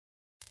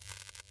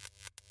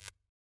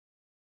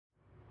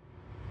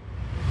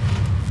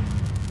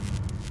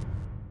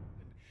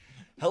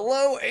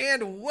Hello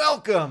and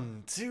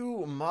welcome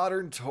to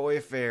Modern Toy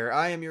Fair.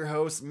 I am your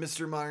host,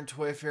 Mr. Modern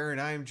Toy Fair, and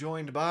I am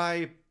joined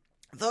by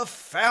the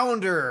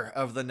founder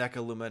of the NECA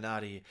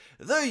Illuminati,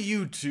 the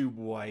YouTube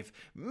wife,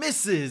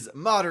 Mrs.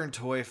 Modern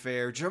Toy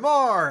Fair,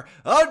 Jamar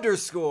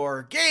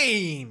underscore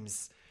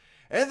Games.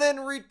 And then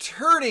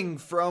returning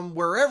from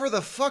wherever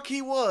the fuck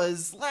he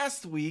was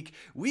last week,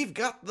 we've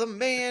got the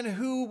man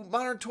who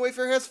Modern Toy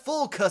Fair has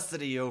full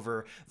custody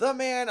over. The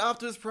man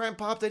Optimus Prime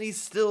popped and he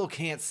still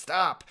can't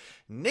stop.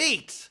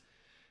 Nate!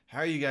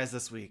 How are you guys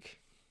this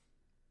week?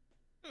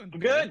 I'm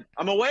good.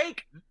 I'm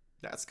awake.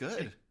 That's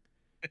good.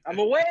 I'm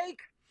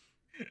awake.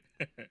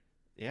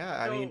 Yeah,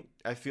 I mean,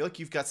 I feel like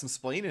you've got some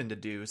splaining to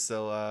do,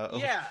 so,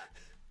 Yeah.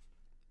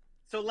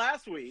 So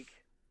last week,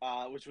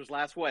 which was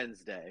last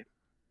Wednesday,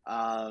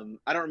 I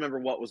don't remember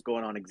what was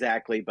going on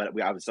exactly, but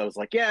I was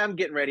like, yeah, I'm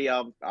getting ready.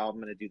 I'm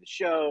going to do the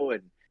show, and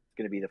it's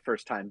going to be the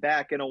first time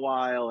back in a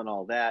while and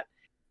all that.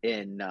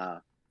 And I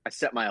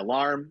set my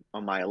alarm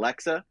on my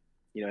Alexa,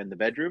 in the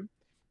bedroom.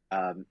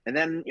 And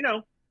then,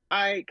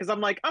 because I'm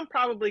like, I'm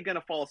probably going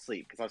to fall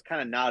asleep because I was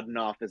kind of nodding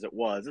off as it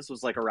was. This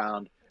was like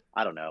around,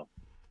 I don't know,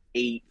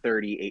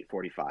 8:30,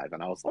 8:45.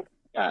 And I was like,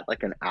 got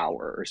like an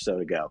hour or so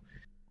to go.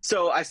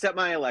 So I set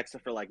my Alexa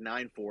for like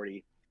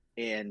 9:40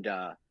 and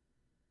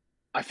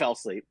I fell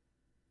asleep.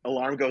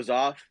 Alarm goes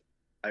off.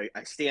 I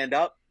stand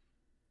up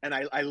and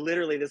I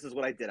literally, this is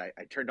what I did. I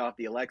turned off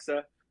the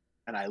Alexa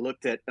and I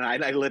looked at, and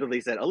I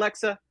literally said,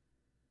 Alexa,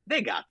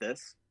 they got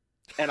this.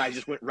 And I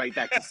just went right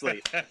back to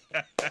sleep.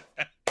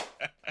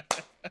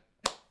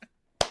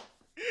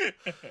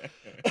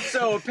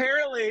 So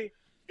apparently,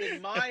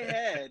 in my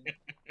head,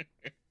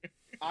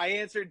 I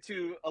answered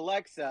to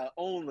Alexa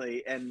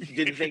only and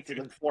didn't think to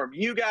inform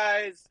you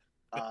guys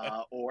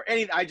or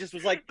anything. I just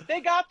was like, they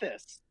got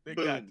this. They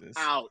Boom, got this.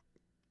 out.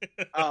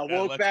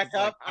 Woke back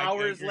up like,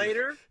 hours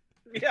later.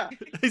 Yeah.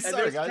 And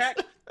sorry, there's guys.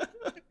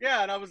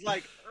 yeah, and I was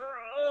like,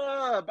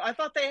 I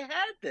thought they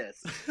had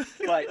this.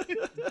 But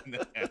No,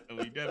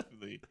 we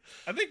definitely.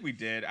 I think we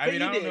did. I But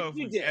mean, you I don't did, know if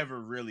you we did. ever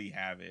really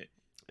have it.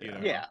 You know,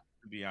 Yeah.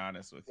 to be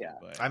honest with Yeah. you,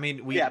 but I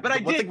mean, Yeah, but the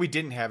I one did- thing we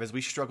didn't have is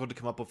we struggled to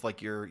come up with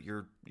like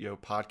your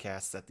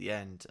podcasts at the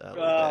end. A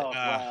little oh bit.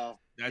 well,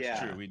 that's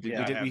yeah. true. We did. Yeah.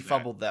 not We have that.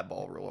 fumbled that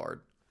ball real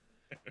hard.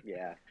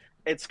 Yeah.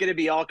 It's going to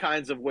be all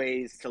kinds of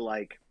ways to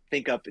like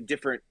think up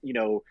different,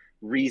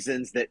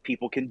 reasons that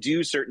people can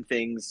do certain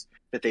things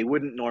that they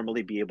wouldn't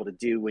normally be able to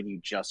do when you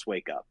just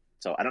wake up.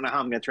 So I don't know how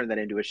I'm going to turn that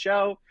into a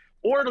show,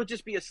 or it'll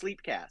just be a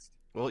sleep cast.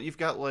 Well, you've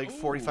got like Ooh,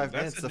 45 that's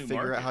minutes a to new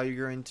figure out market. how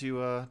you're going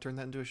to turn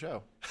that into a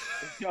show.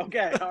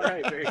 Okay. All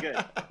right. Very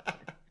good.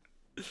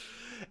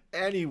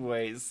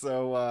 Anyway,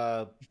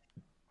 so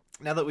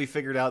now that we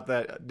figured out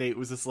that Nate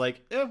was just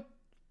like,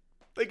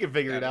 they can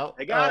figure it out.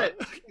 They got it.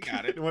 They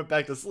got it. Went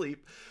back to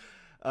sleep.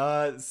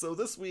 So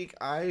this week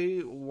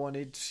I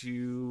wanted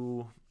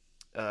to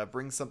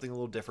bring something a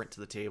little different to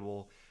the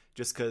table,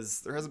 just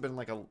because there hasn't been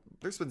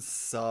there's been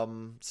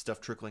some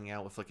stuff trickling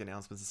out with like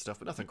announcements and stuff,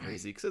 but nothing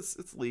crazy because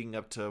it's leading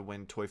up to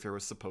when Toy Fair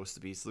was supposed to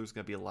be. So there's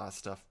gonna be a lot of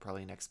stuff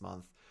probably next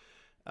month.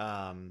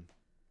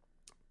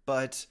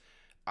 But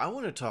I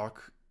want to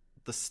talk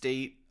the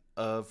state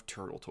of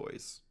turtle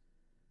toys,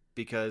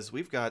 because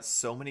we've got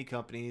so many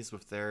companies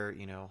with their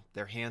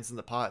hands in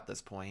the pot at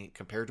this point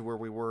compared to where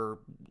we were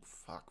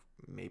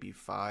maybe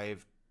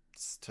 5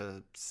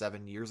 to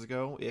 7 years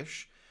ago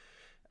ish,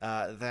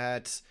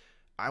 that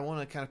I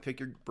want to kind of pick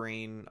your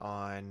brain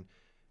on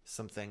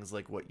some things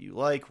like what you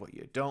like, what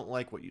you don't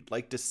like, what you'd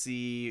like to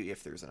see,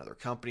 if there's another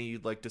company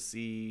you'd like to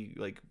see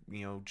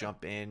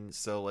jump in.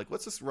 So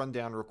let's just run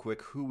down real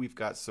quick who we've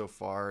got so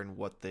far and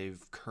what they've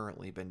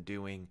currently been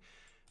doing.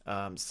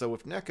 So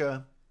with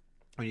NECA,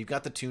 when you've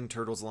got the Toon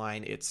Turtles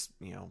line, it's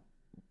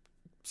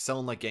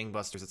selling like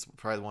gangbusters. It's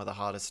probably one of the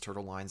hottest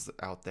turtle lines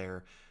out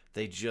there.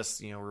 They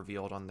just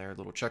revealed on their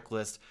little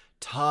checklist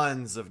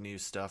tons of new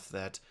stuff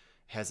that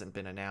hasn't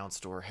been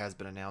announced or has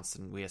been announced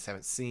and we just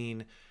haven't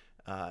seen.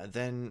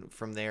 Then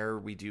from there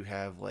we do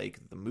have like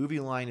the movie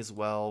line as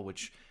well,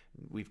 which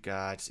we've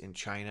got in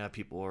China.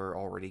 People are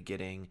already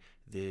getting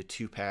the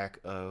 2-pack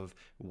of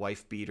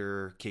Wife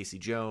Beater, Casey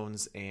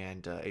Jones,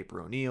 and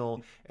April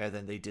O'Neil, and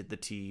then they did the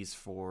tease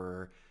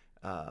for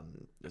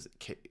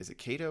is it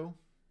Kato?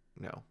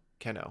 No,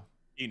 Keno.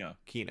 Kino.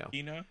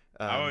 Kino.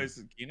 I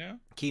always Kino.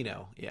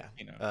 Kino, yeah.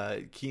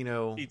 Kino.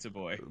 Kino.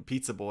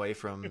 Pizza Boy.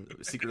 From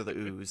Secret of the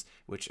Ooze,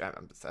 which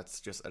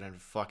that's just an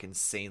fucking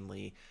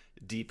insanely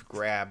deep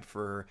grab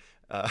for.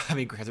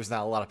 Granted, there's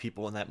not a lot of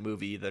people in that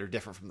movie that are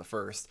different from the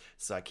first,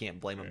 so I can't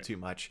blame them too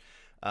much.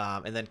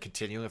 And then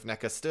continuing with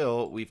NECA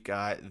still, we've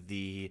got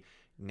the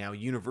now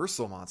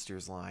Universal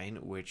Monsters line,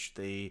 which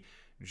they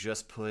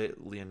just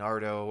put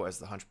Leonardo as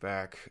the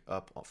Hunchback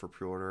up for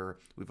pre-order.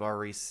 We've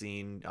already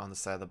seen on the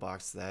side of the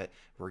box that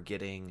we're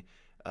getting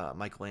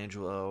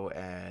Michelangelo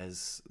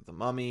as the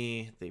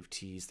Mummy. They've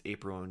teased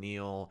April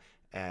O'Neil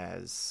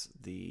as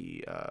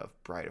the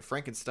Bride of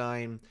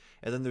Frankenstein.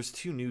 And then there's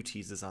 2 new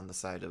teases on the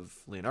side of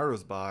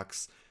Leonardo's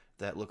box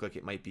that look like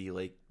it might be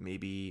like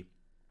maybe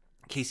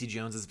Casey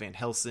Jones as Van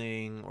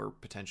Helsing, or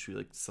potentially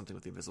like something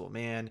with the Invisible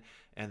Man,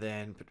 and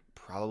then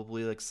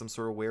probably like some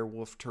sort of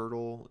werewolf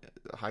turtle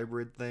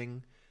hybrid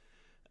thing.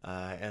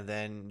 And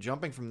then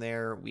jumping from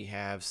there, we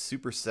have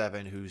Super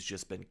 7, who's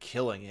just been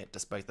killing it,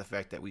 despite the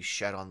fact that we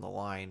shed on the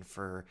line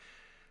for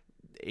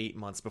 8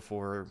 months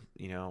before,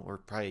 or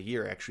probably a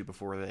year actually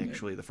before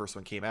the first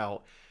one came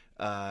out.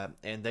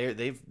 And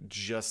they've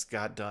just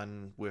got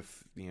done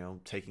with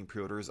taking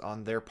pre-orders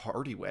on their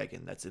party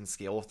wagon that's in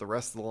scale with the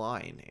rest of the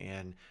line,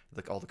 and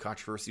like all the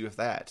controversy with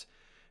that.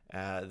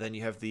 Then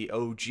you have the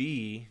OG,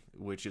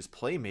 which is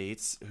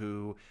Playmates,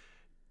 who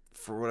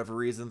for whatever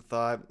reason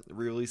thought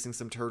releasing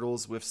some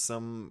turtles with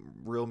some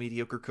real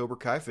mediocre Cobra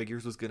Kai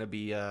figures was going to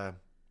be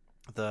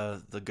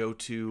the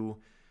go-to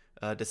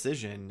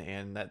decision,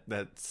 and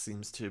that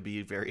seems to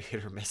be very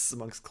hit or miss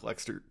amongst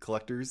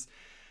collectors.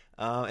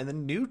 And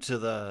then new to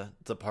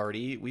the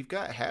party, we've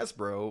got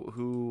Hasbro,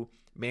 who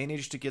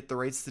managed to get the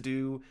rights to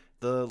do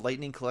the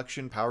Lightning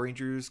Collection Power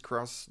Rangers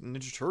Cross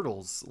Ninja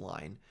Turtles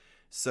line.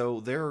 So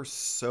there are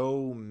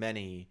so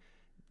many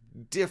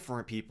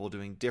different people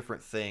doing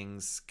different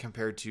things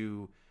compared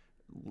to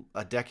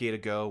a decade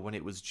ago when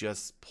it was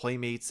just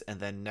Playmates, and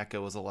then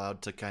NECA was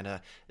allowed to kind of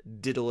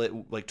diddle it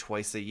like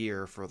twice a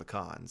year for the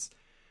cons.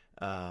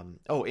 And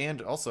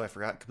also I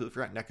completely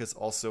forgot, NECA's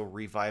also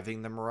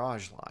reviving the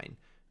Mirage line.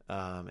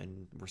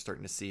 And we're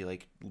starting to see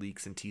like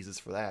leaks and teases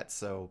for that.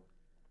 So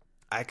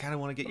I kind of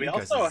want to get we you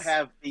guys. We also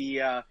have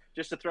the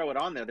just to throw it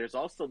on there. There's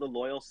also the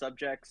Loyal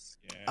Subjects.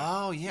 Yeah.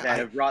 Oh yeah, that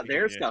have brought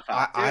their stuff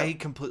out. I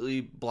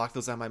completely blocked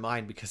those out of my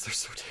mind because they're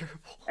so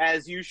terrible.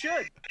 As you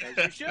should.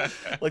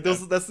 Like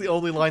that's the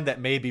only line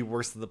that may be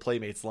worse than the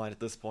Playmates line at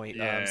this point.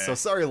 Yeah. So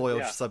sorry,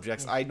 Loyal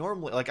Subjects. I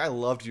normally I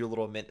loved your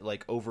little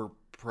like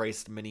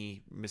overpriced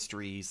mini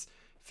mysteries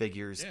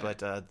figures, but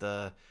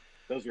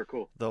those were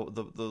cool. The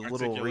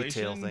little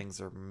retail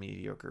things are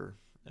mediocre.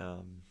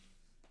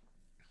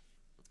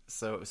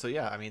 So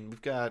yeah, I mean,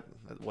 we've got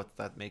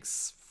that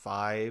makes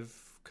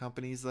 5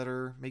 companies that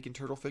are making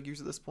turtle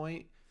figures at this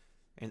point.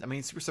 And I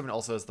mean, Super 7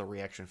 also has the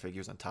reaction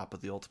figures on top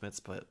of the Ultimates,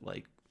 but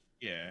like,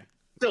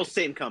 still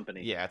same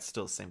company. Yeah, it's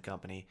still the same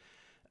company.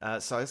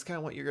 So I just kind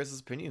of want your guys'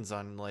 opinions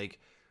on like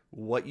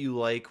what you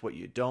like, what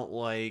you don't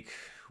like,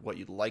 what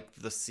you'd like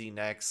to see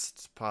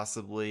next,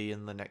 possibly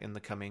in the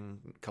coming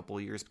couple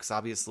of years. Because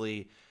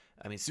obviously,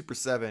 I mean, Super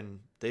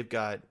 7, they've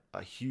got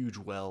a huge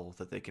well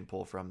that they can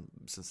pull from,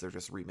 since they're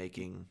just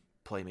remaking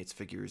Playmates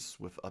figures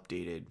with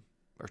updated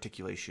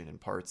articulation and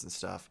parts and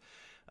stuff.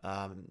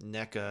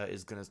 NECA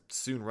is going to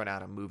soon run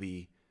out of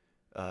movie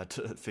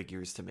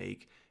figures to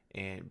make,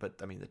 but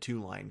I mean, the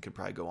 2 line could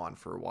probably go on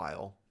for a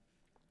while.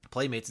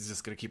 Playmates is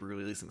just going to keep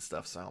releasing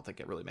stuff, so I don't think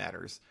it really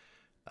matters.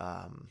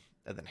 And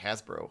then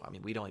Hasbro, I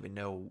mean, we don't even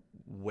know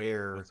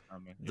where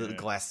the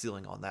glass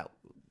ceiling on that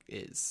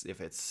is,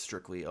 if it's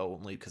strictly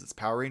only because it's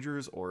Power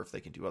Rangers or if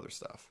they can do other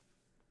stuff.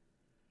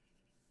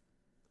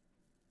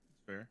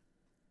 Fair.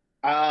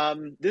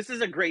 This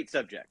is a great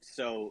subject.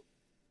 So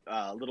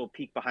a little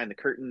peek behind the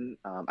curtain.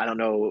 I don't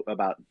know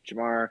about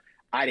Jamar.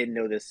 I didn't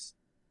know this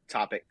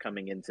topic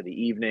coming into the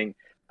evening.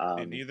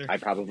 Didn't either.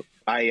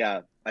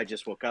 I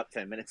just woke up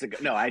 10 minutes ago.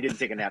 No, I didn't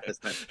take a nap this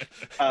time.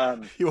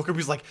 He woke up.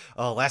 He's like,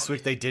 "Oh, last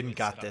week they didn't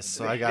got this,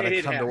 so I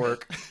gotta come to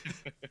work."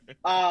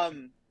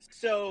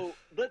 So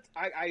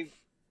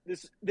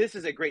this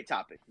is a great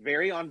topic.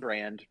 Very on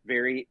brand.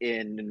 Very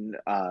in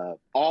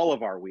all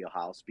of our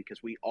wheelhouse,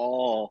 because we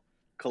all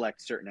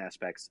collect certain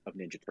aspects of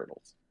Ninja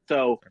Turtles.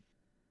 So,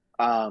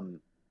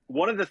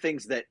 one of the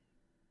things that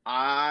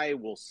I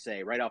will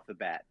say right off the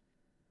bat,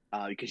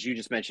 because you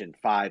just mentioned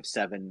 5,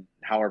 7,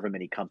 however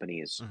many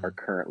companies are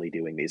currently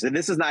doing these. And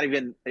this is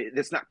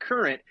it's not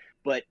current,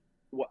 but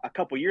a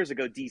couple years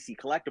ago, DC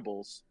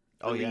Collectibles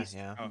released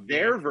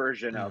their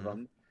version of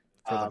them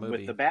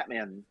with the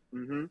Batman.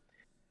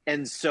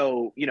 And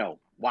so,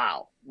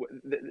 wow.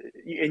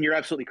 And you're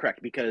absolutely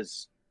correct,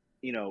 because,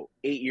 8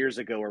 years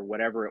ago or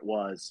whatever it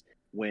was,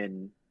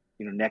 when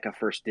NECA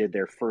first did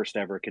their first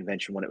ever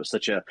convention, when it was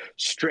such a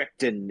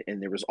strict and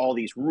there was all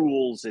these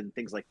rules and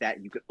things like that,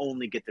 and you could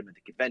only get them at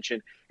the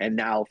convention. And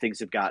now things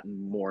have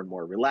gotten more and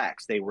more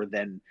relaxed. They were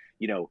then,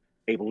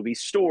 able to be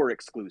store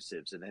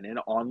exclusives, and then in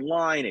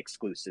online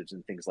exclusives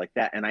and things like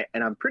that. And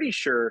I'm pretty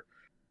sure,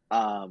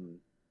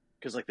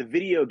 because like the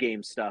video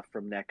game stuff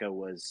from NECA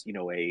was,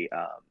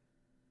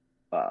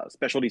 a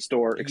specialty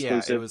store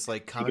exclusive. Yeah, it was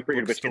like comic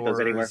book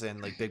stores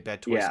and like Big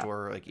Bad Toy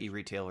Store, like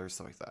e-retailers,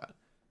 stuff like that.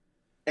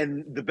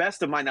 And the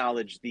best of my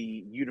knowledge,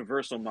 the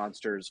Universal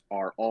monsters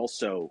are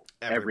also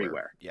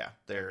everywhere. Yeah,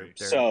 they're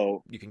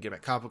so you can get them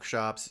at comic book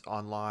shops,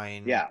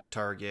 online,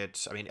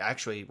 Target. I mean,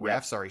 actually,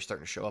 Raph's already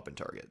starting to show up in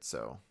Target.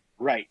 So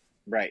right,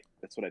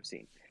 that's what I've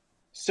seen.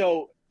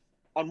 So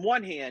on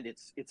one hand,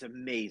 it's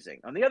amazing.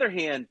 On the other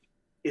hand,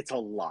 it's a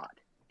lot.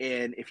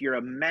 And if you're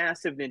a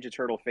massive Ninja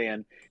Turtle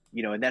fan,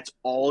 and that's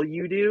all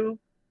you do,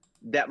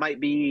 that might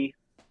be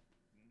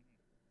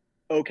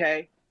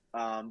okay.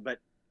 But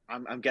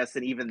I'm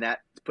guessing even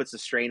that puts a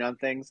strain on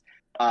things.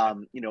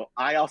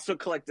 I also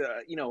collect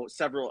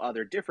several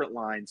other different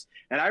lines,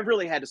 and I've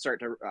really had to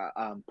start to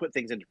put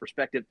things into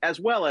perspective, as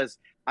well as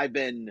I've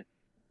been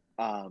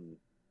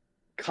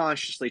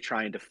consciously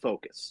trying to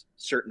focus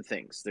certain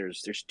things.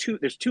 There's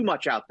too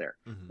much out there.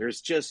 Mm-hmm.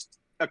 There's just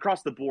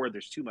across the board.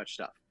 There's too much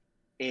stuff,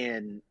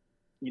 and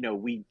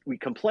we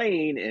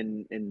complain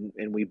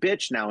and we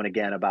bitch now and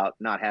again about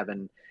not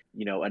having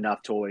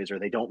enough toys, or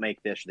they don't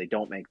make this, or they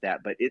don't make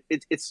that. But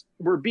it's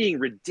we're being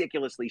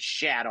ridiculously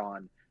shat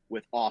on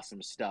with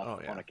awesome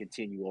stuff on a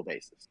continual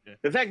basis. Yeah.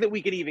 The fact that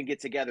we can even get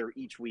together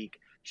each week,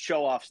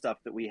 show off stuff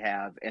that we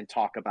have, and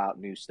talk about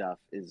new stuff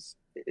is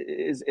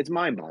it's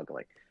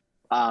mind-boggling.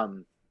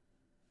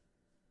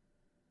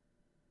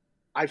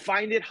 I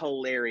find it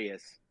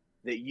hilarious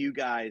that you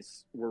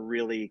guys were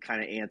really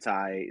kind of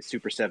anti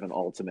Super 7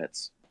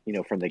 Ultimates,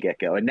 from the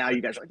get-go. And now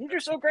you guys are like, these are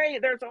so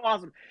great, they're so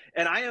awesome.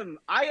 And I am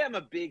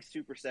a big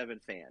Super 7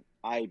 fan.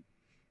 I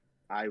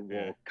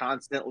will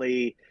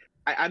constantly,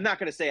 I'm not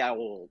going to say I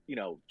will,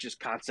 just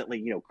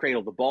constantly,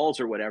 cradle the balls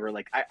or whatever.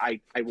 Like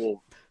I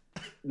will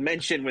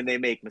mention when they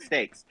make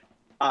mistakes,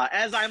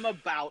 as I'm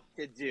about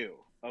to do.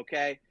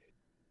 Okay.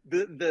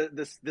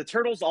 The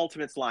Turtles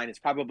Ultimates line has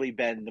probably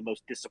been the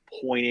most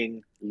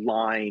disappointing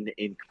line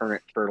in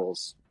current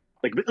Turtles,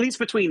 like at least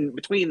between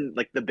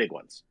like the big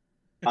ones.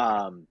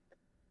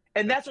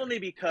 And that's only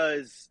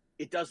because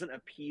it doesn't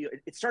appeal.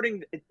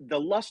 The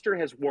luster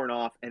has worn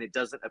off, and it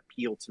doesn't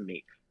appeal to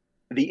me.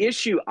 The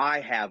issue I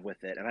have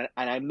with it, and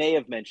I may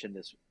have mentioned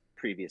this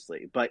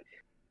previously, but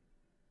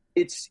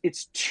it's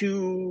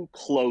too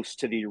close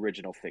to the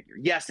original figure.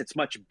 Yes, it's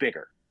much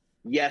bigger.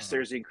 Yes,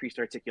 there's increased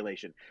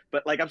articulation,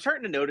 but like I'm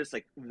starting to notice,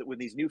 like when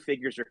these new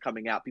figures are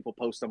coming out, people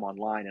post them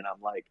online, and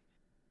I'm like,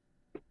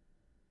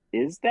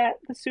 is that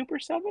the Super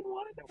 7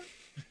 one?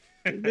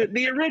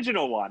 the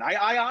original one?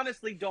 I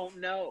honestly don't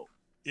know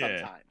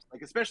sometimes.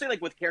 Like especially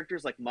like with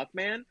characters like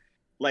Muckman.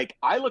 Like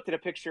I looked at a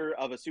picture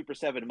of a Super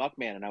 7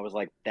 Muckman, and I was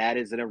like, that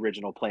is an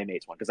original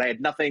Playmates one, because I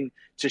had nothing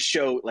to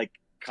show like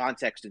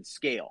context and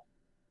scale.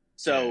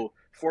 So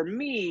for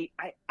me,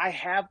 I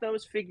have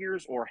those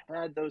figures, or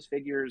had those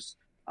figures.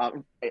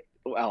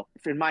 Well,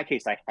 in my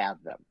case, I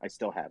have them. I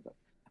still have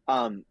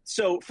them.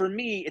 So for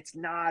me, it's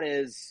not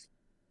as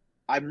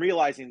I'm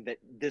realizing that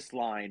this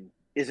line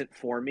isn't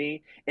for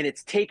me, and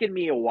it's taken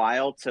me a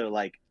while to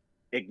like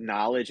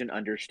acknowledge and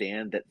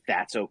understand that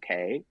that's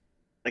okay.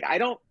 Like I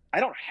don't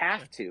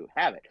have to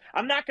have it.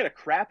 I'm not going to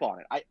crap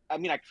on it. I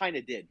mean, I kind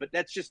of did, but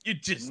that's just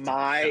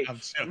my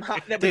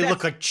they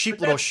look like cheap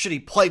little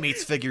shitty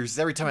Playmates figures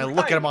every time I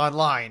look at them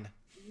online.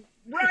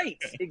 Right,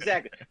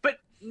 exactly. But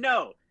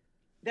no,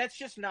 that's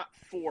just not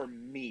for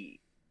me.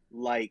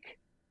 Like,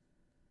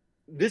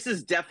 this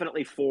is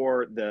definitely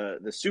for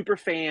the super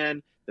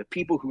fan, the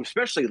people who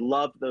especially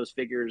loved those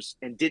figures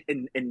and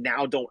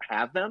now don't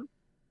have them,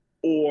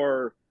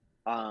 or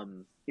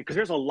because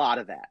there's a lot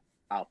of that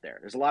out there.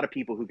 There's a lot of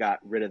people who got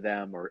rid of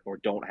them or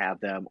don't have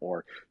them,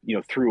 or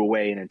threw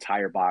away an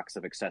entire box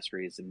of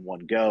accessories in one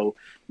go.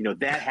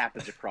 That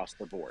happens across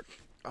the board.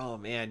 Oh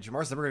man,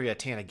 Jamar's never gonna be a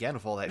tan again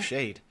with all that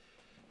shade.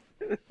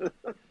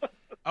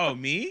 Oh,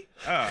 me?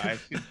 Oh,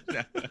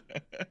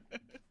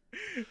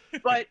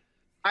 But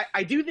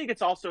I do think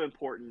it's also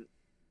important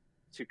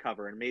to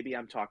cover, and maybe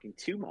I'm talking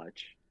too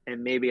much,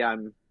 and maybe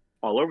I'm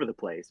all over the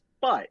place,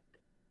 but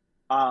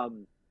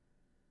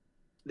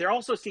there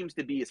also seems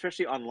to be,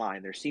 especially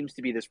online, there seems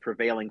to be this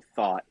prevailing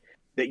thought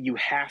that you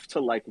have to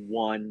like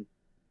one,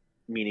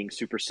 meaning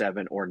Super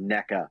 7 or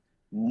NECA,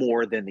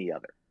 more than the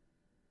other.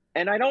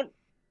 And I don't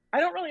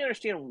really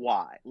understand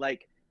why.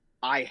 Like,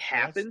 I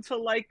happen to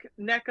like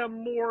NECA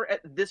more at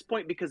this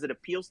point because it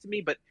appeals to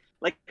me, but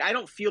like I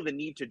don't feel the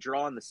need to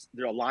draw on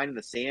the line in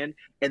the sand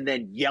and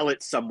then yell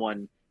at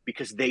someone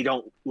because they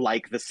don't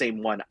like the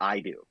same one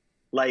I do.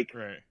 Like,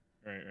 right.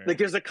 Like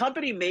there's a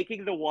company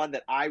making the one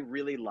that I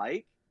really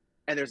like,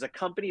 and there's a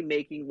company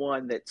making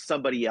one that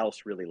somebody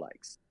else really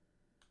likes.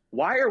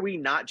 Why are we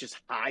not just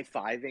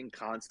high-fiving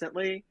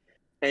constantly?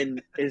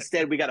 And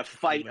instead we got to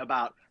fight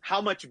about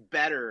how much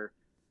better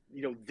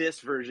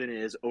this version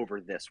is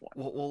over this one.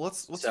 Well,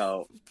 let's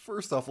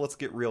first off, let's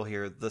get real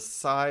here. The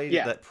side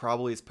that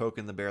probably is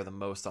poking the bear the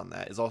most on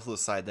that is also the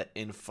side that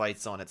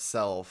infights on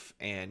itself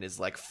and is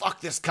like,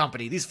 fuck this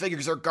company. These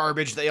figures are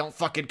garbage. They don't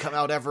fucking come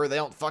out ever. They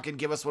don't fucking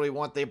give us what we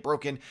want. They're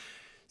broken.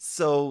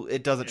 So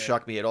it doesn't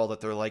shock me at all that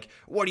they're like,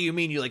 what do you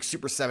mean you like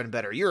Super 7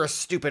 better? You're a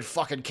stupid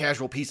fucking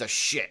casual piece of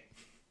shit.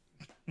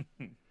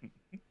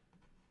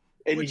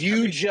 And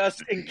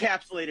just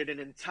encapsulated an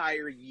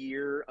entire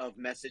year of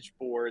message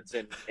boards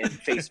and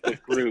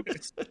Facebook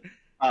groups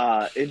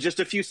in just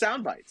a few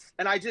sound bites.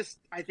 And I think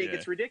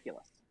it's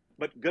ridiculous.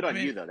 But good on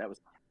you, though. That was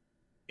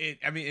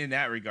in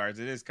that regards,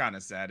 it is kind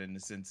of sad in the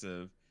sense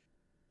of,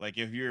 like,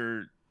 if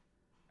you're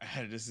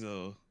this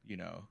will,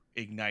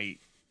 ignite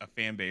a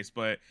fan base.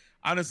 But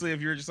honestly,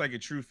 if you're just like a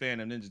true fan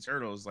of Ninja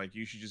Turtles, like,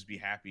 you should just be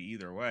happy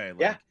either way.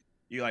 Like,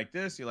 you like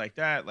this, you like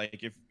that.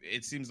 Like, if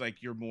it seems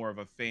like you're more of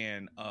a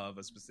fan of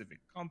a specific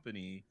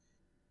company,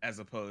 as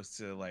opposed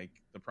to like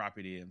the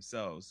property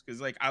themselves.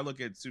 Because like I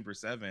look at Super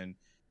 7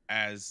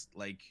 as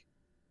like,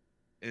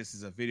 this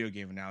is a video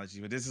game analogy,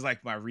 but this is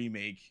like my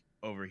remake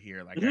over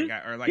here. Like I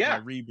got, or like my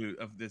reboot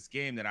of this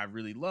game that I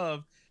really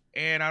love,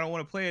 and I don't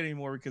want to play it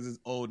anymore because it's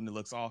old and it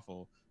looks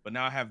awful. But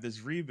now I have this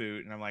reboot,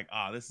 and I'm like,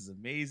 this is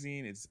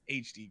amazing. It's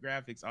HD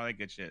graphics, all that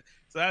good shit.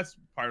 So that's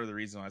part of the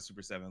reason why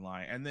Super 7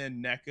 line. And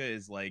then NECA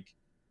is like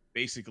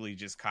basically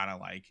just kind of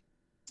like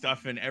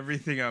stuffing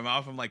everything in my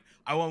mouth. I'm like,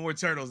 I want more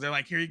turtles. They're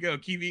like, here you go,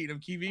 keep eating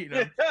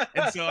them.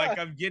 And so like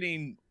I'm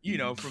getting,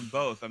 from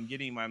both. I'm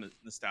getting my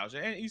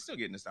nostalgia, and you still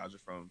get nostalgia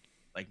from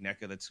like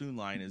NECA. The Toon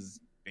line is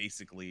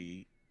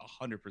basically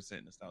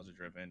 100% nostalgia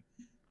driven.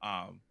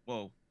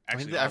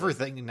 Actually,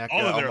 everything in NECA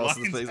almost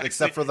is,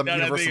 except for the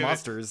Universal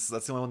Monsters.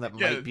 That's the only one that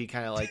might be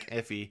kind of like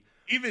iffy.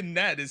 Even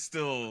that is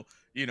still,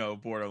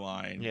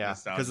 borderline. Yeah,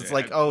 nostalgia. because it's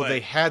like, they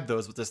had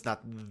those, but just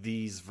not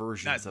these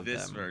versions of them.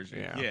 Not this version.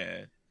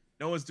 Yeah.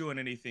 No one's doing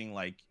anything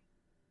like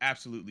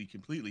absolutely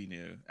completely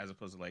new, as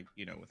opposed to like,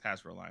 with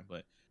Hasbro line.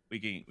 But we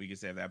can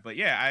say that. But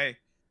yeah,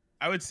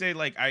 I would say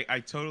like I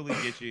totally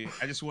get you.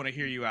 I just want to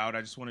hear you out. I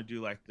just want to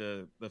do like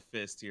the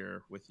fist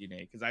here with you,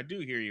 Nate, because I do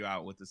hear you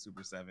out with the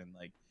Super 7.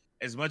 Like,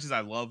 as much as I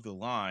love the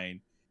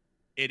line,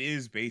 it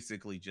is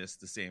basically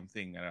just the same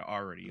thing that I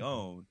already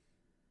own,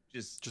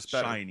 just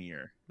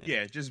shinier.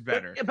 Yeah, just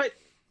better. But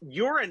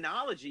your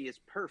analogy is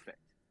perfect.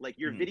 Like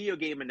your video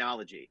game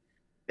analogy.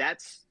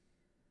 That's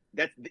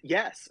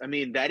yes. I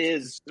mean, that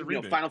is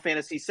Final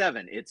Fantasy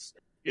 7. It's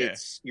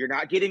you're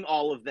not getting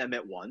all of them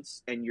at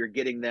once, and you're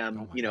getting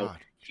them, God.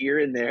 Here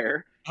and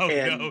there. Oh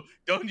no!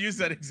 Don't use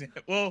that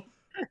example. Well,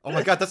 oh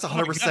my God, that's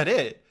 100%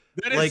 it.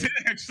 That is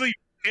actually.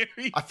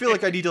 I feel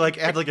like I need to like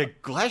add like a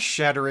glass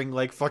shattering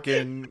like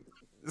fucking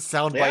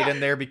soundbite in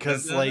there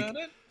because like,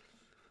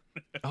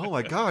 oh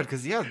my God,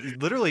 because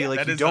literally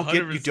like you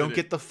don't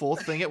get the full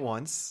thing at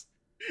once.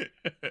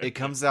 It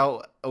comes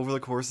out over the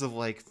course of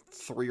like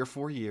 3 or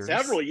 4 years.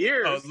 Several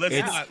years. Oh,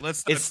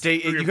 let's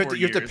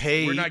you have to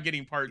pay. We're not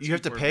getting part 2. You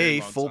have to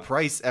pay full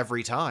price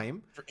every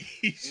time for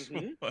each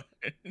one.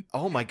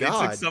 Oh my God! It's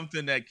like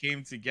something that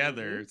came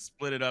together,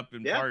 split it up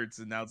in parts,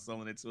 and now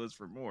selling it to us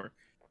for more.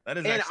 That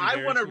is, and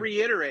I want to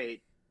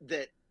reiterate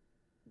that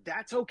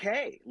that's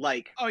okay.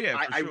 Like,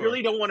 I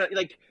really don't want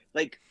to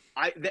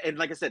and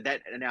like I said,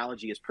 that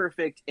analogy is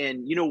perfect.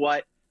 And you know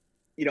what?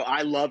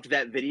 I loved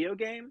that video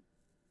game,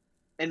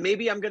 and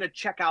maybe I'm gonna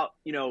check out,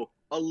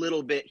 a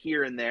little bit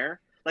here and there.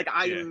 Like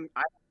I have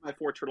my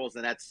 4 turtles,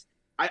 and that's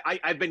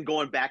I've been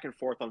going back and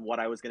forth on what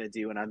I was gonna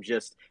do, and I'm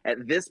just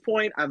at this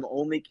point I'm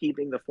only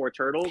keeping the 4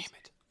 turtles.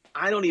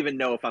 I don't even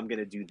know if I'm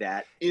gonna do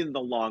that in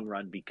the long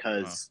run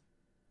because.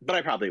 But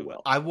I probably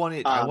will. I want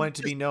it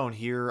to be known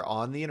here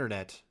on the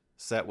internet,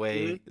 so that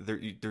way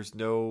there's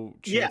no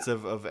chance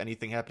of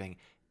anything happening.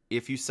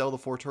 If you sell the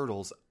 4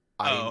 turtles,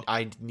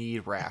 I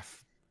need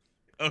Raph.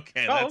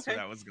 Okay, that's where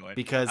that was going.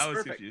 Because I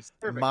was confused.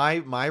 My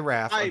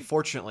Raph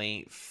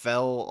unfortunately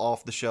fell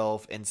off the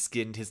shelf and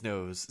skinned his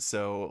nose.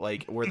 So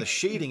like where the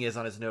shading is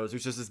on his nose,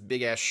 there's just this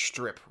big ass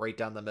strip right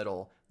down the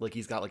middle, like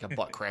he's got like a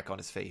butt crack on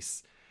his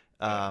face.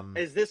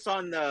 Is this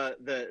on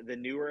the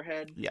newer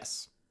head?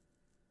 Yes.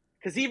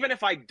 Because even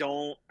if I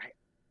don't,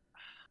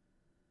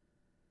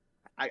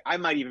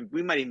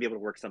 we might even be able to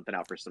work something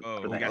out for some.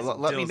 For that.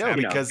 Let me know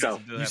because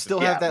you still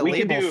have that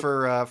label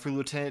for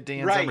Lieutenant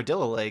Dan's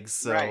armadillo legs.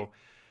 So,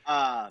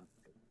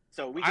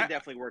 so we can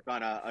definitely work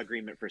on an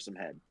agreement for some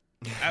head.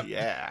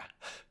 Yeah.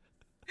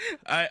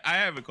 I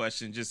have a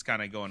question, just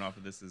kind of going off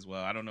of this as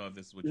well. I don't know if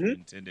this is what you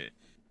intended,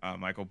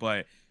 Michael,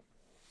 but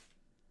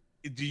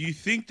do you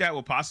think that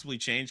will possibly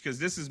change? Because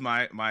this is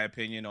my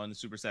opinion on the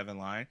Super 7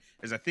 line,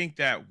 is I think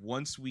that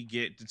once we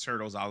get the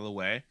turtles out of the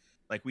way,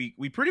 like we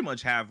pretty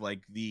much have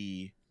like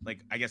the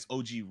I guess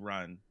OG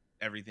run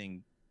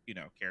everything,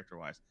 character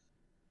wise.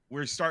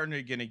 We're starting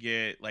to gonna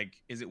get like,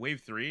 is it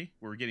wave 3?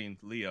 We're getting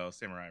Leo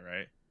Samurai,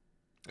 right?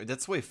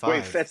 That's wave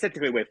 5. That's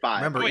technically wave 5.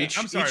 Remember, each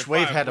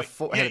wave had a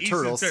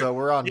turtle, so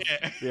we're on.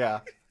 Yeah.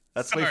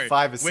 That's wave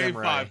 5 is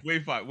Samurai.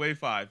 Wave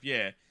 5.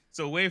 Yeah.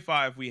 So wave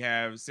 5, we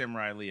have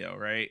Samurai Leo,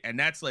 right? And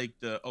that's like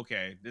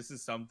this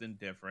is something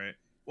different.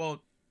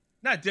 Well,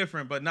 not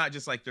different, but not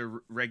just like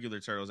the regular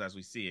turtles as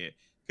we see it.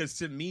 Because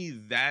to me,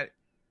 that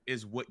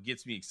is what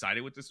gets me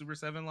excited with the Super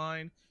 7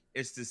 line,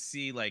 is to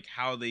see like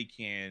how they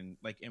can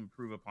like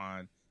improve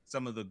upon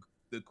some of the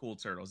cool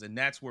turtles. And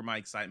that's where my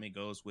excitement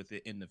goes with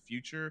it in the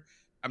future.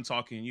 I'm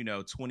talking,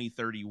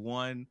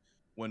 2031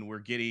 when we're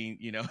getting,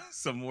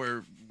 some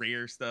more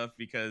rare stuff,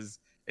 because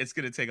it's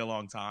going to take a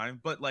long time.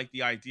 But like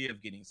the idea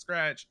of getting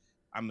Scratch,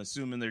 I'm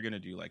assuming they're going to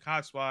do like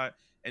Hotspot.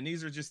 And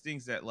these are just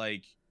things that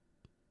like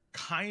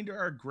kind of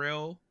are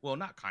Grail. Well,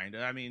 not kind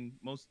of. I mean,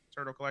 most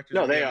turtle collectors.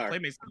 No, they are.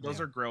 Playmates,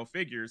 those are Grail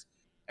figures.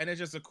 And it's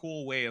just a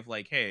cool way of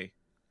like, hey,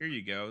 here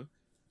you go.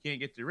 Can't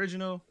get the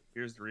original.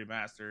 Here's the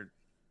remastered.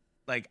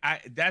 Like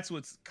that's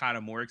what's kind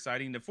of more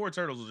exciting. The 4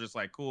 turtles are just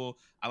like, cool.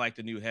 I like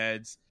the new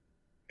heads.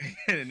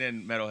 And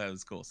then Metalhead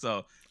is cool.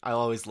 So I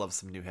always love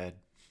some new head.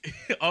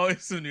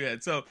 Always some new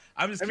head. So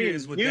I'm just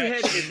curious. New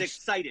head is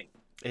exciting.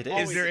 It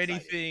is. Is there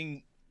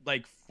anything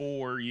like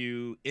for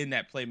you in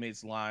that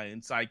Playmates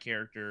line, side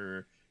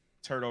character,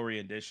 turtle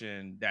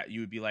rendition that you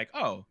would be like,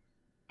 oh,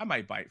 I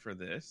might bite for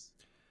this?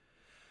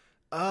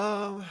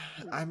 I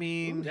Ooh,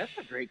 mean, that's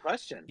a great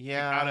question. Like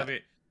out yeah, of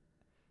it,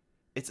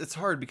 it's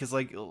hard because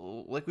like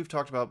we've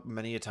talked about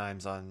many a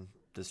times on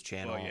this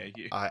channel. well,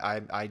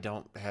 yeah, I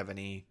don't have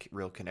any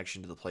real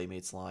connection to the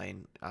Playmates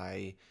line.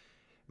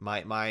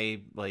 My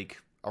like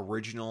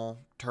original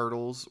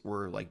turtles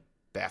were like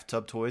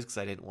bathtub toys because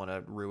I didn't want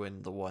to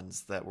ruin the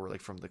ones that were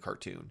like from the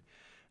cartoon.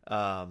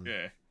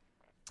 yeah,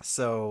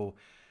 So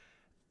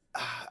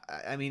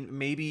I mean,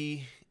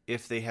 maybe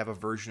if they have a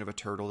version of a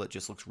turtle that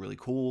just looks really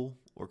cool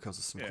or comes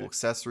with some yeah, cool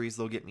accessories,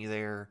 they'll get me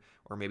there.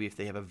 Or maybe if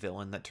they have a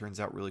villain that turns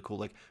out really cool,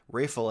 like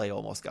Ray Fillet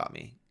almost got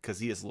me because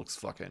he just looks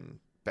fucking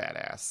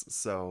badass.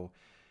 So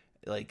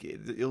like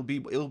it'll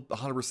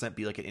 100%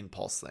 be like an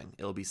impulse thing.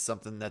 It'll be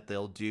something that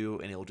they'll do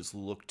and it'll just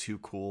look too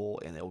cool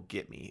and it'll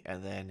get me.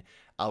 And then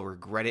I'll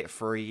regret it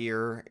for a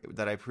year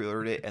that I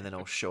pre-ordered it, and then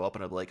it'll show up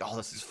and I'll be like, oh,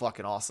 this is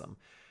fucking awesome.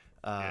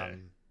 yeah.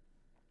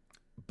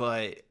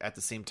 But at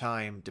the same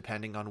time,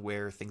 depending on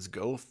where things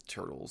go with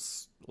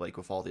Turtles, like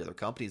with all the other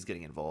companies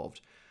getting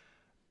involved,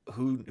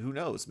 who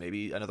knows?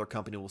 Maybe another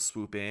company will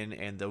swoop in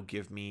and they'll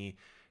give me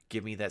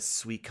that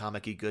sweet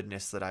comic-y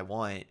goodness that I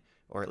want,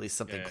 or at least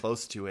something Yeah.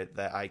 close to it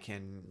that I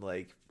can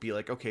like be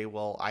like, okay,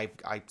 well, I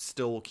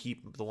still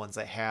keep the ones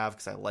I have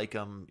because I like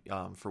them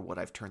for what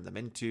I've turned them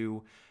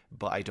into,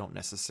 but I don't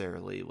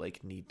necessarily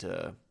like need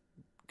to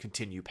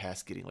continue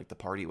past getting like the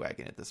party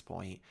wagon at this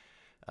point.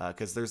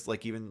 Because there's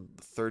like even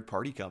third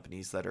party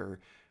companies that are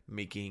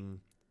making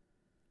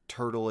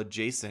turtle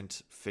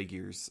adjacent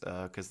figures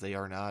because they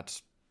are not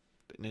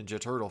Ninja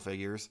Turtle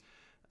figures.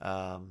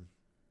 Um,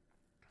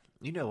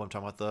 you know what I'm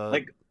talking about,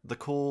 Like, the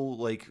cool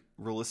like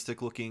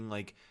realistic looking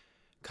like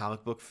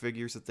comic book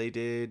figures that they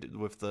did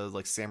with the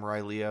like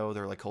Samurai Leo.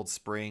 They're like called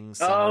Spring, oh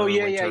Summer,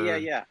 yeah, Winter.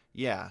 yeah.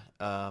 Yeah.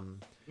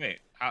 Wait,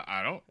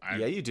 I don't.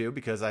 Yeah, you do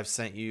because I've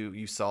sent you.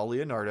 You saw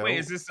Leonardo. Wait,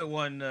 is this the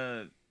one,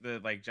 the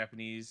like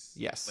Japanese,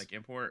 Yes. like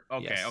import?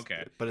 Okay, Yes,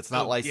 okay. but it's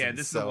not So, licensed, yeah,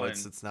 this is the so one.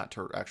 it's not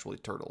actually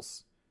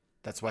turtles.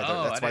 That's why Oh,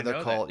 I that's why didn't they're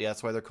know called that. yeah,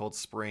 that's why they're called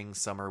Spring,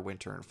 Summer,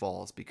 Winter, and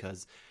Falls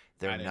because I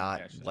they're didn't not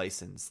catch that.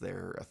 licensed.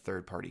 They're a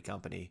third party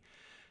company.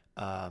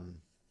 Um,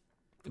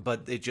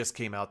 but it just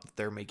came out that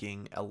they're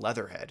making a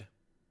Leatherhead.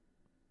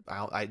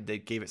 They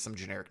gave it some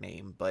generic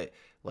name, but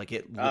like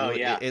it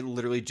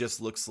literally just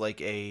looks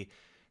like a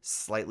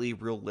slightly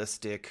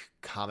realistic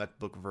comic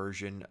book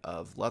version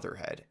of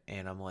Leatherhead,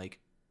 and I'm like,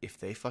 if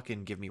they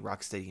fucking give me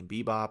Rocksteady and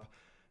Bebop,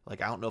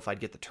 like I don't know if I'd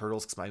get the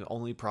turtles because my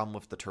only problem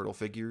with the turtle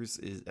figures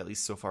is, at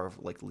least so far, of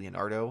like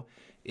Leonardo,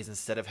 is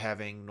instead of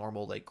having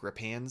normal like grip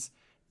hands,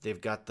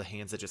 they've got the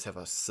hands that just have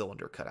a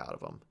cylinder cut out of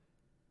them,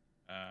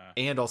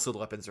 and also the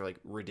weapons are like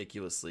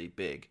ridiculously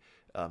big.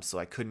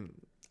 So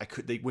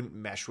they wouldn't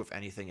mesh with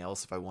anything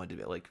else if I wanted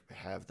to like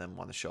have them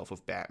on the shelf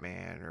with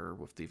Batman or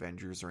with the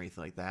Avengers or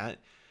anything like that.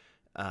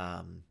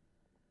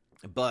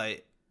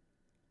 But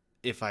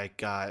if I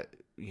got,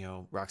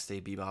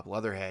 Rocksteady, Bebop,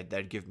 Leatherhead,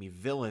 that'd give me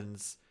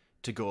villains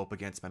to go up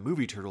against my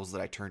movie turtles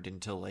that I turned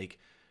into like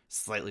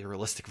slightly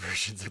realistic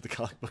versions of the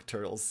comic book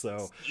turtles.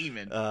 So,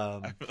 Scheming.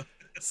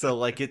 so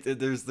like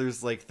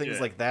there's like things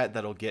Yeah. like that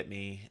that'll get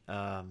me.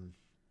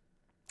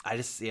 I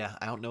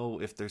don't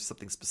know if there's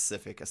something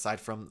specific aside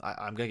from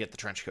I'm gonna get the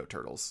trenchcoat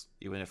turtles,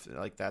 even if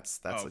like that's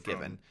a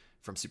given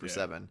from Super yeah.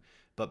 7.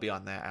 But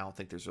beyond that, I don't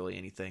think there's really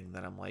anything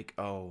that I'm like,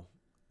 oh,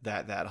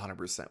 that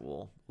 100%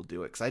 will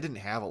do it, because I didn't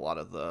have a lot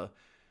of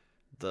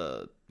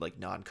the like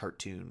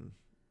non-cartoon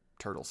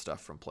turtle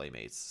stuff from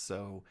Playmates.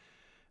 So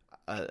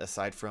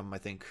aside from I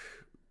think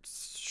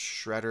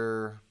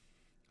Shredder,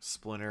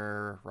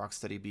 Splinter,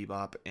 Rocksteady,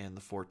 Bebop, and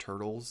the 4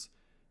 turtles,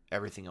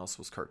 everything else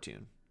was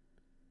cartoon.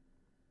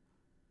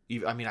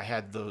 I mean, I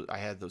had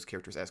those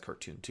characters as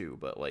cartoon too,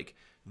 but like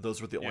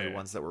those were the only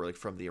ones that were like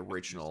from the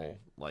original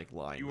like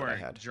line You that I weren't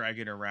had.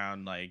 dragging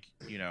around like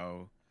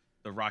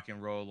the rock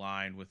and roll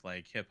line with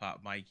like Hip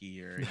Hop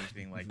Mikey or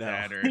anything like No.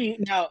 that. Or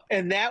Now,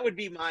 and that would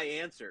be my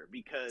answer,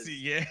 because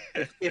yeah,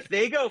 if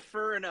they go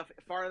far enough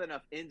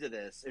into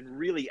this and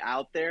really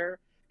out there,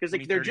 because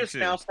like they're just 2032,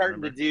 now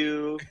starting remember? to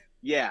do,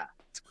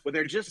 well,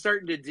 they're just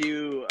starting to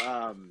do,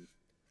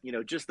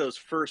 just those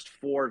first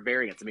 4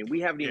 variants. I mean,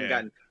 we haven't even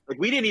gotten, like,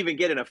 we didn't even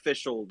get an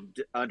official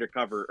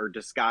undercover or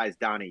disguised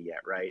Donnie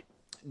yet, right?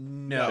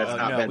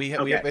 No, we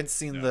okay. haven't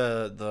seen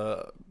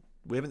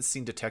we haven't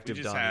seen Detective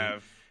we just Donnie.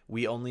 have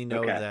We only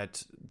know Okay.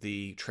 that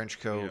the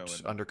trenchcoat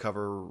and-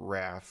 undercover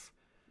Raph,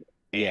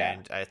 Yeah.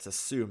 and it's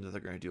assumed that they're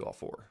going to do all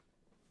 4.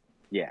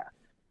 Yeah.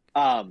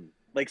 I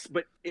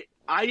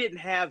didn't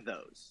have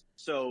those.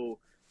 So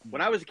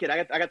when I was a kid,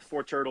 I got the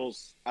 4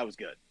 turtles. I was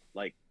good.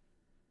 Like,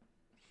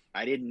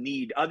 I didn't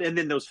need, and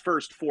then those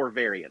first 4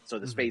 variants. So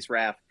the Space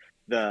Raph,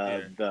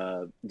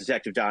 the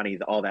Detective Donnie,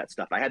 all that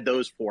stuff. I had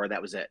those 4.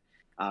 That was it.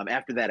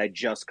 After that, I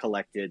just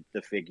collected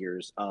the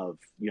figures of,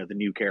 the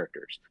new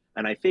characters.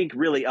 And I think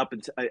really up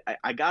until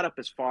I got up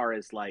as far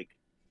as like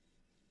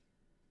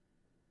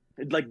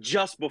like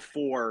just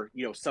before,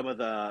 some of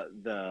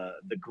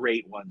the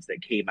great ones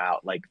that came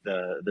out, like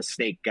the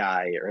snake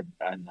guy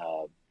and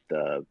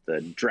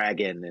the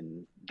dragon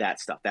and that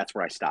stuff. That's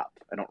where I stopped.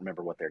 I don't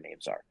remember what their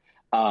names are.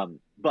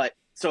 But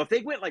so if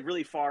they went like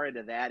really far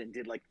into that and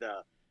did like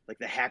the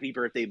Happy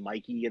Birthday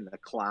Mikey and the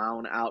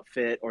clown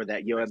outfit, or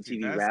that Yo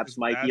MTV Raps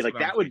Mikey, like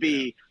that would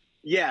be,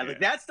 like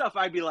that stuff.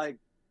 I'd be like,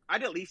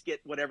 I'd at least get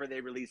whatever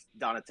they released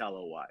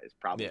Donatello wise,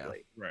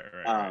 probably. Yeah.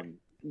 Right.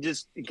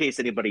 Just in case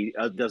anybody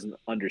doesn't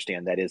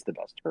understand, that is the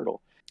best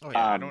turtle. Oh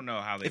yeah, I don't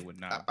know how they would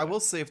not. I will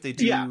say if they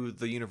do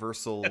the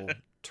Universal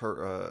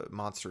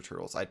monster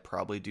turtles, I'd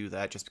probably do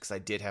that just because I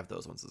did have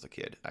those ones as a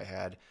kid. I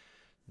had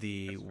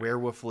the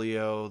Werewolf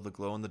Leo, the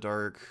Glow in the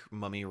Dark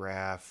Mummy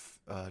Raph,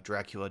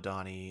 Dracula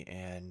Donnie,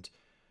 and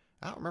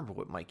I don't remember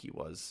what Mikey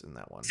was in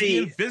that one. The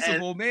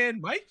Invisible Man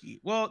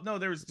Mikey. Well, no,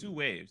 there was 2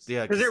 waves.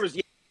 Yeah, because there was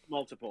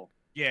multiple.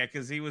 Yeah,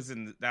 because he was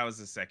that was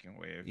the second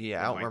wave.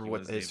 Yeah, I don't remember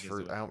what his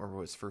first. I don't remember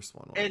what his first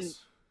one was. And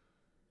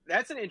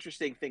that's an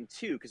interesting thing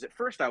too, because at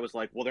first I was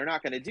like, well, they're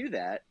not going to do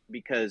that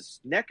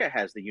because NECA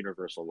has the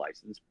Universal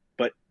license,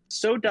 but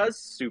so does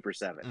Super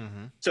 7.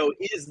 Mm-hmm. So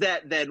is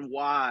that then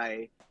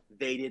why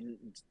that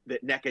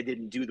NECA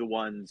didn't do the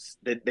ones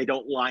that they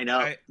don't line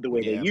up the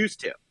way they used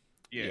to?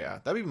 Yeah,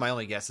 that'd be my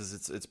only guess.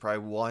 Is it's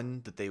probably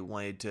one that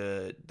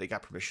they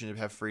got permission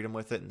to have freedom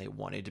with it, and they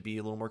wanted to be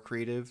a little more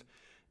creative.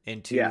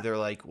 And 2, they're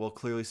like, well,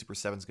 clearly Super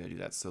 7's going to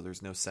do that, so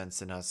there's no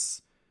sense in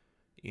us,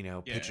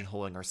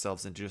 pigeonholing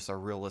ourselves into just a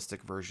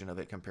realistic version of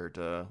it compared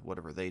to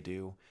whatever they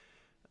do.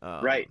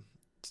 Right.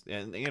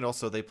 And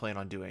also they plan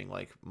on doing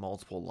like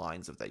multiple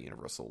lines of that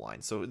Universal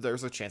line, so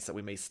there's a chance that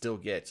we may still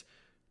get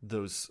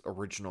those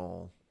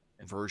original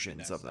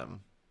versions of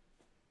them.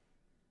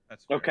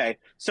 That's fair. Okay.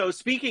 So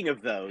speaking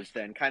of those,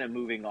 then kind of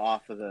moving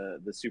off of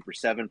the Super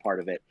 7 part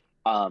of it,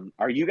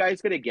 are you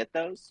guys going to get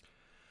those?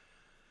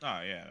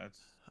 Oh yeah,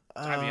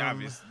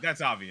 obvious.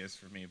 That's obvious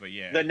for me, but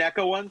yeah. The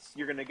NECA ones,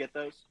 you're gonna get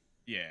those?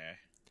 Yeah.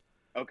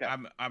 Okay.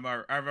 I've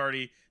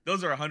already.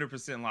 Those are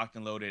 100% locked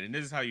and loaded, and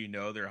this is how you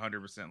know they're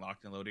 100%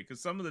 locked and loaded, because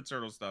some of the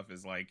turtle stuff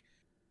is like,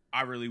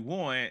 I really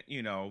want,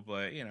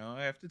 but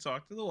I have to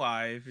talk to the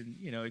wife and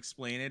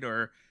explain it,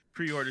 or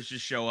pre-orders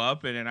just show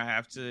up, and then I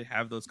have to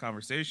have those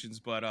conversations.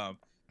 But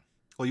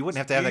well, you wouldn't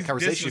have to have that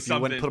conversation if you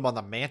wouldn't put them on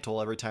the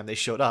mantle every time they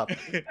showed up.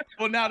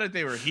 Well, now that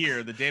they were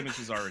here, the damage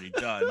was already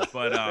done.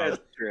 But that's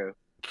true.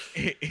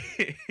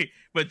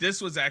 But this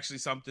was actually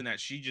something that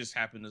she just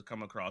happened to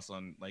come across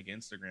on like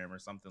Instagram or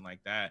something like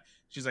that.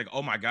 She's like,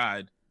 "Oh my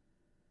god,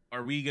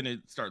 are we gonna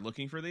start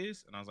looking for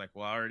these?" And I was like,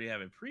 "Well, I already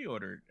have it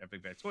pre-ordered at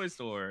Big Bad Toy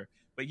Store,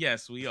 but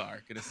yes, we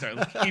are gonna start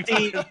looking."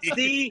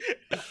 See,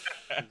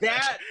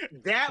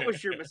 that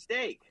was your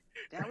mistake.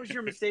 That was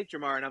your mistake,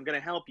 Jamar, and I'm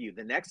gonna help you.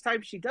 The next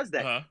time she does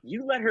that,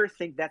 you let her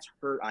think that's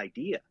her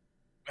idea.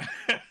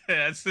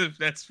 That's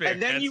fair.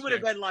 And then you would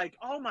have been like,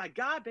 "Oh my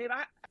god, babe,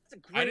 that's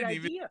a great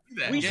idea.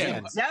 We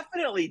should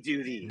definitely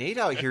do these." Nate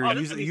out here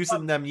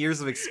using them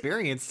years of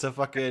experience to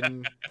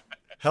fucking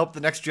help the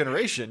next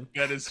generation.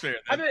 That is fair.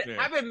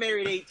 I've been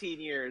married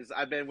 18 years.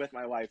 I've been with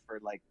my wife for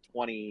like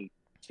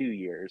 22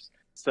 years.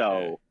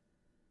 So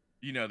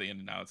you know the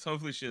in and outs.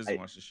 Hopefully she doesn't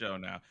watch the show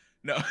now.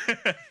 No.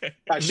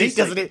 Nate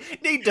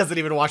doesn't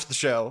even watch the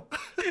show.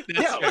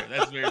 That's fair.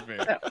 That's very fair.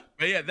 Yeah.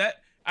 But yeah, that's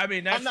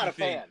I'm not a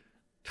fan.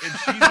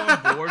 If she's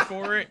on board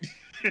for it,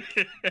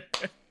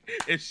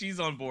 if she's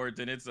on board,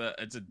 then it's a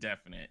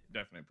definite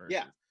purchase.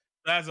 Yeah,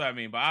 that's what I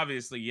mean. But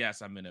obviously,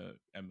 yes, I'm gonna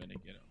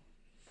get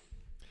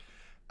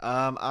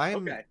them.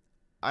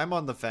 I'm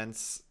on the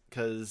fence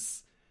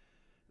because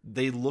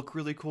they look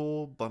really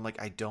cool, but I'm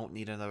like, I don't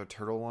need another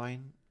turtle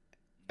line.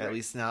 Right. At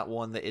least not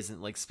one that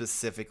isn't like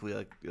specifically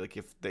like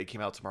if they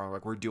came out tomorrow,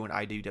 like we're doing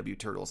IDW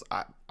Turtles,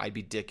 I'd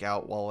be dick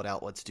out, wallet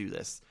out, let's do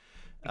this.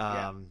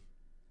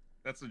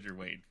 That's what you're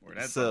waiting for.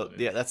 That's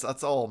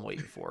all I'm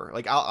waiting for.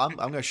 Like I'm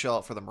gonna shell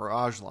out for the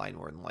Mirage line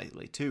more than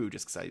likely too,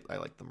 just because I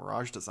like the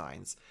Mirage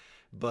designs.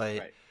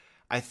 But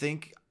I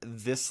think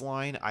this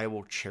line I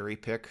will cherry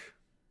pick.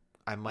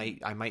 I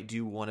might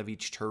do one of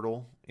each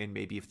turtle, and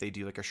maybe if they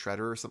do like a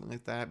shredder or something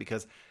like that,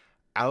 because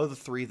out of the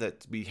 3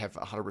 that we have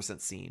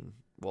 100% seen,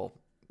 well,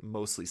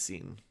 mostly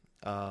seen,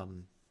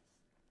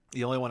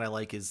 the only one I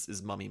like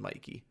is Mummy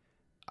Mikey.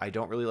 I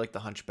don't really like the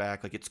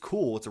Hunchback. Like, it's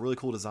cool. It's a really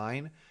cool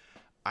design.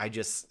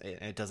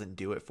 It doesn't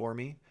do it for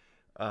me.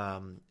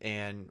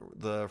 And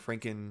the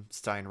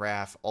Frankenstein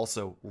Raph,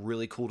 also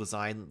really cool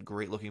design,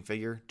 great looking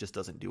figure, just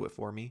doesn't do it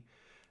for me.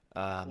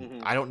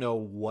 I don't know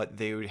what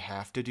they would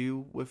have to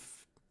do with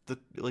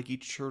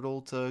each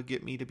turtle to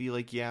get me to be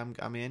like, yeah,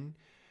 I'm in.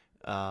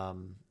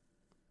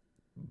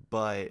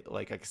 But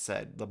like I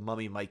said, the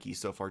Mummy Mikey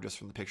so far, just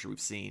from the picture we've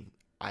seen,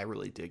 I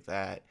really dig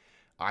that.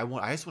 I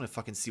just want to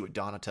fucking see what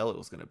Donatello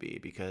is going to be,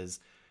 because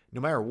no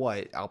matter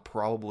what, I'll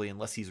probably,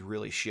 unless he's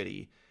really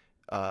shitty,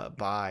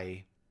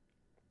 buy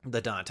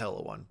the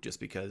Donatello one, just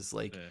because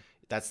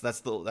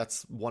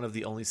that's one of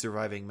the only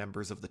surviving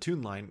members of the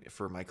Toon line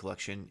for my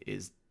collection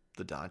is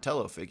the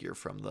Donatello figure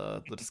from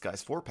the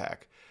Disguise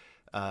 4-pack.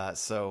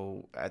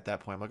 So at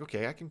that point, I'm like,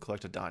 okay, I can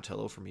collect a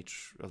Donatello from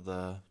each of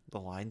the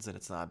lines, and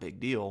it's not a big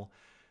deal.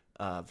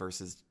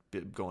 Versus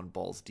going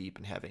balls deep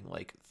and having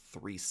like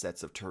 3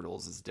 sets of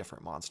turtles as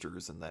different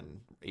monsters, and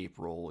then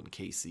April and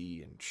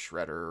Casey and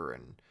Shredder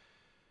and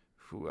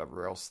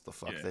whoever else the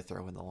fuck they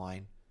throw in the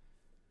line.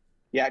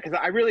 Yeah, because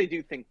I really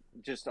do think,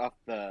 just off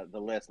the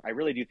list, I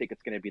really do think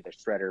it's going to be the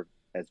Shredder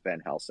as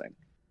Van Helsing.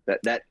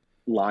 That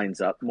lines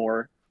up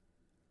more.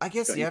 I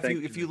guess, yeah,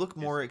 if you look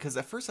more, because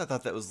at first I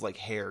thought that was like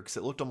hair, because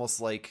it looked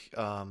almost like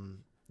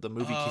the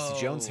movie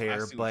Casey Jones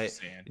hair, but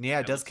yeah,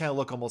 it does kind of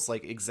look almost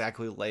like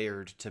exactly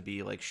layered to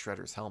be like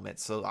Shredder's helmet.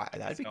 So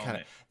that'd be kind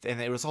of,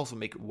 and it would also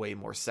make way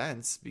more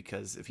sense,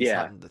 because if he's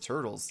hunting the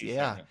turtles,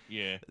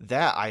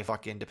 that I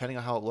fucking, depending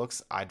on how it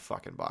looks, I'd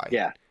fucking buy.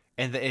 Yeah.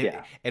 And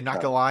and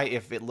not gonna lie,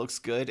 if it looks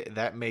good,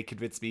 that may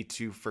convince me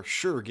to for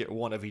sure get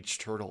one of each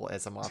turtle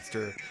as a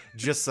monster,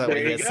 just so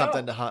we get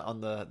something to hunt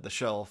on the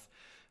shelf.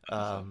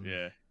 I'm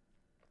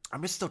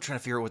just still trying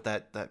to figure out what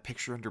that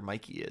picture under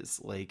Mikey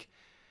is like,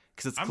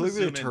 because it's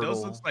clearly a turtle.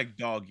 Those looks like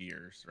dog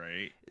ears,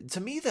 right?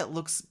 To me, that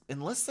looks,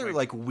 unless they're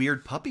like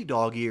weird puppy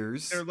dog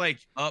ears. They're like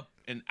up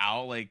and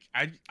out. Like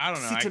I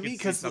don't know. See, to me,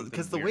 because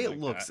the way it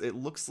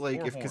looks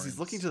like, because he's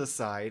looking to the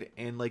side,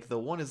 and like the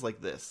one is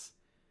like this.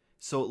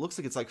 So it looks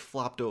like it's like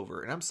flopped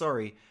over. And I'm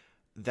sorry,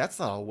 that's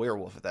not a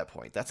werewolf at that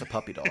point. That's a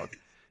puppy dog.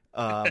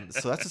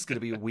 So that's just going to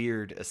be a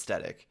weird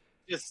aesthetic.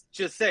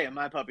 Just saying,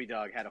 my puppy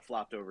dog had a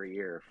flopped over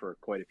ear for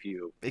quite a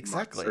few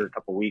months or a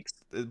couple weeks.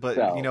 But,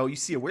 you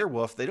see a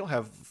werewolf, they don't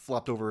have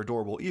flopped over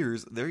adorable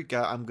ears.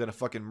 I'm going to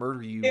fucking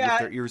murder you with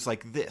their ears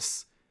like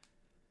this.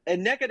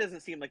 And NECA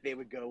doesn't seem like they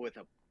would go with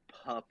a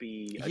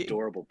puppy,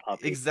 adorable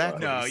puppy.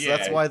 Exactly. No, so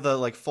that's why the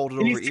like folded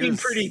over ears.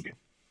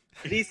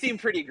 These seem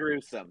pretty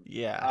gruesome.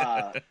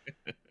 Yeah.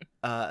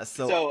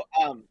 So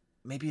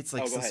maybe it's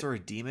like some sort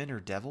of demon or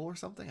devil or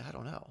something. I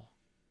don't know.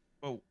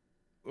 Well,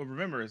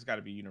 remember, it's got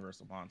to be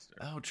Universal Monster.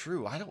 Oh,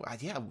 true.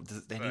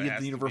 Does any of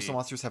the Universal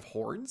Monsters have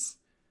horns?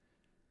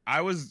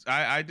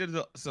 I did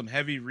some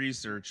heavy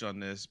research on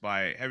this.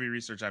 By heavy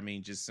research, I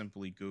mean just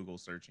simply Google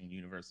searching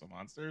Universal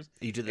Monsters.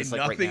 You did this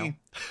like right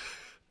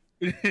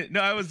now? No,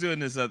 I was doing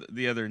this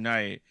the other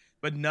night,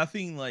 but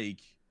nothing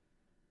like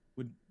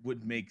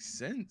would make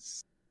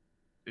sense.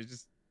 It's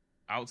just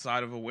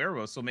outside of a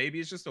werewolf, so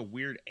maybe it's just a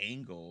weird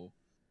angle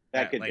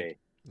that could be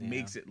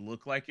makes it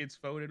look like it's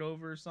folded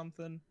over or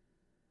something.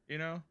 You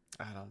know,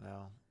 I don't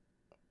know,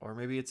 or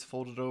maybe it's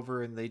folded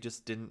over and they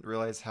just didn't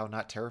realize how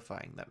not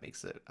terrifying that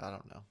makes it. I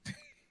don't know.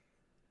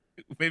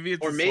 Maybe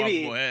it's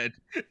maybe head.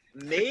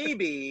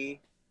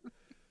 Maybe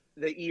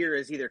the ear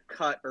is either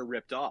cut or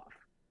ripped off.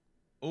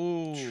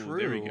 Oh,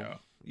 there we go.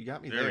 You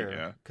got me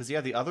there. Because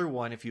the other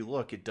one, if you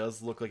look, it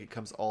does look like it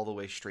comes all the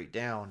way straight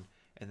down.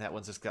 And that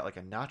one's just got like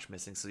a notch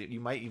missing, so you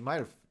might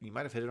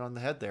have hit it on the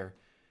head there.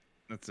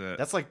 That's it.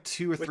 That's like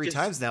 2 or 3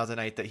 times now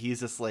tonight that he's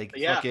just like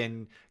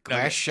fucking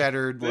glass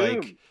shattered,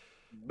 like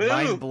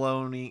mind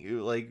blowing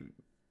like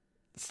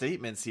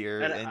statements here,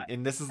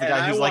 and this is the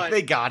guy who's like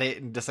they got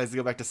it and decides to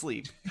go back to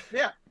sleep.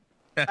 Yeah,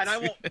 and I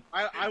won't.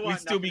 I want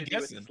still be guessing.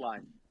 guessing. This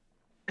line.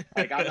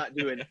 Like I'm not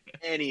doing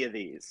any of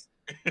these.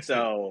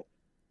 So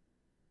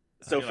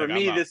for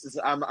me, this is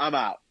I'm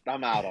out.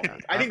 I'm out on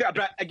it. I think that,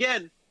 but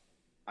again,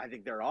 I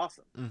think they're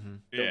awesome. Mm-hmm.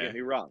 Don't get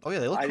me wrong. Oh yeah,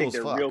 they look cool. I think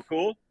they're real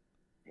cool,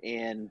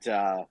 and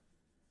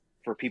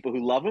for people who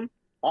love them,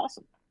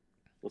 awesome.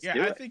 Let's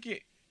do it. I think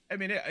it. I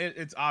mean,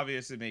 it's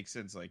obvious. It makes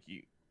sense. Like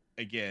you,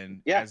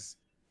 again, as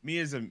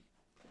a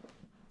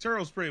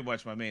Turtle's pretty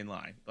much my main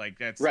line. Like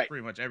that's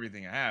pretty much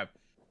everything I have.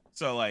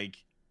 So like,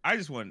 I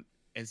just want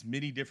as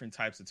many different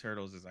types of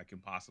turtles as I can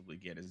possibly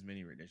get, as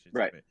many renditions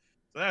of it.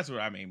 So that's what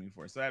I'm aiming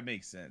for. So that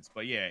makes sense.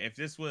 But yeah,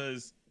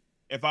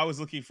 if I was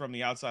looking from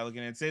the outside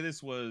looking in, say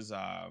this was,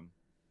 well,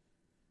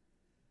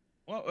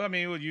 I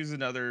mean, we'll use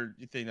another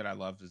thing that I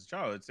loved as a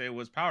child. Let's say it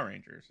was Power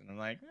Rangers. And I'm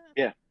like,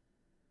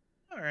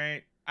 all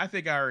right. I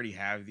think I already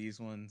have these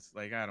ones.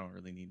 Like, I don't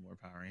really need more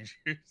Power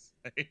Rangers.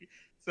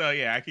 So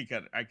yeah, I could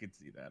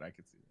see that.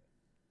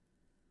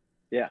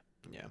 Yeah.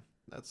 Yeah.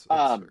 That's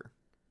fair.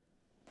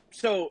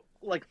 So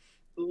like,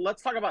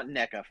 let's talk about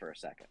NECA for a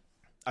second.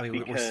 I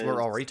mean,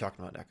 we're already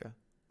talking about NECA.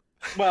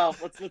 Well,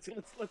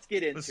 let's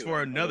get into this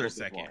for another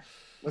second.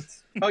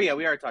 Oh yeah,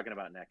 we are talking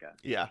about NECA.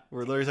 Yeah,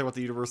 we're literally talking about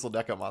the Universal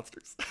NECA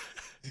monsters.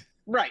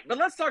 Right, but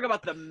let's talk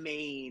about the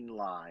main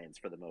lines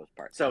for the most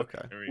part. So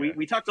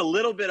we talked a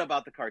little bit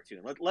about the cartoon.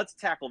 Let's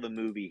tackle the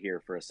movie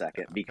here for a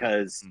second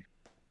because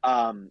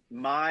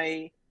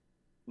my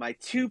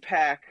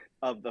 2-pack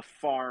of the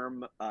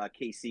Farm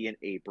Casey and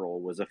April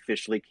was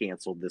officially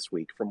canceled this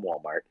week from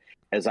Walmart,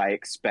 as I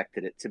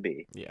expected it to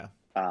be. Yeah.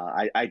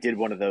 I did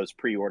one of those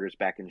pre-orders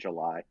back in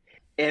July.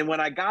 And when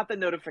I got the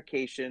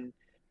notification,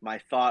 my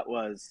thought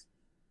was,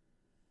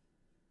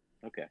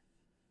 okay,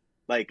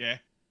 like,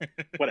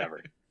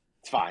 whatever.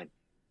 It's fine.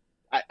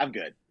 I'm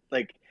good.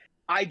 Like,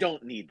 I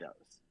don't need those.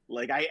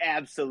 Like, I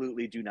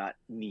absolutely do not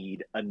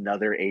need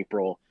another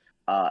April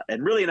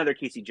and really another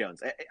Casey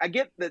Jones. I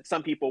get that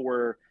some people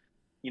were,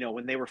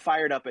 when they were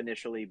fired up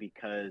initially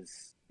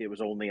because it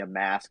was only a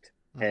masked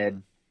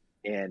head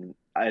and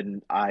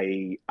and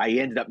I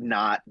ended up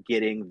not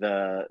getting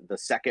the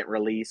second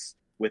release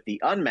with the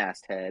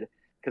unmasked head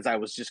because I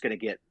was just going to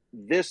get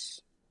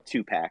this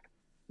 2-pack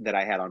that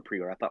I had on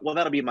pre-order. I thought, well,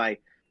 that'll be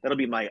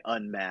my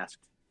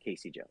unmasked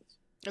Casey Jones.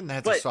 And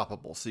that's But-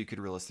 swappable, so you could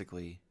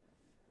realistically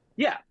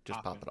Yeah,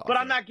 just pop it off. but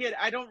I'm not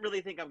I don't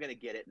really think I'm going to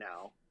get it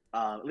now.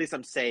 At least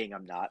I'm saying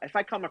I'm not. If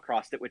I come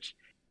across it, which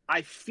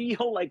I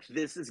feel like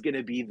this is going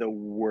to be the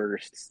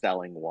worst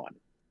selling one.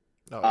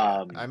 Oh,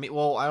 yeah. I mean,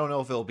 well, I don't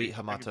know if it'll beat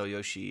Hamato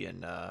Yoshi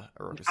and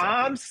Oroku Saki.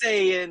 I'm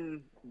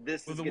saying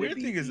this Well, is the going to weird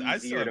be thing is, I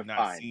easier still to have not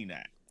find. seen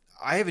that.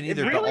 I haven't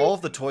either, Really? but all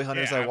of the toy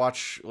hunters Yeah. I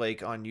watch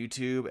like on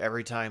YouTube,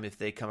 every time if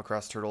they come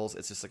across turtles,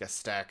 it's just like a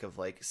stack of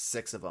like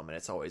 6 of them, and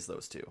it's always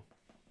those two.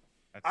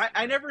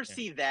 I never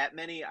see that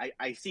many.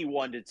 I see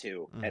 1 to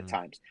 2 at Mhm.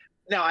 times.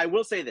 Now, I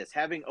will say this,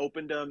 having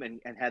opened them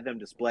and had them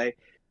display,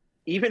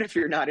 even if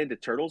you're not into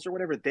turtles or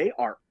whatever, they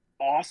are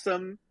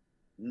awesome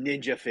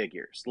ninja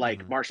figures.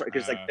 Like Mhm. martial,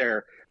 because like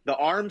the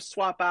arms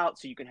swap out,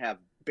 so you can have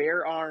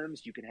bare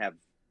arms, you can have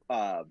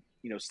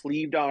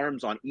sleeved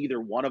arms on either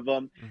one of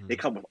them. Mhm. They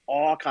come with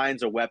all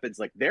kinds of weapons.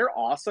 Like, they're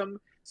awesome.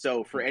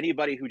 So for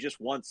anybody who just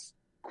wants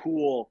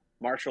cool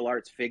martial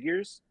arts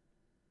figures,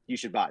 you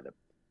should buy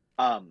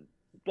them.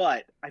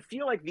 But I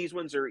feel like these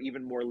ones are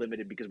even more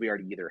limited because we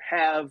already either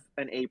have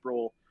an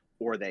April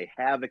or they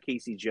have a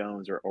Casey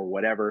Jones or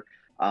whatever.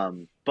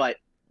 And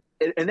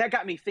that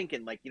got me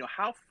thinking, like,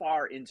 how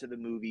far into the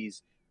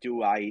movies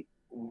do I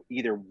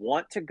either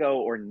want to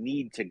go or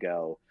need to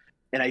go?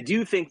 And I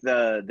do think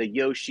the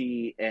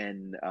Yoshi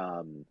and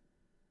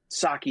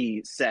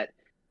Saki set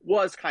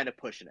was kind of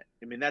pushing it.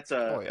 I mean, that's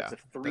it's a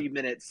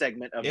 3-minute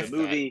segment of the If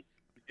movie.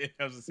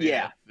 I was gonna say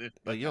Yeah. that.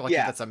 But you're lucky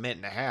Yeah. that's a minute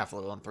and a half,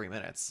 let alone 3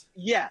 minutes.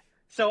 Yeah.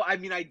 So I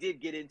mean, I did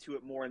get into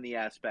it more in the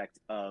aspect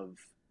of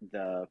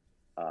the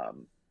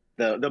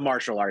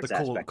martial arts The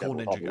cool- aspect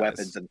cool of all ninja the guys.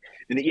 weapons and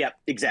yeah,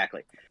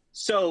 exactly.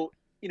 So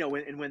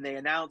when they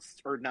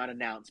announced, or not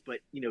announced,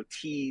 but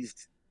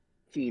teased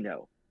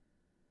Kino,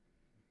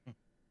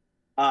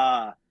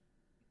 I'm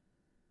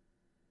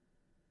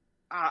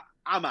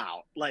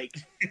out. Like,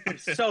 I'm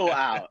so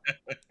out.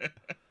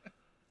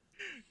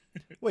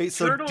 Wait,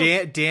 so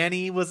Turtles-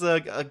 Danny was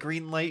a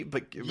green light,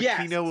 but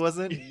Yes. Kino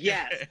wasn't?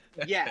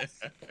 Yes,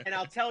 and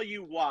I'll tell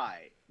you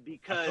why.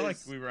 Because I feel like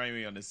we might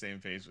be on the same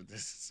page with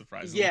this,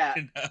 surprisingly. Yeah.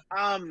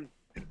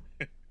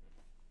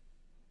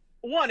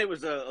 One, it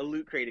was a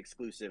Loot Crate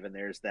exclusive, and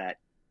there's that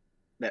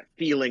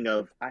feeling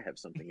of I have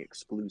something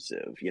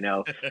exclusive,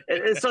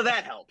 and so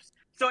that helps.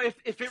 So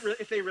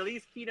if they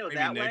release Kino Maybe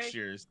that next way,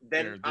 year's, or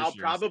then this I'll year's.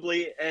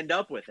 probably end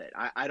up with it.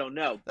 I don't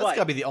know. That's But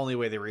gotta be the only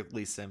way they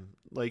release him.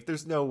 Like,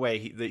 there's no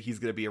way that he's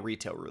gonna be a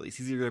retail release.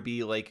 He's either gonna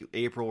be like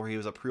April, where he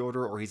was a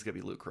pre-order, or he's gonna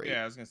be Loot Crate.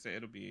 Yeah, I was gonna say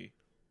it'll be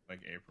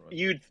like April.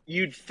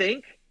 you'd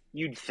think,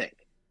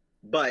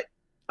 but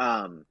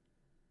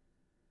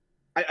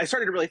I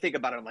started to really think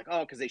about it. I'm like,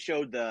 oh, because they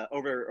showed the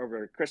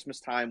over Christmas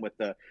time with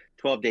the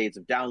 12 days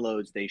of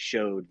downloads, they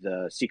showed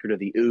the Secret of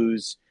the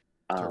Ooze,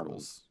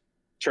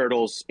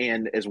 Turtles,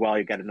 and as well,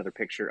 you got another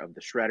picture of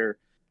the Shredder.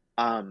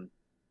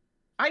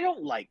 I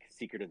don't like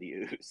Secret of the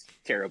Ooze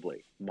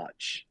terribly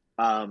much.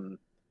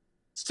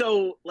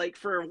 So like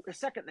for a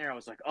second there, I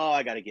was like, oh,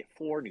 I got to get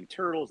 4 new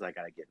Turtles. I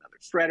got to get another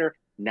Shredder.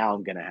 Now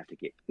I'm going to have to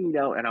get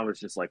Kino. And I was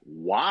just like,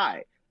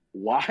 why?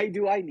 Why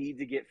do I need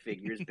to get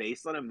figures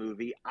based on a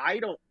movie I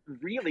don't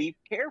really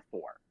care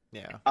for?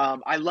 Yeah.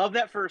 I love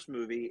that first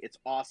movie. It's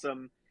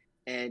awesome.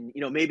 And,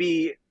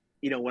 maybe,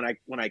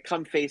 when I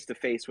come face to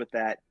face with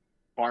that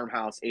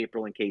Farmhouse,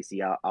 April and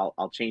Casey,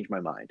 I'll change my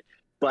mind.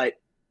 But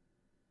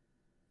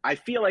I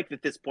feel like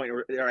at this point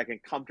where I can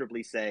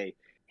comfortably say,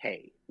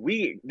 hey,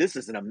 we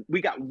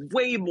got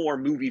way more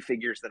movie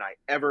figures than I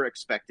ever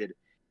expected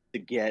to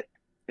get.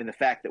 And the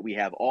fact that we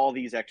have all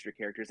these extra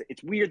characters,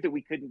 it's weird that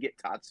we couldn't get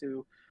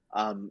Tatsu.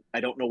 I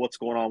don't know what's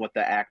going on with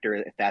the actor,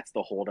 if that's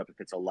the holdup, if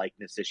it's a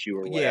likeness issue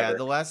or whatever. Yeah,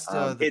 the last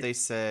that they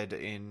said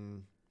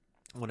in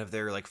one of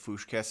their like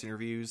Fooshcast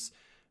interviews,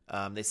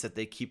 they said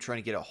they keep trying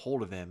to get a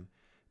hold of him,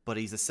 but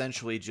he's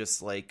essentially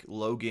just like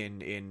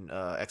Logan in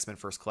X-Men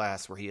First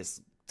Class, where he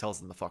tells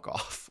them to fuck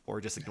off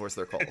or just ignores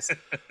their calls.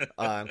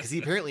 Because he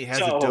apparently has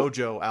a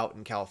dojo out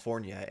in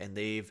California, and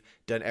they've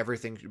done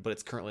everything, but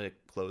it's currently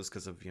closed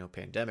because of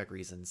pandemic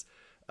reasons.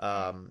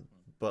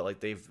 But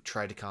like they've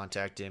tried to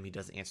contact him, he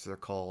doesn't answer their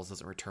calls,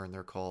 doesn't return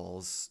their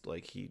calls.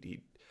 Like he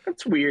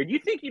That's weird. You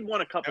think you'd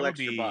want a couple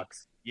extra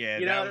bucks? Yeah,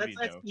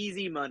 that's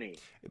easy money.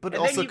 But it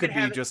And then also you could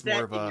have be it just set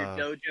more of in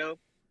your a. dojo.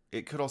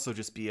 It could also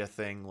just be a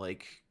thing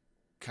like,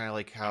 kind of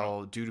like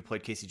how dude who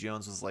played Casey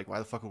Jones was like, why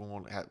the fuck would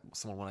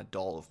someone want a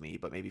doll of me?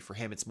 But maybe for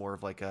him, it's more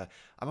of like I'm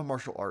a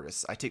martial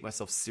artist. I take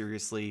myself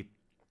seriously.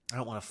 I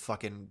don't want to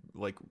fucking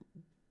like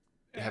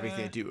have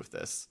anything to do with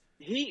this.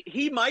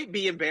 He might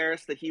be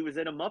embarrassed that he was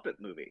in a Muppet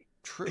movie.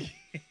 True.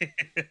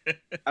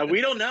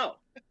 We don't know.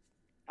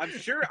 I'm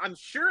sure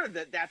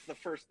that's the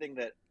first thing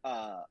that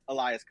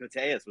Elias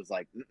Koteas was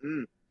like,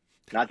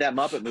 not that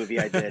Muppet movie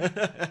I did.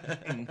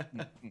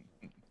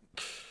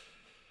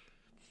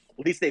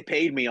 At least they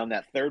paid me on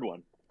that third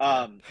one.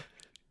 Well,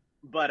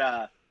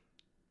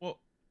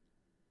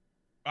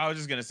 I was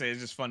just gonna say,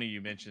 it's just funny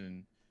you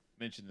mentioned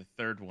the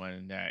third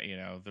one, that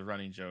the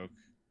running joke,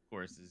 of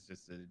course, is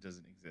just that it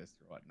doesn't exist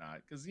or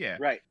whatnot. Because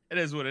Right. it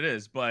is what it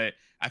is. But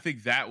I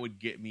think that would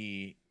get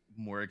me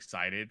more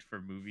excited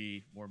for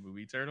more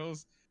movie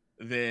Turtles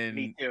than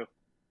Me too.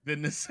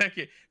 than the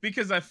second,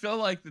 because I feel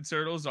like the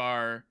Turtles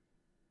are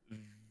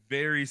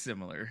very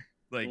similar.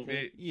 Like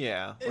Mhm.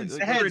 Yeah, it's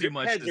The pretty heads,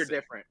 much heads the are same.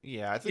 different.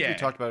 yeah. I think we Yeah,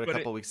 talked about it a but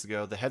couple weeks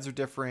ago. The heads are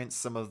different.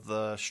 Some of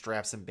the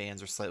straps and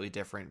bands are slightly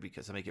different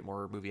because to make it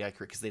more movie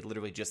accurate. Because they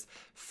literally just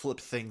flip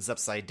things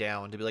upside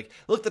down to be like,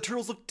 look, the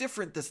turtles look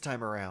different this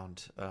time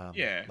around.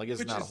 Yeah, like it's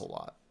which not a is whole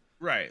lot.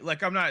 right.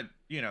 Like, I'm not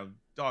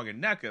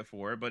dogging NECA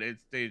for it, but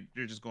they're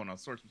just going on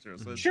source material,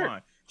 so it's Sure.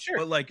 fine. Sure.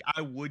 But like,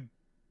 I would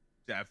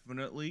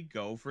definitely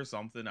go for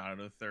something out of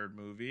the third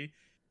movie,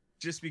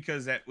 just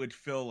because that would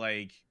feel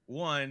like,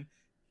 one,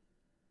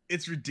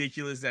 it's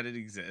ridiculous that it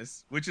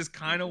exists, which is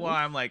kind of Mhm.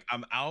 why I'm like,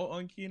 I'm out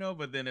on Kino.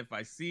 But then if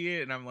I see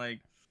it and I'm like,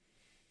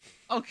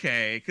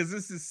 okay, because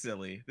this is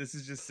silly. This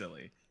is just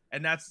silly.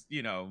 And that's,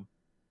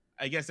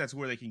 I guess that's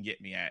where they can get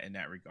me at in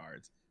that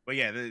regards. But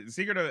yeah, the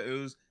Secret of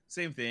Ooze,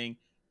 same thing.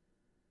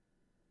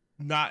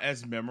 Not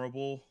as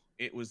memorable.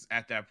 It was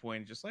at that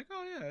point just like,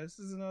 oh yeah, this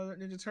is another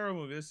Ninja Turtle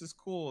movie. This is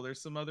cool.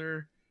 There's some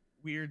other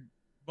weird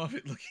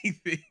Muppet looking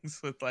things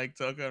with like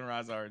Toka and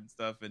Razar and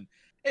stuff, and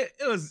it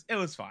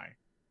was fine.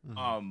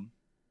 Mhm.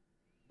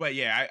 But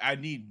yeah, I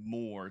need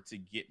more to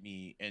get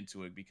me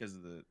into it because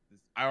of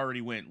I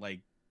already went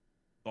like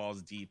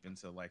balls deep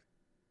into like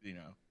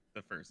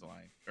the first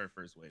line or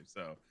first wave,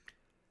 so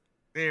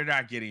they're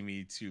not getting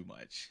me too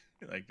much.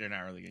 Like, they're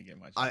not really gonna get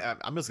much.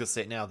 I'm just gonna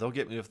say it now. They'll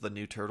get me with the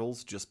new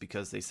turtles just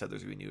because they said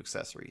there's gonna be new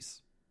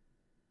accessories.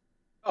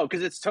 Oh,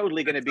 because it's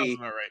totally going to That sounds be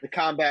about right. the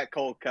combat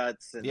cold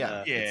cuts and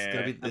Yeah, Yeah. it's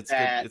gonna be the it's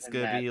bat gonna, it's and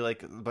gonna that. be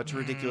like a bunch of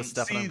ridiculous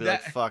stuff, and See, I'm gonna be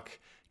like, that- fuck,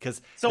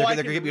 because So they're I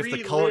gonna can get me with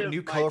the relive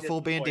new my colorful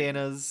disappointment.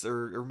 bandanas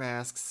or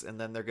masks, and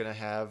then they're gonna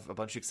have a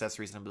bunch of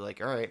accessories, and I'll be like,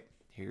 all right,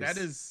 here's that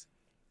is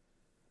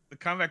the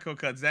combat code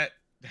cuts. That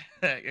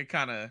it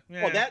kind of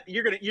Well, that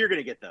you're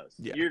gonna get those.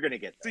 Yeah. You're gonna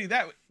get those. see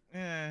that.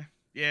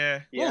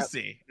 Yeah, we'll Yeah.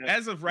 see. Yeah.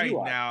 As of right You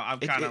are. now, I'm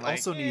It, kind it of like.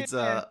 also needs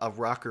a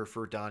rocker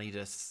for Donnie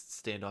to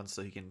stand on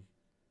so he can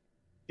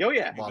Oh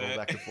yeah. waddle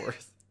back and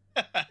forth.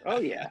 Oh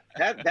yeah.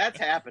 That's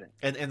happening.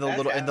 And the That's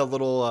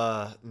little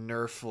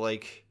Nerf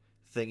like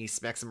thing he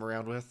smacks him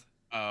around with.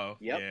 Oh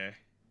Yep. yeah.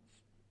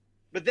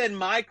 But then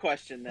my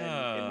question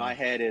then in my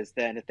head is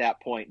then at that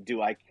point,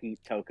 do I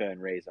keep Toka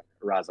and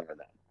Razar then?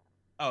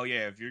 Oh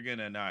yeah. If you're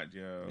gonna not,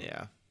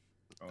 Yeah.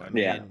 Oh, I I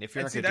mean, Yeah. if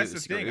you're And not see, gonna do that's the the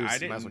Secret thing, Ooze, I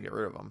you might as well didn't- get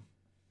rid of them.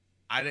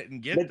 I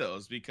didn't get But-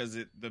 those because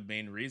the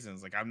main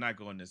reasons, like, I'm not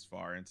going this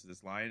far into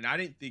this line, and I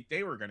didn't think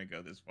they were gonna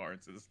go this far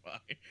into this line.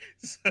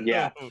 So,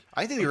 Yeah.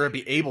 I think they were gonna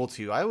be able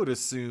to. I would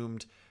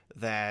assumed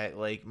that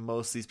like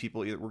most of these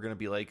people either were gonna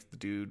be like the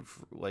dude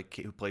like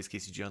who plays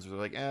Casey Jones, where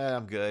they're like,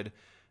 I'm good.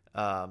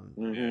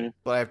 Mm-hmm.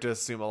 But I have to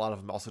assume a lot of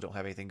them also don't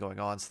have anything going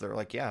on, so they're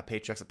like, yeah,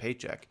 paycheck's a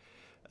paycheck.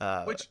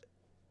 Which,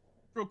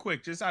 real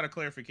quick, just out of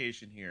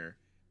clarification here,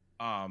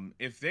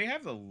 if they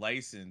have the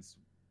license,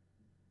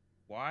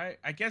 why?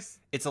 I guess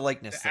it's a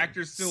likeness the thing.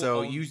 actor still so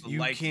owns you the you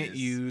can't likeness.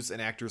 use an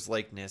actor's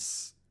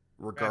likeness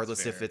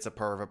regardless if fair. it's a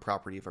part of a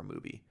property of a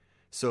movie.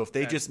 So if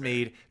they That's just fair.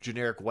 made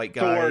generic white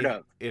guy Sort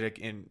of.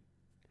 in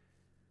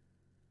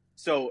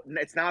So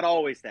it's not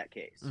always that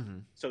case.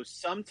 Mhm. So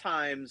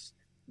sometimes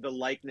the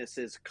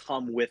likenesses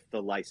come with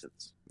the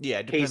license. Yeah,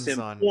 it Case depends in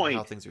on point,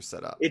 how things are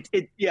set up.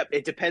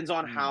 It depends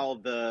on how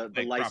the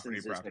like license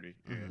is. property.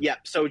 Mhm. Yeah.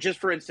 So just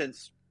for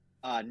instance,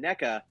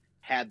 NECA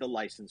had the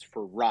license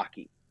for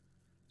Rocky.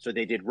 So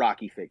they did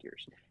Rocky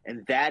figures.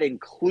 And that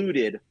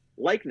included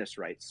likeness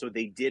rights. So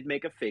they did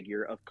make a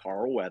figure of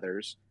Carl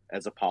Weathers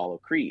as Apollo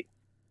Creed.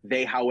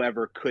 They,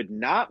 however, could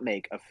not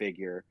make a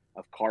figure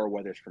of Carl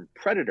Weathers from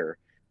Predator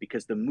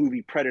because the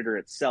movie Predator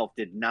itself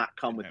did not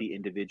come with the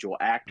individual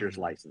actor's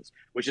Mhm. license,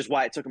 which is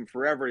why it took them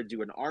forever to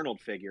do an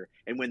Arnold figure.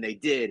 And when they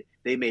did,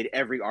 they made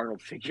every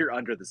Arnold figure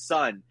under the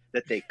sun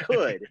that they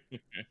could.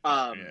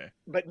 Yeah.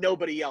 But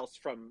nobody else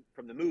from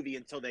the movie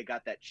until they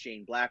got that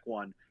Shane Black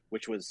one,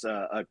 which was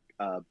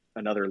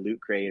another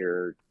Loot Crate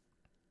or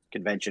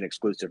convention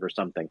exclusive or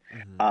something,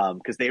 Mhm.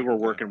 because they were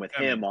working with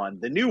I mean- him on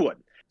the new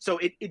one. So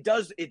it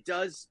does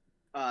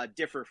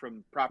differ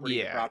from property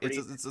to Yeah, property.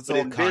 it's But all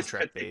in this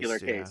contract particular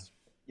based. Yeah. case,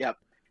 yep.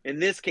 In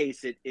this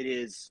case, it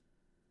is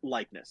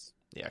likeness.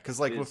 Yeah, because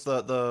like with is-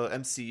 the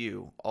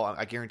MCU,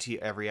 I guarantee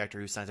every actor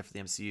who signs up for the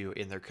MCU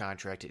in their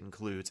contract, it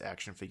includes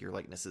action figure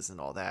likenesses and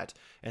all that,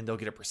 and they'll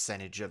get a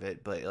percentage of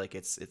it, but like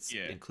it's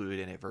Yeah. included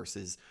in it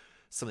versus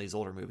some of these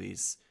older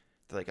movies.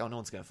 They're like, oh, no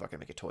one's gonna fucking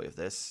make a toy of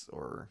this,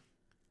 or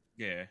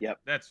Yeah. Yep.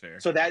 That's fair.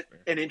 So That's that,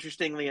 fair. and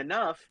interestingly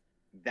enough,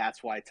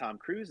 that's why Tom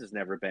Cruise has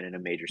never been in a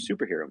major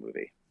superhero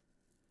movie,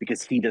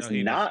 because he does No,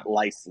 he not doesn't.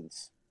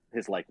 license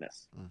his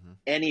likeness Mhm.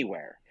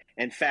 anywhere.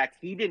 In fact,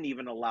 he didn't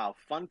even allow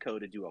Funko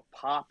to do a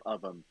pop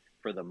of him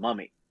for the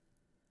Mummy,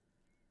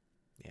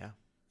 yeah,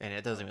 and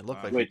it doesn't even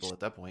look like Which- people at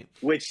that point.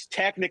 which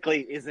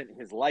technically isn't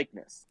his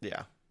likeness.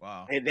 Yeah,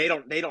 Wow. And they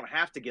don't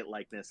have to get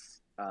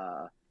likeness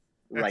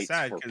rights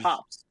sad, for 'cause-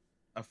 pops.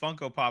 a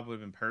Funko Pop would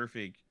have been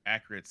perfect,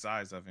 accurate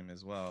size of him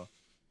as well.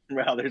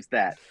 Well, there's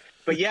that.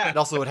 But yeah, It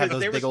also would have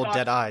because those big old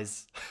dead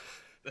eyes.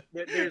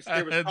 there was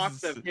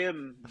talks of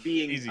him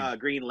being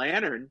Green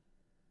Lantern,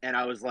 and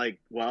I was like,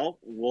 well,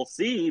 we'll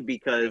see,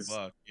 because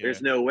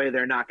there's no way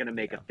they're not going to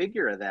make a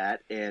figure of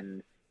that,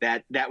 and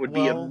that would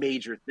be a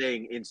major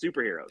thing in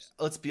superheroes.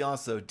 Let's be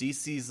honest though,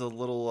 DC's a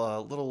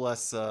little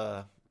less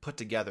put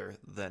together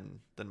than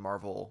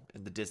Marvel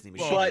and the Disney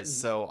machine.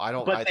 So I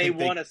don't. But they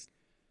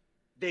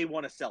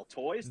want to sell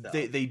toys though.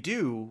 They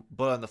do,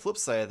 but on the flip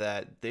side of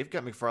that, they've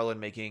got McFarlane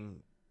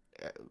making,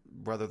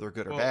 whether they're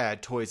good or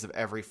bad, toys of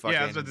every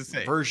fucking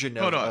version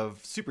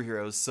of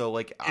superheroes. So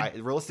like,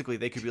 realistically,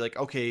 they could be like,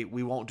 okay,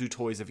 we won't do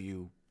toys of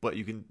you, but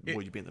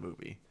will you be in the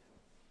movie?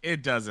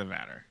 It doesn't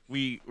matter.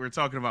 We're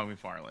talking about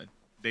McFarlane.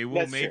 They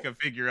will make a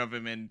figure of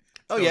him and.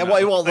 Oh yeah,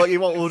 well, it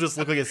won't just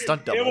look like a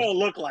stunt double. It won't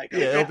look like him.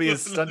 Yeah, it'll be a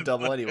stunt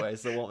double anyway,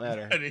 so it won't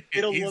matter.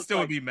 He'd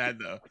still be mad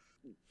though.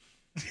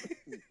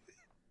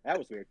 That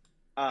was weird.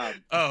 I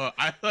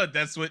thought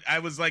that's what I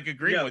was like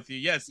agreeing with you.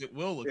 Yes, it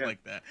will look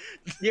like that.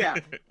 Yeah,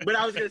 but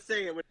I was gonna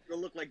say it would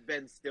look like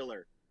Ben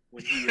Stiller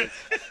when he is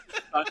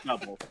stunt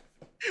double.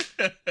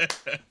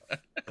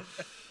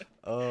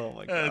 Oh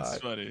my god, that's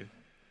funny.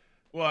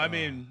 Well, I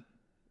mean.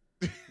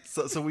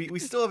 So we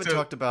still haven't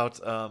talked about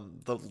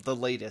the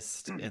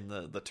latest in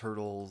the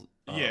Turtle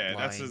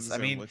lines. I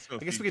mean, I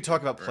guess we could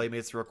talk about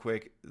Playmates real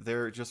quick.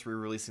 They're just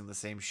re-releasing the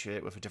same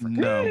shit with a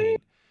different campaign.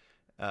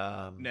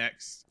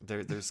 Next,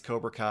 there's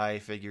Cobra Kai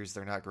figures.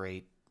 They're not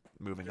great.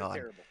 Moving on.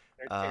 Terrible.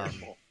 They're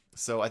terrible.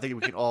 So I think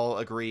we can all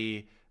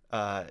agree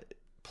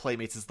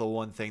Playmates is the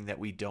one thing that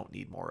we don't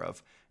need more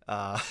of.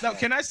 Now,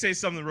 can I say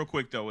something real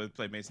quick though with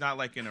Playmates? Not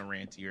like in a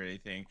ranty or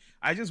anything.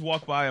 I just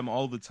walk by them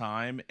all the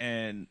time,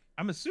 and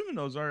I'm assuming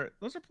those are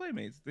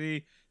Playmates.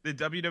 The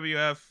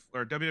WWF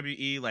or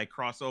WWE like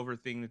crossover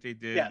thing that they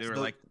did. Yes, they were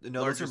like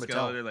those are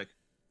Mattel. They're like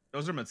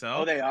those are Mattel.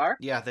 Oh, they are.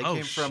 Yeah, they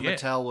came from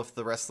Mattel with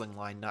the wrestling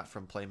line, not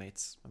from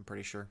Playmates. I'm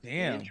pretty sure.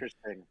 Damn,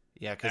 interesting.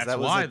 Yeah, because that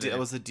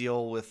was a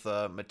deal with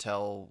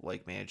Mattel.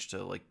 Like managed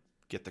to like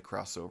get the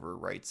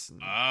crossover rights and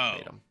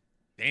made them.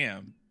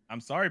 Damn. I'm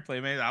sorry,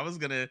 Playmates. I was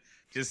gonna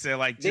just say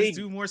like just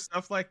do more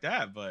stuff like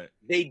that, but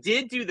they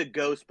did do the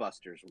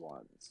Ghostbusters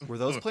ones. Were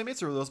those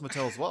Playmates or were those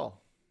Mattel as well?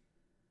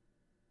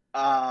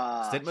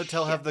 Didn't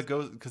Mattel have the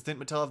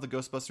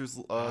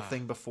Ghostbusters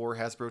thing before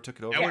Hasbro took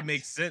it over? That would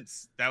make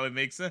sense.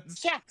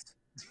 Yes.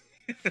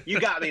 You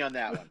got me on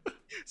that one.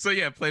 So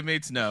yeah,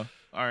 Playmates, no.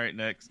 All right,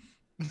 next.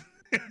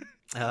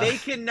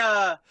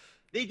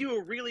 They do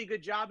a really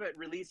good job at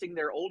releasing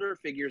their older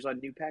figures on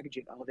new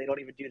packaging. Oh, they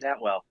don't even do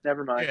that well.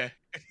 Never mind. Yeah.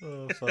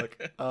 Oh fuck.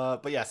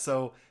 But yeah,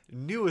 so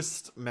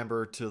newest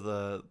member to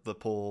the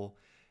poll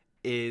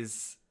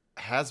is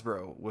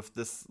Hasbro with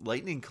this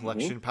Lightning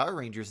Collection Power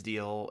Rangers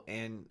deal,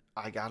 and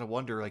I gotta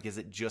wonder, like, is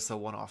it just a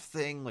one-off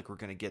thing? Like, we're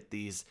gonna get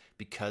these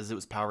because it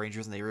was Power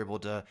Rangers and they were able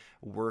to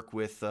work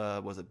with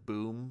was it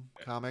Boom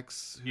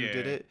Comics who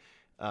did it,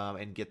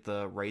 and get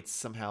the rights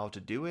somehow to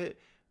do it?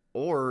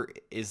 Or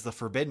is the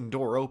forbidden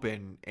door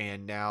open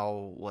and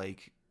now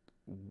like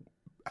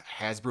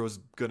Hasbro's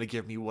gonna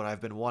give me what I've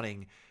been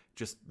wanting,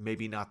 just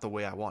maybe not the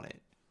way I want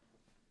it?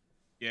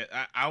 Yeah,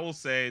 I will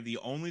say the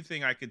only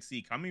thing I could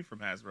see coming from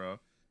Hasbro,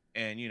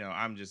 and you know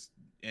I'm just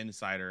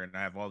insider and I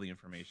have all the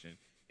information,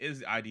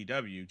 is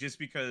IDW. Just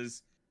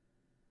because,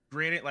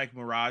 granted, like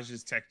Mirage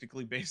is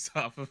technically based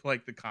off of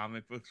like the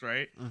comic books,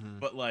 right? Mm-hmm.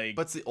 But like,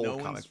 it's the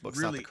old comic books,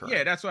 really, not the current.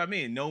 Yeah, that's what I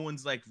mean. No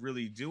one's like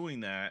really doing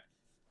that,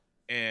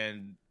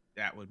 and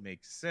that would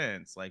make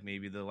sense. Like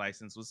maybe the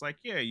license was like,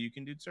 yeah, you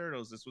can do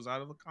Turtles. This was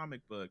out of a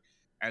comic book,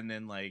 and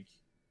then like,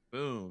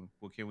 boom.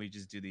 Well, can we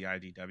just do the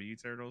IDW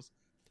Turtles?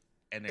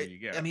 And there you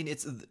go. I mean,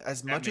 it's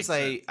as much as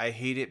I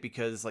hate it,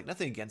 because like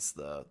nothing against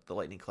the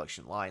Lightning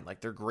Collection line,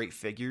 like they're great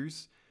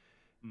figures.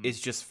 It's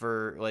just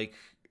for like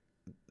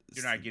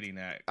you're not getting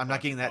that. I'm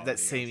not getting that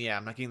same. Yeah,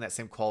 I'm not getting that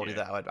same quality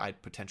that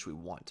I'd potentially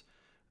want.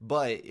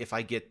 But if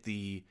I get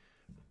the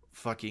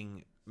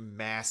fucking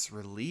mass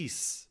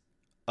release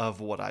of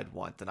what I'd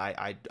want, then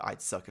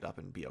I'd suck it up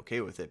and be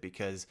okay with it,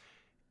 because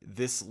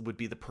this would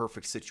be the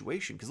perfect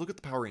situation. Because look at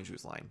the Power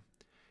Rangers line.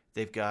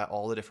 They've got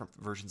all the different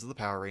versions of the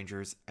Power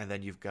Rangers, and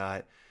then you've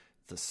got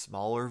the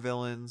smaller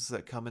villains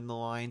that come in the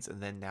lines,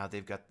 and then now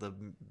they've got the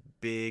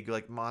big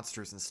like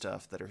monsters and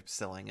stuff that are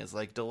selling as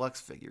like deluxe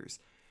figures.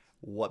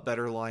 What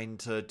better line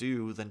to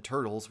do than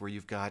Turtles, where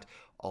you've got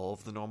all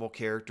of the normal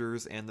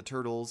characters and the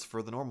Turtles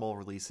for the normal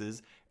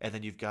releases, and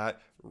then you've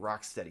got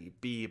Rocksteady,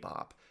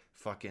 Bebop,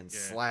 fucking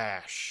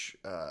Slash.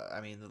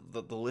 I mean,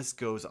 the list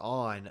goes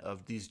on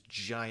of these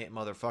giant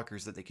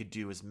motherfuckers that they could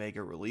do as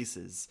mega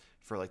releases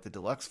for like the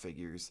deluxe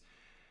figures.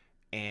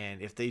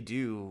 And if they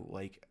do,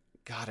 like,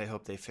 God, I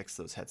hope they fix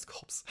those head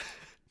sculpts.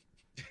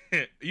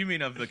 You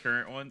mean of the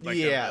current one? Like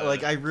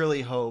like I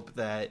really hope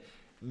that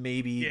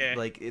maybe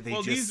like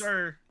they these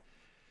are.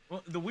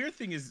 Well, the weird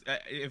thing is,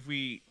 if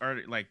we are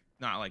like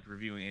not like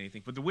reviewing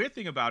anything, but the weird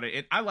thing about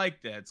it, I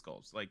like the head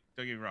sculpts. Like,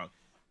 don't get me wrong,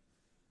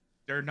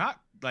 they're not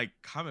like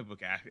comic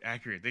book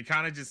accurate. They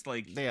kind of just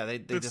like they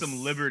took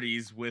some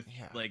liberties with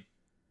like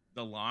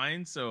the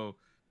line. So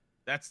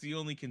that's the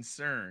only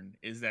concern,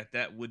 is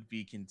that would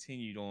be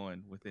continued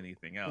on with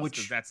anything else,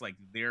 because that's like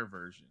their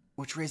version.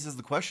 Which raises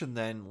the question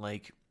then,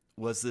 like,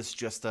 was this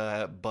just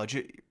a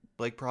budget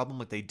like problem?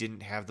 Like they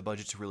didn't have the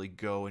budget to really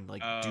go and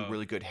like do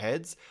really good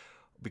heads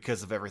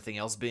because of everything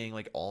else being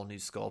like all new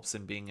sculpts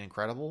and being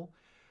incredible?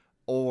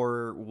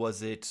 Or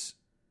was it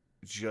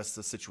just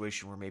a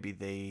situation where maybe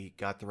they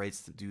got the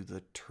rights to do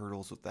the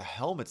turtles with the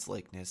helmets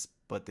likeness,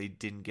 but they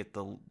didn't get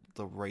the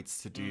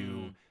rights to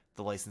do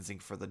the licensing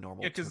for the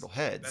normal turtle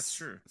heads? That's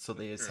true. So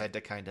they just had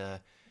to kind of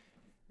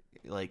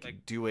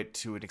like do it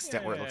to an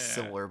extent where it looks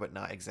similar but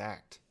not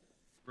exact.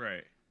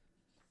 Right.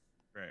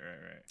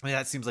 I mean,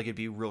 that seems like it'd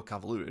be real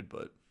convoluted,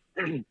 but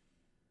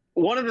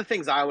one of the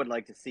things I would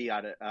like to see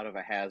out of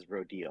a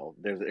Hasbro deal,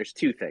 there's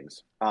two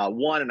things.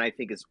 One, and I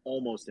think is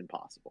almost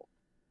impossible,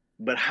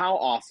 but how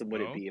awesome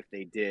would it be if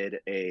they did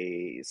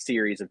a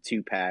series of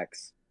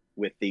 2-packs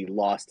with the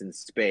Lost in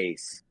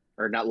Space,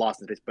 or not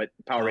Lost in Space, but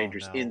Power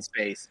Rangers in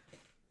Space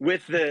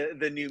with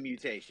the new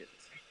mutations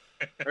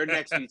or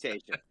next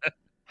mutation?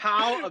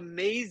 How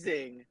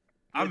amazing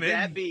would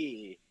that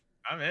be?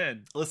 I'm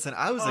in. Listen,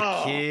 I was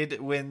a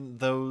kid when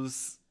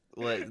those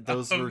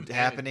were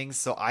happening,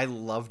 so I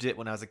loved it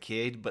when I was a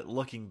kid. But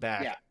looking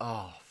back,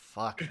 oh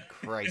fucking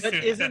Christ! But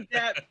isn't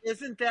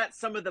that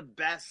some of the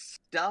best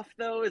stuff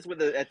though? Is with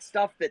that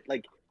stuff that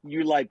like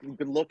you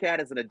can look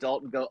at as an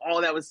adult and go, "Oh,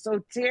 that was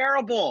so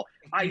terrible.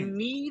 I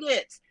need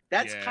it."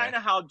 That's kind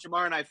of how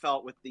Jamar and I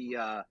felt with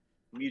the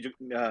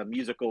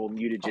musical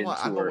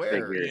mutagen tour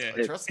figures.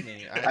 Yeah, trust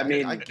me. I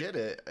mean, I get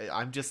it.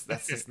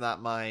 That's just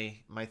not my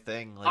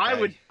thing.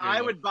 Like,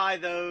 I would buy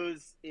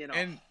those in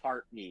a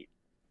heartbeat.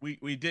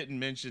 We didn't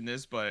mention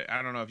this, but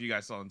I don't know if you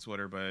guys saw on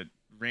Twitter, but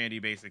Randy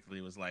basically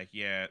was like,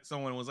 yeah,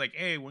 someone was like,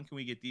 hey, when can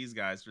we get these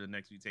guys for the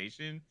next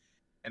mutation?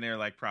 And they're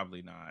like,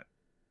 probably not.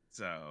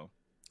 So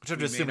which I'm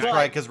just assuming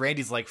probably because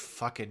Randy's like,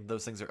 fucking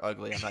those things are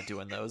ugly. I'm not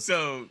doing those.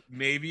 So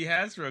maybe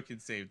Hasbro can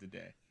save the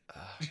day.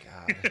 Oh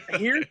God.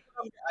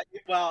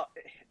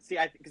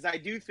 Because I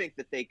do think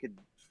that they could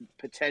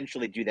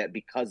potentially do that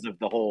because of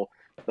the whole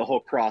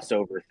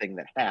crossover thing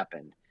that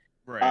happened.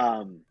 Right.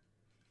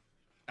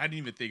 I didn't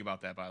even think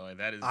about that, by the way.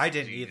 That is I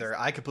didn't either.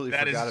 I completely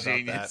forgot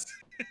about that.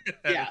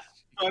 Yeah.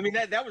 I mean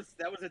that was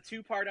a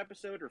 2-part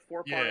episode or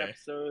 4-part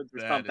episodes or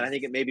something. I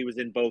think it maybe was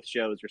in both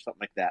shows or something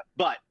like that.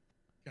 But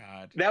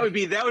God, that would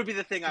be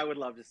the thing I would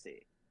love to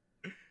see.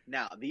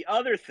 Now the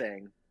other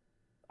thing.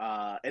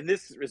 And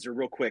this is a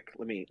real quick.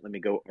 Let me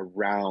go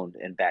around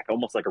and back,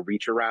 almost like a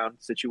reach around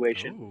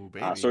situation. Ooh,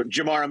 baby. So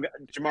Jamar, I'm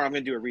going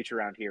to do a reach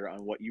around here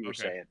on what you were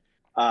saying.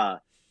 I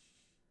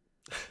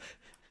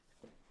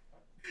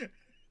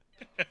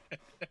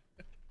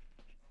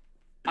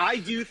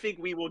do think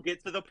we will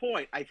get to the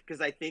point, because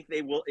I think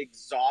they will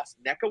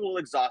NECA will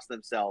exhaust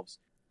themselves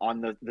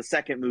on the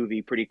second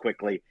movie pretty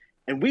quickly,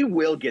 and we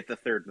will get the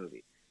third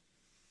movie.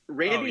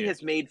 Randy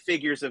has made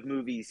figures of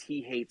movies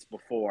he hates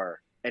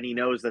before, and he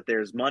knows that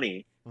there's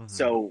money,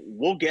 so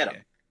we'll get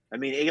them. I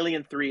mean,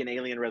 Alien 3 and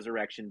Alien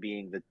Resurrection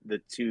being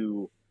the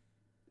two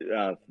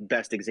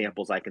best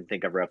examples I can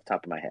think of right off the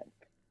top of my head.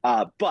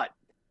 But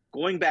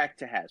going back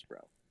to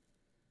Hasbro,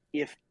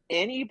 if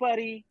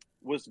anybody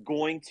was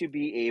going to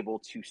be able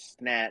to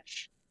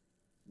snatch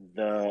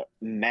the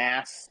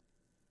mass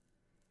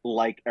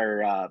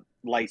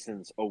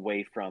license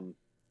away from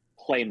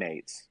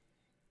Playmates,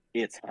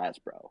 it's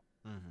Hasbro.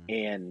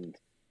 And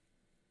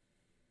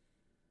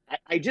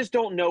I just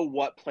don't know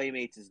what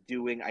Playmates is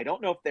doing. I don't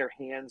know if their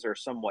hands are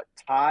somewhat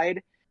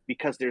tied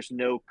because there's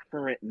no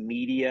current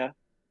media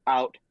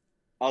out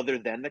other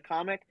than the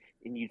comic.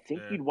 And you'd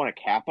think you'd want to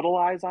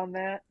capitalize on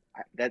that.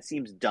 That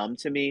seems dumb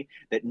to me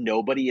that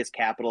nobody is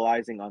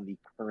capitalizing on the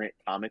current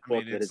comic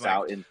book that is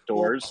out in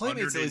stores. Well,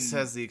 Playmates at least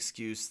has the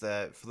excuse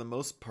that for the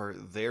most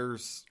part,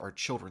 theirs are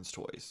children's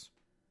toys.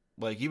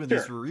 Like even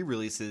these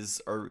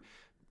re-releases are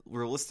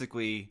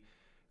realistically,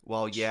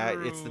 well,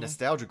 it's the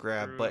nostalgia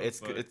grab, but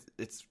it's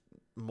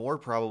more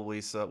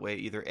probably so that way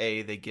either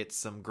A, they get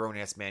some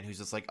grown-ass man who's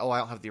just like, oh, I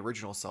don't have the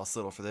original, so I'll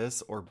settle for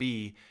this, or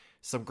B,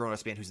 some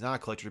grown-ass man who's not a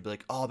collector to be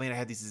like, oh man, I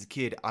had these as a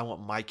kid, I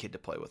want my kid to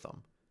play with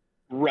them.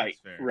 Right.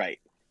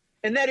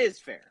 And that is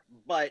fair,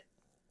 but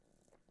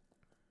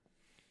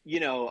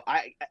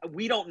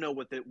we don't know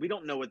what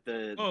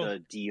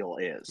the deal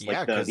is.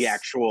 Like the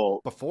actual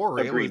before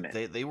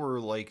agreement. They were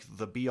like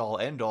the be all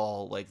end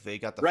all, like they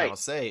got the final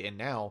say, and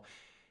now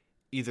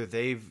either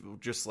they've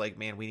just like,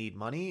 man, we need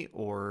money,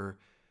 or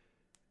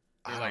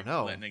I don't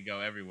know, letting it go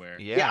everywhere.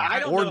 I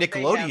don't know. Or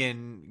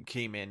Nickelodeon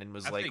came in and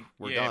was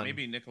we're done.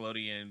 Maybe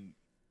Nickelodeon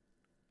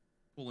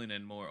pulling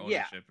in more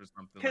ownership or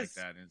something like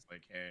that, and it's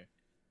like, hey,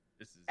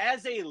 this is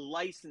as a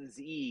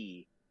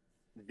licensee,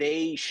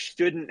 they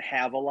shouldn't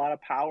have a lot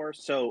of power.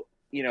 So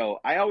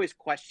I always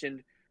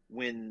questioned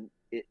when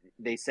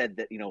they said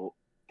that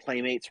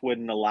Playmates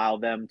wouldn't allow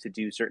them to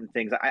do certain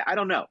things. I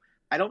don't know.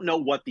 I don't know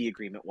what the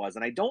agreement was,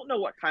 and I don't know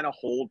what kind of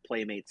hold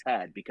Playmates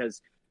had,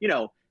 because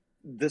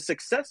the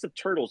success of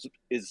Turtles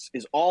is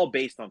all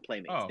based on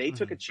Playmates. They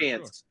took a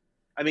chance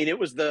I mean, it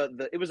was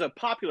it was a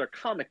popular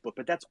comic book,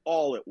 but that's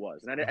all it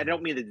was. And I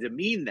don't mean to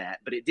demean that,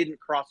 but it didn't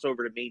cross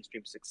over to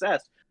mainstream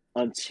success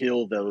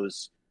until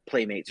those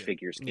Playmates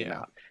figures came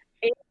out.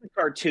 And the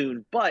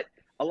cartoon, but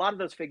a lot of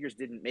those figures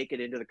didn't make it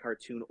into the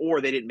cartoon,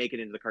 or they didn't make it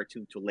into the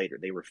cartoon till later.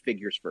 They were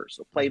figures first.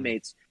 So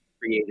Playmates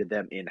created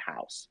them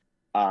in-house,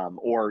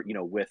 or, you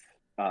know, with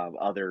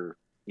other,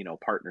 you know,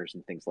 partners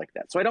and things like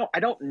that. So I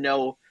don't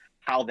know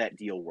how that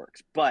deal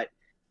works, but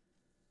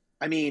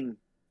I mean,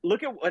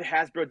 look at what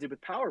Hasbro did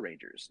with Power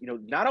Rangers. You know,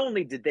 not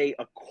only did they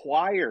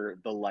acquire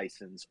the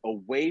license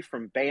away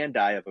from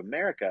Bandai of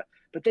America,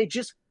 but they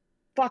just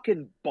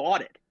fucking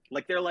bought it.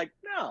 Like, they're like,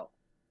 no,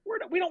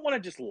 we don't want to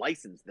just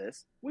license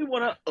this. We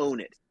want to own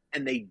it.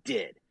 And they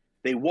did.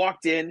 They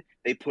walked in,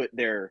 they put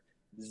their,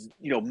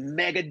 you know,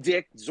 mega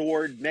dick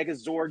mega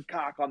Zord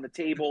cock on the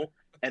table,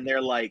 and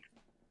they're like,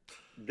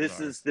 this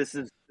is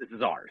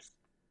ours.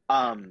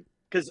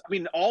 Because I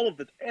mean,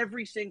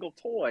 every single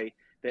toy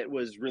that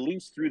was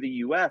released through the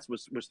U.S.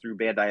 was through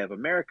Bandai of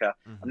America.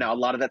 Now, a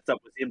lot of that stuff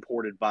was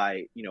imported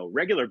by, you know,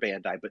 regular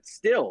Bandai, but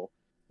still,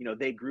 you know,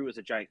 they grew as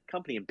a giant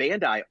company. And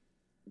Bandai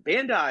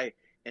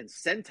and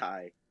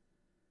Sentai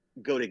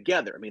go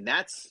together. I mean,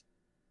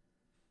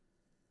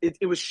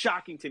 it was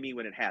shocking to me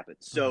when it happened.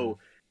 So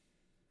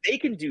they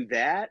can do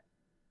that.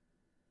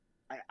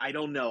 I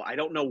don't know. I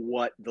don't know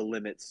what the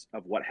limits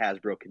of what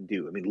Hasbro can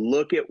do. I mean,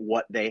 look at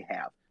what they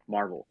have: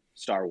 Marvel,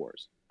 Star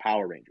Wars,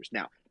 Power Rangers.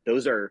 Now,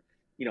 those are,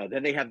 you know,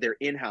 then they have their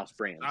in-house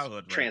brands,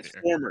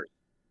 Transformers.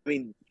 I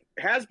mean,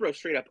 Hasbro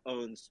straight up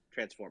owns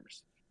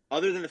Transformers.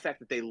 Other than the fact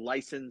that they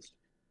licensed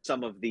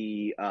some of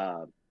the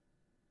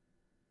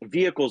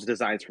vehicles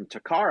designs from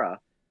Takara,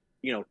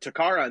 you know,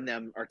 Takara and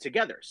them are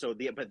together. So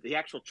but the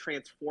actual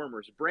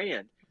Transformers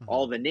brand,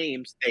 all the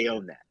names, they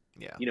own that.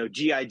 Yeah. You know,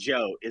 G.I.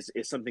 Joe is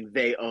something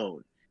they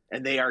own,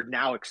 and they are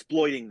now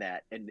exploiting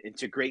that and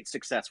into great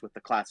success with the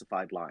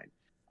classified line,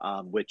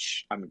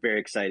 which I'm very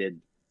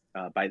excited.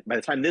 By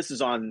the time this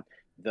is on,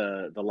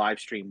 the live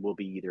stream will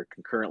be either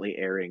concurrently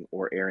airing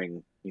or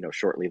airing, you know,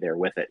 shortly there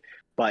with it.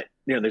 But,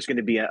 you know, there's going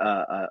to be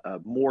a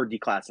more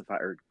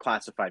declassified or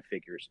classified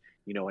figures,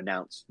 you know,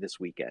 announced this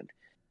weekend.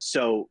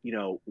 So, you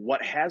know,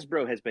 what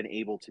Hasbro has been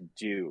able to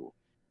do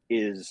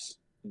is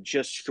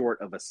just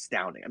short of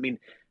astounding. I mean,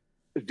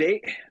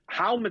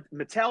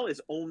 Mattel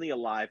is only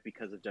alive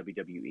because of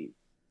WWE.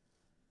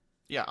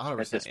 Yeah, 100%.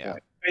 At this yeah.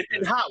 point.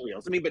 And Hot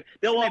Wheels. I mean, but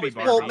they'll always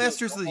be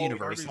Masters of the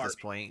Universe at this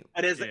point.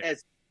 But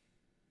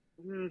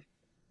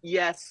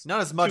yes, not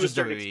as much as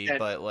WWE,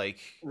 but like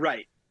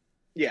right,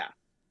 yeah.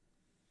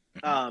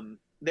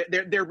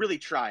 They're really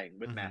trying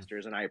with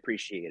Masters, and I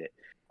appreciate it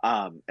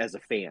as a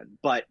fan.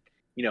 But,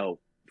 you know,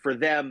 for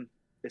them,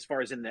 as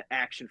far as in the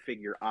action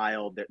figure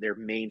aisle, their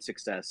main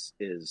success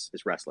is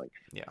wrestling.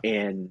 Yeah.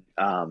 And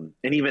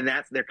even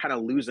that, they're kind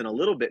of losing a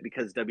little bit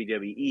because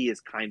WWE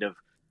is kind of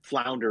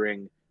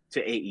floundering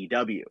to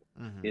AEW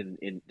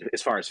in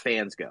as far as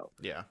fans go.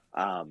 Yeah.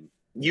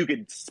 You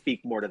could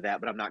speak more to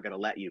that, but I'm not going to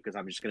let you because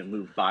I'm just going to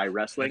move by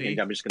wrestling and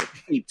I'm just going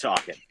to keep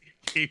talking.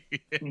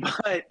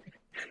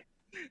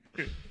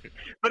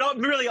 But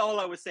really, all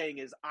I was saying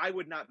is I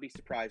would not be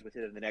surprised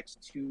within the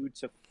next 2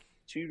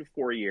 to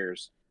 4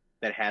 years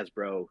that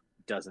Hasbro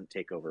doesn't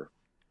take over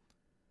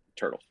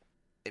Turtles.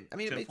 I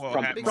mean,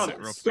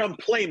 from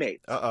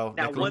Playmates. Now,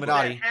 once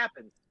that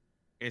happens,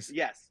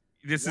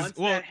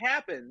 that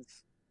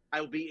happens,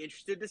 I'll be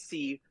interested to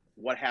see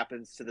what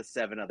happens to the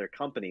 7 other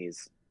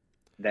companies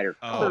that are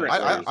currently.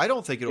 I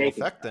don't think it'll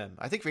affect them.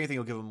 I think if anything,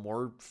 it'll give them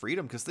more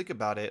freedom. Because think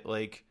about it,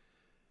 like,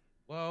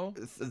 well,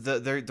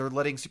 they're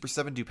letting Super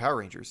 7 do Power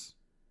Rangers.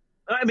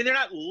 I mean, they're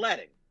not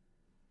letting.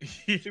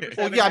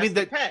 Well, yeah, I mean,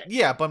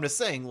 yeah, but I'm just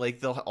saying,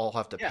 like, they'll all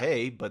have to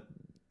pay, but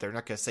they're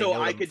not going to say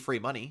no to free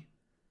money.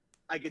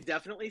 I could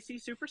definitely see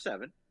Super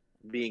 7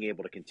 being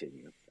able to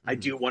continue. I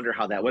do wonder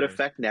how that would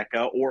affect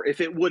NECA, or if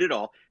it would at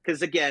all.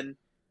 Because, again,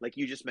 like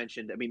you just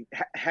mentioned, I mean,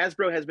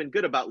 Hasbro has been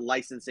good about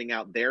licensing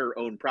out their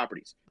own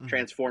properties.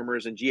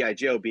 Transformers and G.I.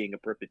 Joe being a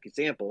perfect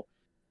example,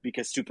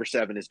 because Super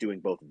 7 is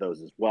doing both of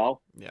those as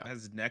well. Yeah.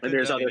 Has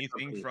NECA done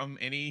anything from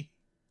anything?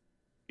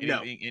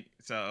 No.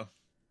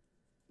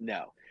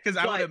 No. Because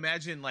I would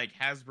imagine, like,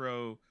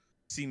 Hasbro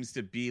seems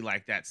to be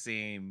like that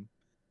same,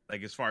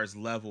 like, as far as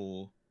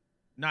level,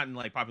 not in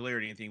like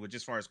popularity or anything, but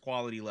just as far as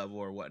quality level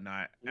or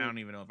whatnot. I don't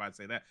even know if I'd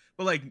say that,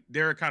 but like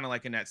they're kind of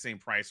like in that same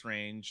price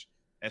range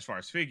as far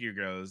as figure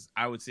goes.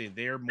 I would say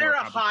they're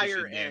a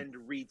higher end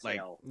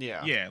retail.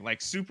 Like,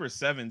 like Super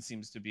 7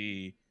 seems to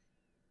be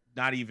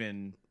not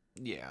even.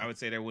 Yeah, I would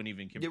say they wouldn't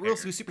even compare. Yeah, real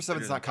Super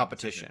 7 is not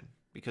competition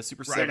because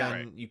Super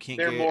 7 you can't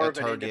get at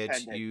Target.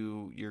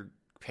 You're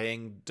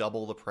paying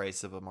double the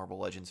price of a Marvel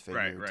Legends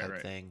figure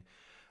type thing.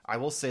 I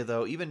will say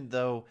though, even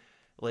though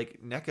like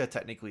NECA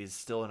technically is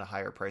still in a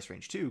higher price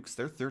range too, because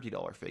they're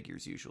 $30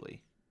 figures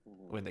usually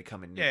when they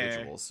come in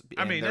individuals.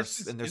 I mean, they're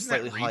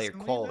slightly higher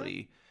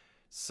quality. Though?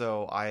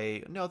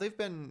 So they've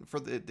been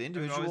for the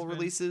individual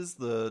releases,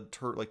 the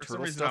turtle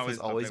stuff has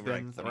always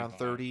been around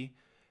 30.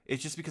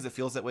 It's just because it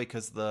feels that way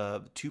because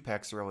the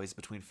 2-packs are always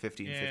between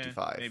 50 and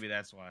 55. Maybe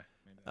that's why.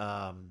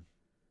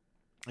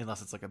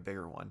 unless it's like a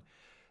bigger one.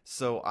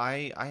 So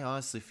I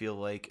honestly feel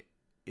like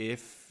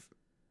if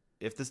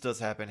this does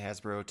happen,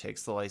 Hasbro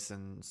takes the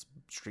license,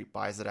 Street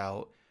buys it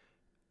out.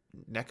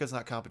 NECA's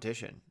not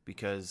competition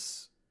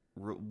because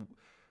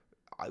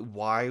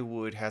why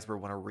would Hasbro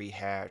want to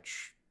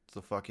rehatch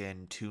the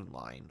fucking Toon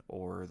line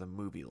or the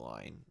movie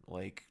line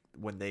like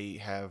when they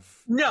have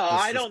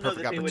I this don't know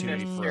perfect that they would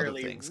opportunity for other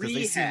necessarily things because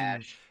they seem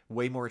rehash.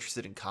 way more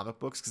interested in comic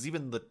books because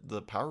even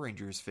the Power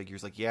Rangers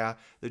figures, like, yeah,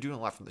 they're doing a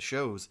lot from the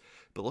shows,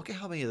 but look at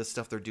how many of the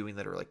stuff they're doing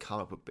that are like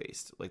comic book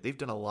based. Like they've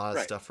done a lot of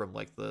Right. stuff from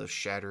like the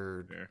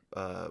Shattered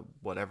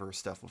whatever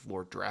stuff with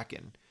Lord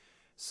Draken.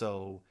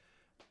 So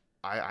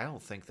I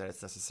don't think that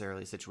it's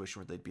necessarily a situation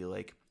where they'd be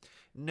like,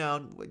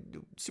 no,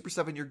 Super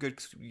 7, you're good,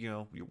 you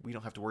know, we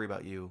don't have to worry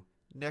about you.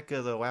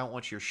 NECA, though, I don't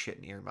want your shit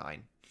near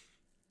mine.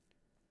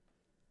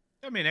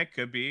 I mean, that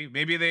could be.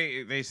 Maybe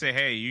they say,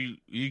 hey,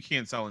 you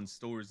can't sell in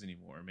stores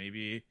anymore.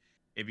 Maybe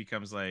it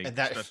becomes like And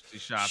that specialty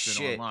shops and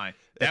shit. online.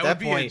 At That would that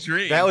be point, a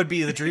dream. that would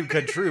be the dream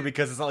come true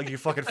because it's not like you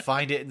fucking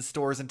find it in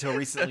stores until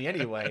recently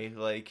anyway.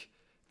 Like,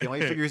 the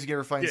only figures you can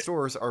ever find in Yeah.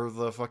 stores are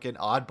the fucking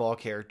oddball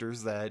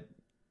characters that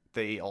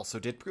they also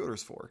did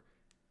pre-orders for.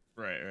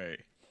 Right.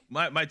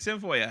 My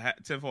tinfoil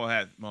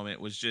hat moment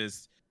was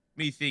just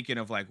me thinking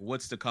of like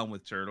what's to come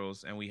with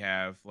Turtles, and we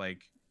have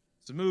like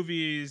some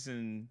movies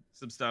and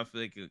some stuff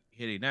like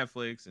hitting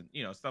Netflix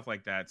and stuff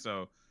like that.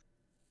 So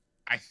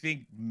I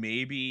think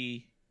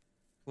maybe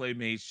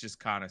Playmates just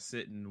kind of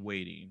sitting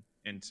waiting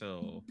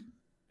until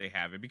they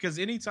have it, because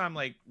anytime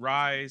like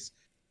Rise,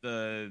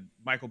 the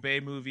Michael Bay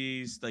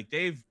movies, like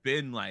they've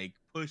been like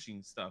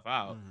pushing stuff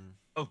out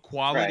of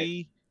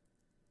quality.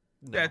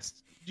 No.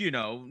 That's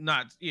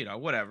not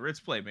whatever, it's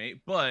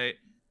Playmate, but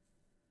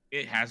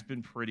it has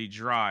been pretty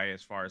dry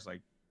as far as like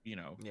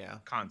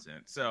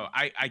content. So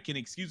I can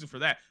excuse him for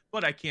that,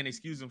 but I can't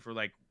excuse him for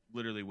like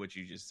literally what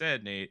you just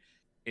said, Nate,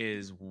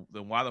 is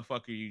then why the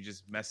fuck are you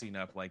just messing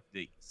up like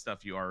the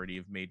stuff you already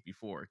have made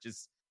before?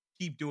 Just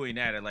keep doing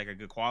that at like a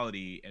good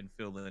quality and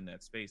fill in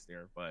that space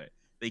there. But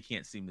they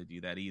can't seem to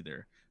do that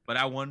either. But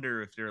I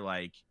wonder if they're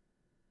like,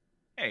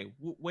 hey,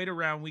 wait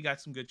around, we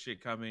got some good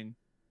shit coming.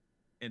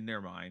 In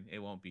their mind, it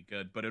won't be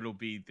good, but it'll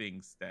be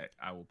things that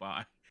I will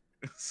buy.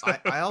 So...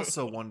 I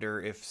also wonder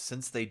if,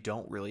 since they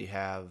don't really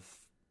have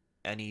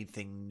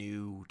anything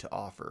new to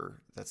offer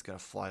that's going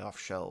to fly off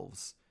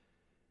shelves,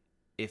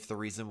 if the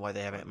reason why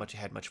they haven't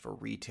had much of a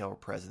retail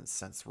presence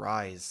since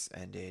Rise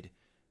ended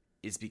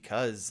is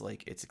because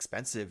like it's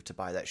expensive to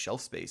buy that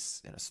shelf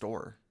space in a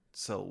store.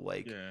 So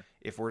like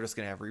if we're just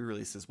going to have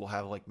re-releases, we'll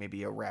have like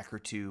maybe a rack or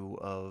two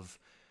of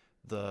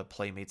the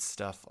Playmates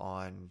stuff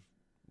on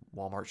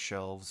Walmart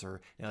shelves,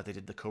 or they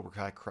did the Cobra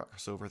Kai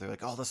crossover. They're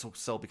like, oh, this will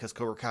sell because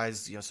Cobra Kai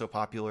is so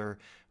popular,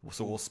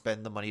 so we'll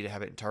spend the money to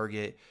have it in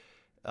Target.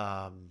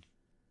 But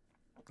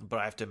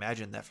I have to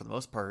imagine that for the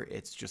most part,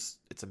 it's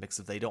a mix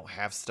of they don't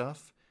have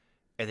stuff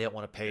and they don't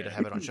want to pay to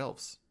have it on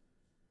shelves.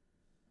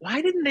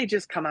 Why didn't they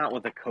just come out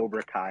with a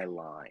Cobra Kai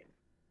line?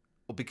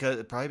 Well,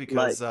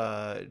 because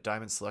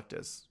Diamond Select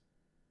is.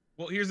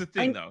 Well, here's the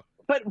thing, though.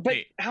 But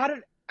hey, I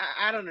don't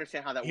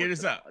understand how that works.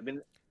 Here's up.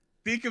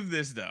 Think of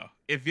this though.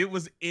 If it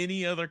was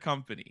any other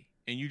company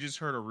and you just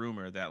heard a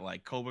rumor that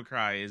like Cobra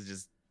Kai is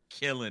just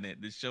killing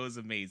it, the show is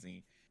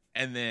amazing,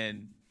 and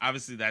then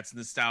obviously that's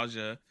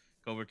nostalgia.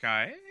 Cobra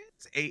Kai,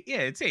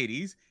 it's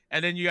 80s,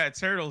 and then you got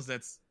Turtles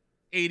that's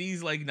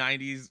 80s, like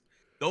 90s.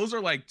 Those are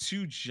like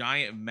two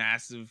giant,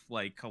 massive,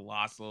 like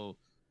colossal,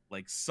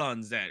 like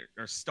suns that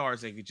are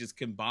stars that could just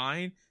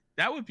combine.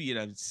 That would be an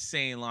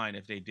insane line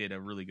if they did a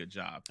really good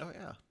job. Oh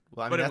yeah.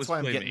 Well, I mean, that's why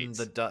I'm getting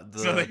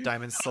the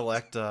Diamond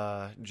Select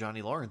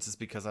Johnny Lawrence, is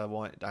because I'm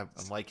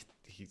like,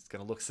 he's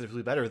gonna look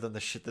significantly better than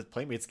the shit that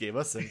Playmates gave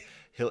us, and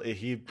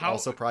he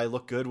also probably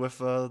look good with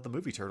the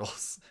movie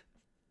Turtles.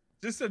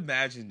 Just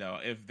imagine though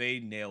if they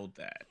nailed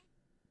that.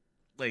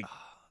 Like,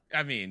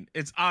 I mean,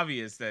 it's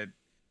obvious that.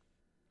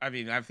 I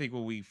mean, I think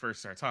when we first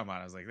started talking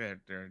about it, I was like,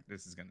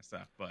 this is gonna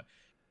suck, but.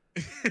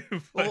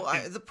 Well,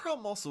 the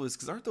problem also is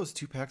because aren't those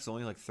 2-packs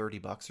only like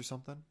 $30 or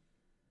something?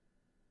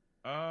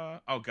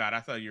 Oh god, I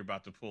thought you were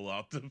about to pull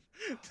out the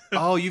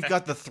oh, you've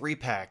got the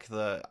 3-pack.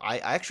 I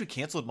actually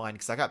canceled mine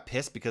because I got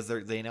pissed because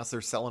they announced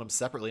they're selling them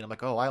separately, and I'm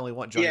like, oh, I only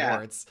want Johnny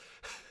Lawrence.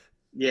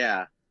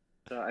 Yeah.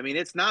 So I mean,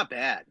 it's not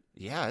bad.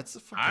 Yeah, it's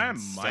a fucking I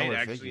might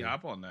actually figure.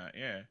 hop on that.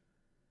 Yeah,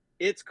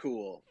 it's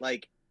cool.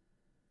 Like,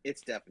 it's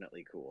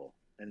definitely cool.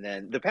 And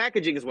then the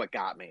packaging is what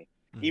got me,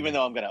 even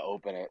though I'm gonna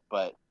open it.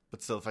 But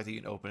still, the fact that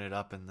you can open it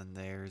up and then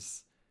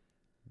there's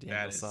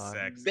Daniel-san.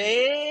 That is sexy.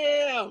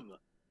 Bam!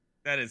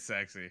 That is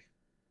sexy.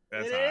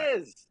 That's it hot.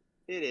 is.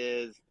 It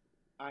is.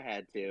 I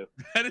had to.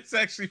 That is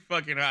actually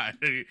fucking hot.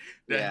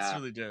 That's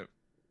really dope.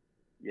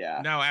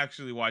 Yeah. Now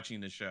actually watching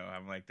the show,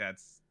 I'm like,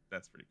 that's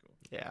pretty cool.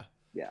 Yeah.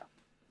 Yeah.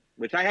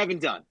 Which I haven't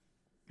done,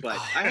 but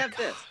I have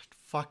this.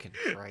 Fucking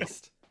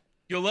Christ.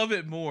 You'll love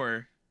it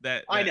more.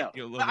 I know.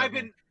 You'll love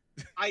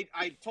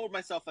I told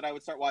myself that I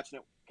would start watching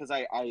it because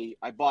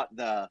I bought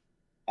the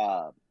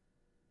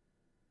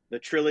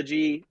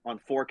trilogy on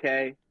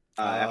 4K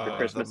after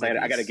Christmas.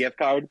 I got a gift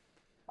card.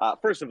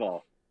 First of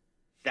all,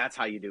 That's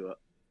how you do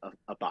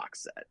a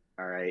box set.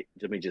 All right.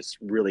 Let me just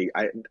really,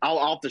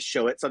 I'll have to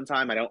show it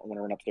sometime. I don't want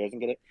to run upstairs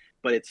and get it,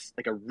 but it's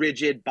like a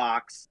rigid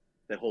box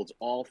that holds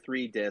all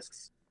 3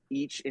 discs,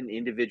 each in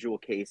individual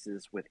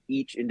cases with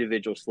each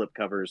individual slip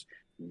covers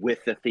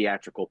with the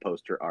theatrical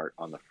poster art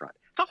on the front.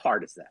 How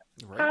hard is that?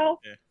 Right. How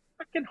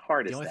fucking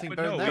hard The is only that? thing But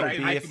better no, than that would we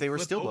be can if they were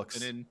flip steelbooks.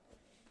 open and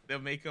they'll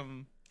make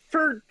them.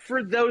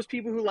 For those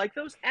people who like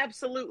those,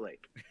 absolutely.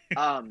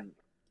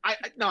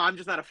 No, I'm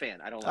just not a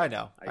fan. I don't like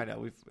I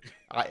know.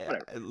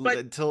 Whatever.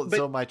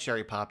 Until my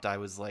cherry popped, I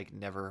was like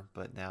never.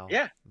 But now,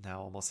 Yeah.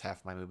 now almost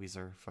half my movies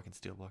are fucking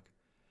steelbook.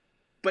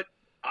 But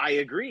I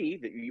agree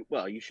that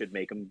you should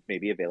make them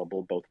maybe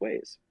available both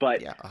ways.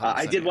 But Yeah,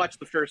 I 100%, did yeah. watch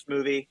the first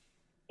movie.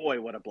 Boy,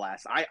 what a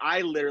blast!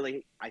 I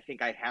literally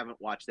think I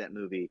haven't watched that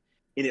movie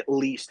in at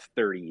least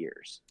 30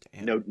 years.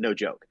 Damn. No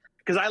joke.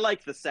 Because I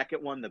liked the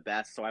second one the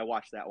best, so I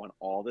watched that one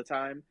all the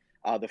time.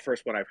 The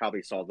first one I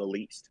probably saw the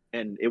least,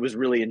 and it was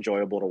really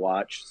enjoyable to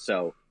watch.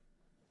 So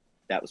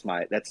that was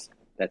that's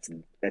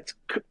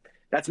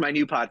my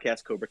new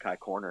podcast, Cobra Kai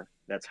Corner.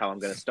 That's how I'm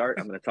going to start.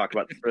 I'm going to talk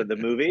about the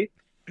movie,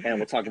 and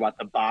we'll talk about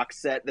the box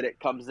set that it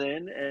comes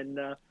in,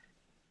 and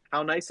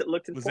how nice it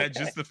looked in Was 4K. that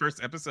just the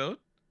first episode?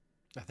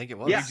 I think it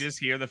was. Yeah. Did you just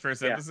hear the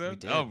first Yeah. We episode?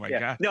 did. Oh my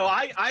god! No,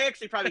 I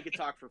actually probably could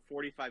talk for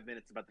 45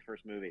 minutes about the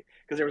first movie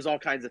because there was all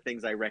kinds of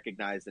things I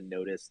recognized and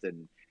noticed,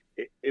 and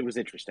it was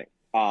interesting.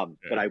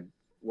 But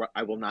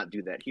I will not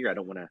do that here. I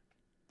don't want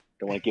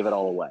to give it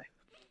all away.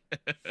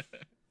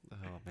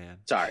 Oh man.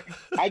 Sorry.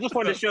 I just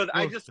wanted to show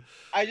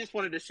I just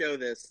wanted to show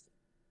this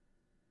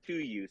to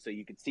you so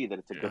you could see that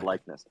it's a good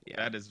likeness. Yeah.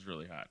 That is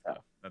really hot.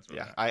 Though. That's really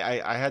Yeah,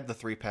 hot. I had the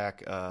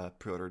 3-pack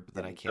pre-ordered, but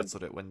then I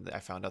canceled it when I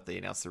found out they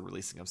announced they're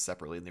releasing them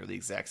separately and they're the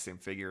exact same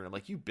figure. And I'm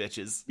like, you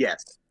bitches.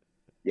 Yes.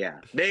 Yeah.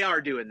 They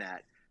are doing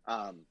that.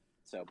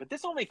 But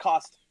this only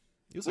cost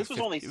It this was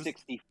only it was,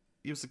 60.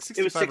 It was like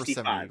It was 65 or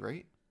 65. 70,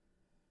 right?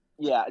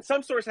 Yeah,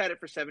 some stores had it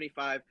for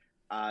 75.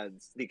 The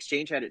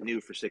Exchange had it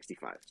new for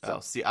 65. So Oh,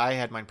 see, I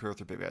had mine pre-ordered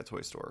through Big Bad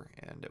Toy Store,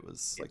 and it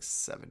was like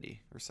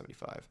 70 or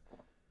 75.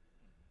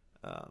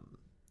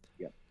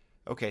 Yep.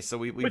 Okay, so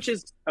we which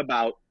is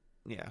about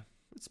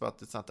it's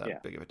not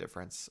that big of a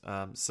difference.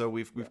 So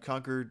we've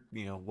conquered,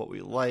 what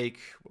we like,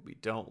 what we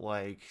don't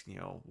like,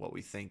 what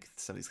we think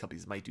some of these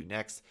companies might do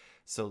next.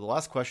 So the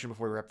last question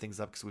before we wrap things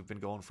up, because we've been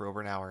going for over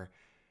an hour,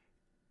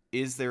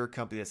 is there a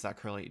company that's not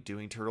currently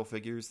doing turtle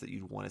figures that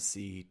you'd want to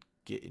see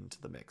get into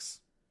the mix?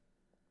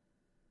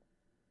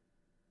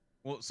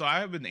 Well, so I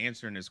have been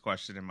answering this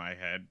question in my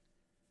head,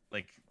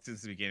 like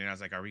since the beginning. I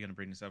was like, "Are we going to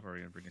bring this up? Are we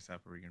going to bring this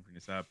up? Are we going to bring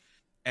this up?"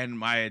 And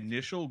my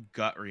initial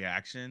gut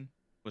reaction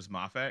was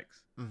Mafex,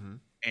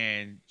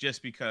 and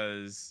just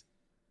because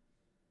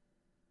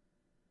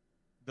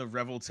the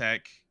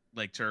Revoltech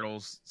like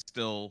turtles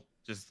still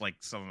just like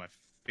some of my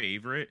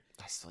favorite.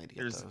 I still need to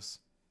get There's those.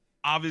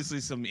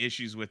 obviously some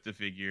issues with the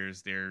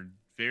figures. They're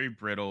very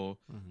brittle,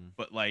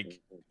 but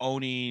like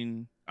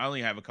owning, I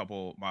only have a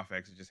couple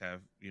Mafex that just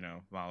have,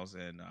 Miles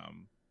and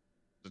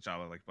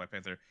T'Challa, like Black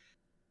Panther.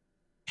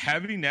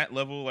 Having that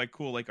level, like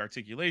cool, like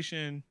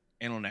articulation,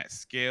 and on that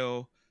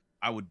scale,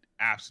 I would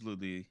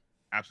absolutely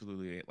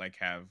like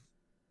have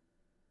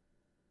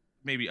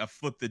maybe a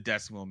flip the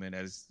desk moment,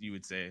 as you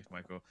would say,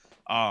 Michael,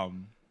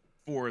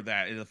 for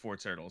that in the Four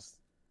Turtles.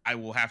 I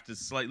will have to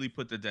slightly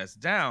put the desk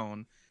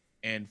down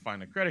and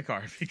find a credit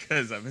card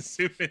because I'm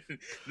assuming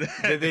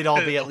that They'd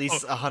all be at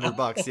least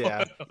 $100,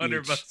 yeah,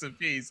 $100 a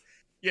piece.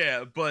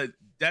 Yeah, but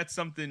that's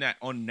something that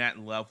on that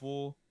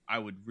level I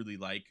would really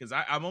like, because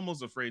I'm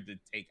almost afraid to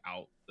take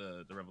out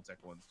the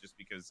Revoltech ones just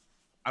because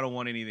I don't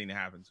want anything to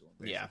happen to them.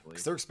 Basically. Yeah,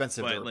 because they're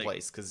expensive to But, like,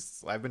 replace.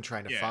 Because I've been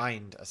trying to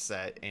find a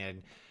set,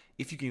 and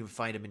if you can even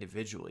find them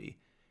individually,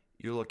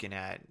 you're looking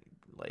at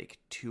like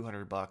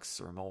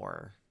 $200 or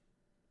more,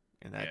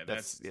 and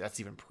that's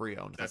even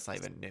pre-owned. That's not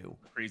even new.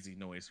 Crazy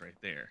noise right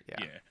there.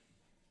 Yeah.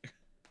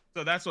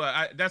 So that's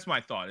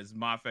my thought is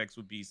Mafex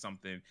would be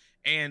something,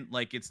 and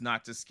like it's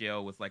not to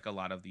scale with like a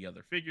lot of the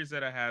other figures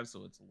that I have,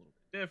 so it's a little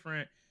bit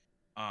different.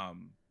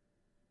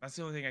 That's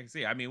the only thing I can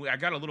say. I mean, I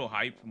got a little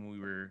hype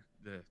when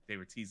they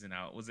were teasing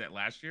out. Was that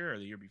last year or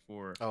the year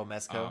before? Oh,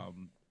 Mezco.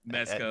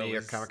 Mezco at New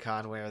York Comic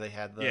Con, where they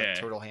had the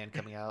turtle hand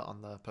coming out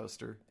on the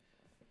poster.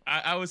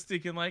 I was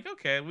thinking like,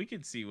 okay, we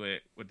can see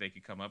what they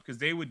could come up, because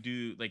they would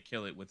do like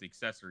kill it with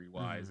accessory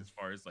wise as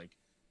far as like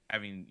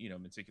having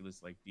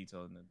meticulous like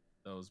detail in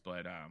those.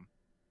 But I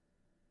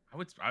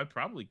would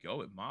probably go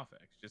with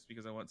Mafex just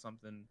because I want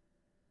something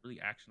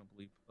really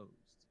actionably posed.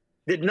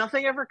 Did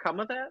nothing ever come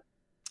of that?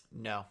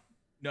 No,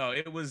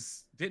 it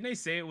was. Didn't they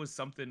say it was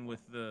something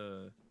with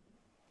the?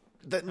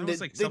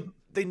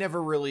 They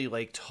never really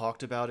like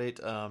talked about it.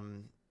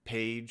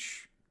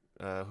 Paige,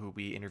 who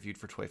we interviewed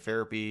for Toy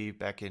Therapy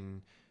back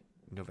in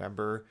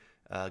November,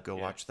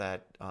 watch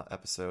that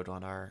episode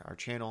on our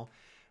channel.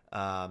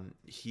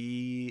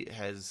 He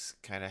has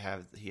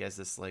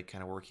this like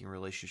kind of working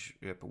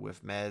relationship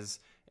with Mez,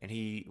 and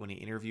when he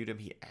interviewed him,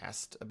 he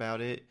asked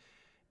about it,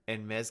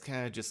 and Mez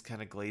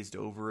kind of glazed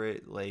over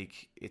it.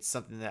 Like, it's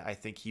something that I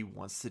think he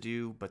wants to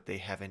do, but they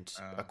haven't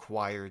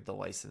acquired the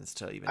license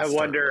to even I start.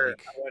 wonder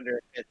if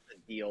it's a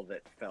deal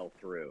that fell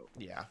through.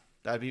 Yeah,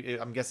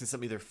 I'm guessing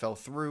something either fell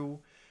through,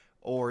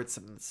 or it's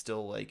something that's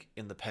still like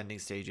in the pending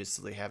stages,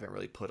 so they haven't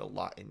really put a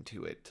lot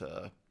into it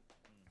to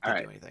do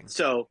anything.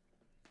 So,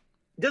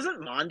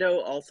 doesn't Mondo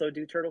also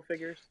do turtle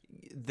figures?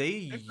 They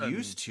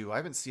used to. I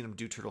haven't seen them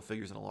do turtle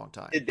figures in a long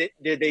time. Did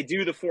they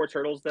do the 4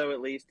 turtles though? At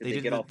least did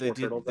they get all 4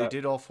 turtles? They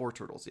did all 4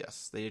 turtles.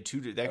 Yes, they did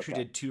 2. They actually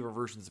did 2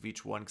 versions of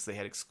each one because they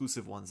had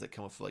exclusive ones that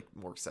come with like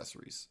more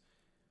accessories.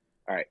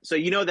 All right, so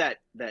you know that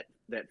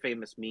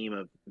famous meme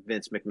of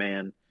Vince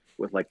McMahon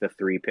with like the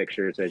 3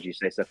 pictures, as you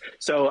say.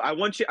 So I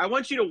want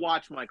you to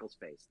watch Michael's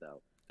face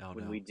though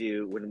when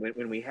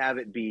we have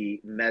it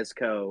be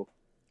Mezco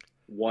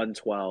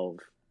 112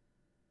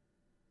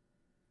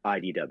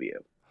 IDW.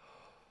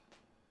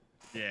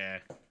 Yeah.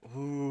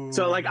 Ooh.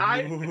 So like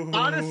I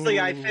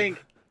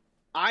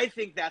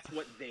think that's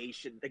what they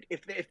should, like,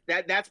 if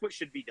that's what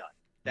should be done.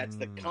 That's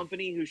the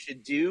company who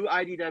should do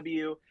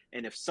IDW,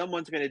 and if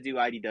someone's going to do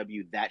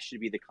IDW, that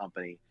should be the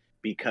company,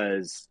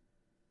 because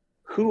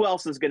who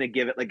else is going to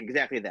give it like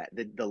exactly that?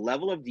 The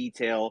level of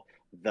detail,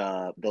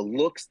 the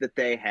looks that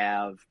they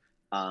have,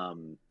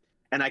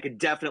 and I could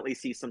definitely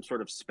see some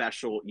sort of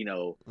special,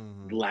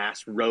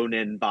 Last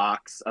Ronin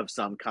box of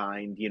some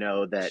kind,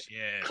 that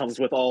comes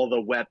with all the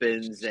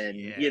weapons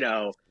and,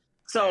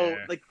 So,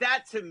 like,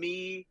 that to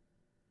me,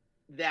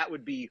 that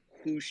would be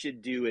who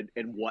should do it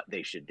and what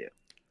they should do.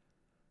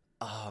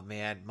 Oh,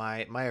 man,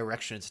 my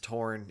erection is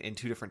torn in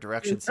 2 different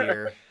directions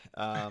here.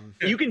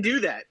 You can do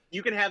that.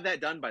 You can have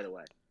that done, by the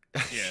way.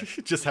 Yeah.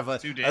 Just have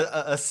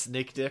a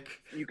snake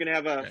dick. You can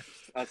have a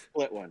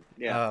split one.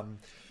 Yeah.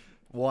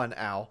 One,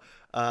 ow.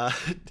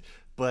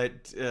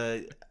 But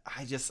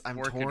I'm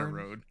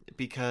torn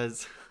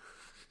because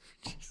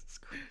Jesus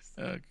Christ.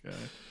 Oh god.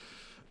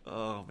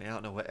 Oh man, I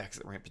don't know what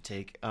exit ramp to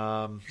take.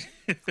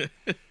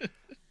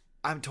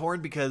 I'm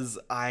torn because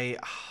I'd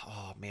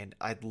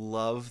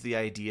love the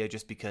idea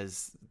just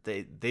because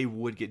they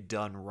would get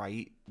done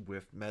right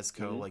with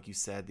Mezco, like you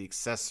said, the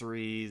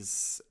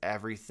accessories,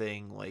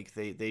 everything, like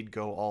they'd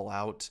go all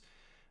out.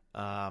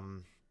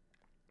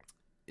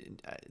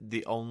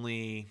 The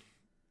only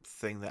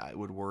thing that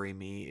would worry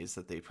me is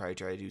that they probably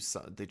try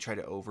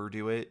to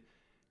overdo it,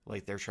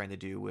 like they're trying to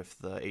do with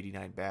the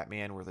 89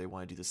 Batman, where they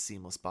want to do the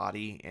seamless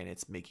body and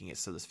it's making it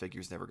so this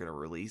figure's never going to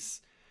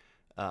release.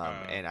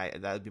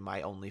 And that would be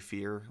my only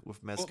fear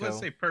with Mezco. Well, let's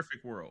say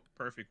perfect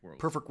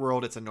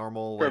world. It's a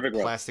normal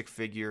plastic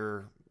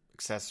figure,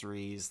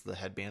 accessories. The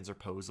headbands are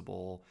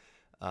posable.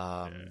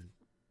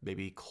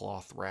 Maybe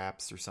cloth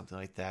wraps or something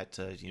like that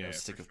to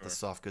stick with the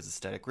soft goods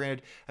aesthetic.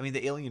 Granted, I mean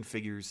the alien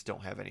figures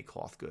don't have any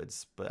cloth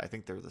goods, but I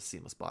think they're the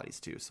seamless bodies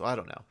too. So I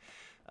don't know.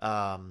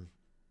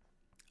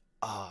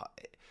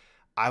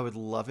 I would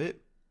love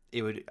it.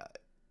 It would.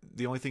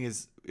 The only thing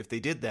is, if they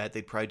did that,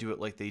 they'd probably do it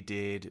like they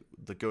did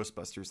the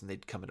Ghostbusters, and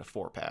they'd come in a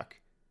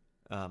 4-pack.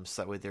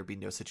 So that way there'd be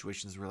no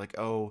situations where like,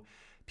 oh,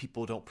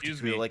 people don't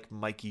particularly like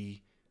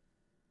Mikey.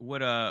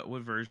 What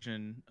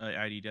version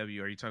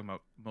IDW are you talking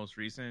about? Most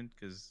recent?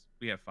 Because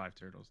we have 5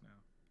 turtles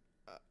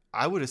now.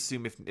 I would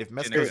assume if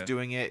Mezco's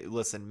doing it,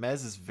 listen,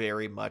 Mez is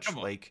very much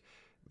like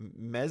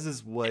Mez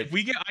is what. If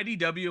we get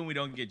IDW and we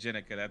don't get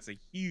Jennika, that's a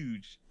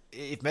huge.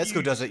 If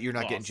Mezco does it, you're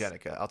not getting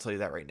Jennika. I'll tell you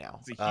that right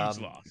now. It's a huge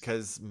loss.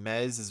 Because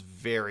Mez is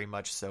very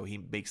much so. He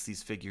makes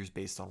these figures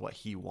based on what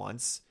he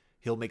wants.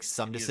 He'll make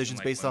some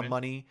decisions based on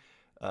money.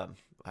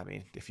 I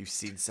mean, if you've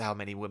seen how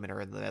many women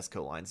are in the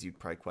Mezco lines, you'd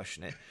probably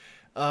question it.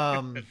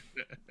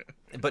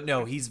 But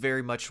no, he's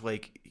very much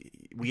like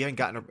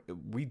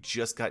we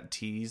just got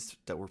teased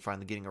that we're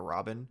finally getting a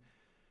Robin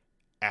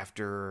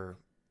after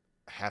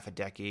half a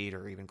decade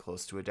or even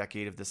close to a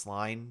decade of this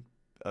line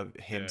of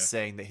him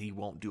saying that he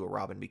won't do a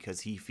Robin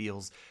because he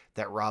feels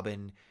that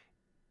Robin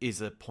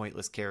is a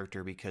pointless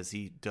character because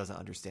he doesn't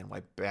understand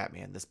why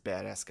Batman, this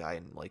badass guy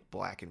in like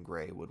black and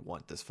gray, would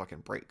want this fucking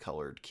bright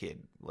colored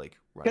kid like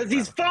because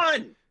he's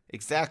fun.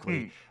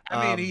 Exactly.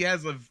 I mean, he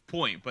has a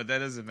point, but that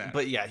doesn't matter.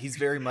 But yeah, he's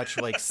very much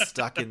like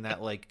stuck in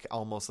that like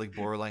almost like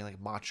borderline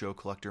like macho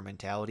collector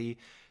mentality.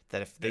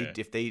 That if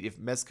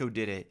Mezco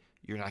did it,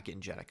 you're not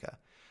getting Jennika.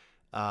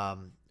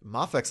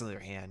 Mafex on the other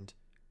hand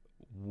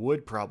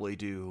would probably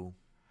do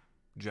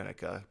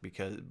Jennika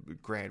because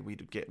granted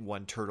we'd get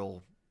 1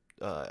 turtle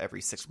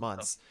every 6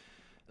 months.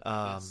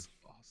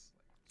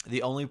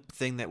 The only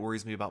thing that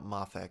worries me about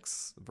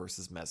Mafex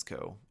versus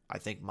Mezco, I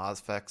think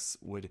Mafex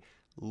would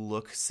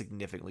look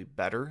significantly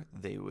better.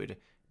 They would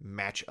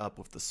match up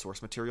with the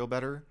source material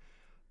better.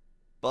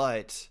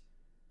 But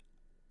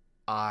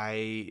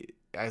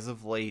as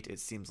of late, it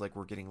seems like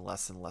we're getting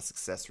less and less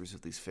accessories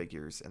with these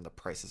figures and the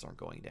prices aren't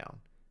going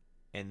down.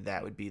 And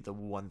that would be the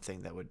one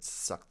thing that would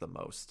suck the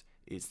most,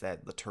 is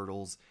that the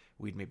turtles,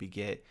 we'd maybe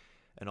get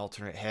an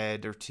alternate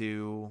head or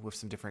 2 with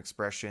some different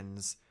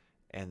expressions,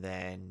 and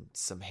then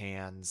some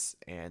hands,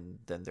 and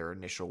then their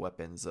initial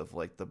weapons of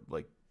like the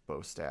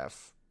bow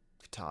staff,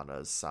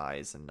 katanas,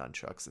 sais, and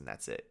nunchucks, and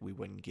that's it. We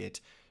wouldn't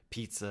get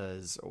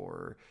pizzas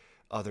or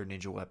other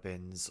ninja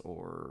weapons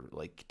or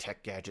like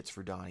tech gadgets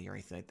for Donnie or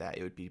anything like that.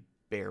 It would be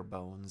bare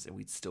bones, and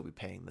we'd still be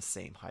paying the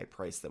same high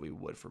price that we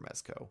would for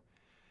Mezco.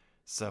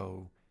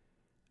 So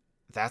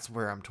that's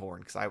where I'm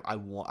torn, because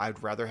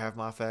I'd rather have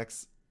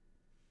Mafex,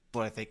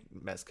 but I think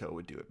Mezco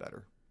would do it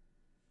better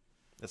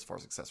as far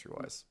as accessory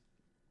wise.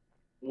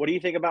 What do you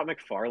think about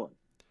McFarlane?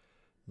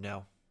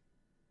 No.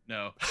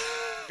 No.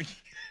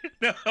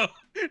 No.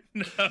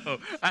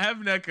 I have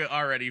NECA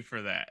already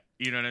for that.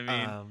 You know what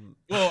I mean?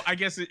 Well, I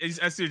guess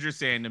I see what you're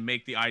saying, to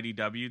make the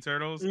IDW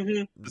turtles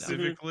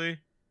specifically. No.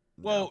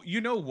 Well, you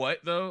know what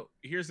though?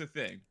 Here's the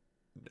thing.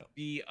 No.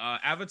 The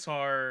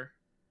Avatar,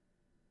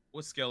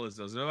 what scale is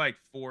those? They're like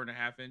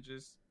 4.5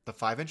 inches. The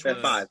 5-inch They're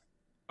ones? 5.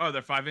 Oh,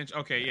 they're 5-inch.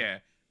 Okay, yeah.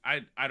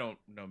 I don't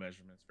know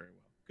measurements very well.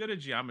 Good at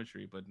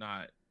geometry, but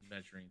not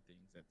measuring things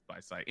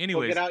by sight. Well,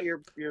 Anyways, get out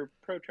your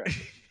protractor.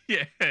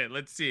 yeah,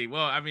 let's see.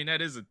 Well, I mean,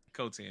 that is a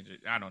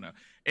cotangent. I don't know.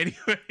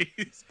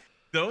 Anyways,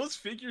 those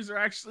figures are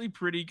actually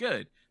pretty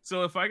good.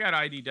 So if I got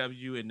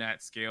IDW in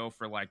that scale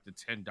for like the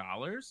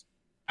 $10,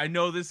 I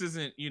know this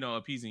isn't,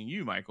 appeasing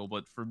you, Michael,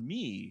 but for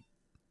me,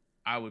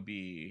 I'd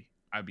be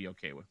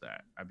okay with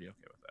that. I'd be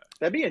okay with that.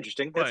 That'd be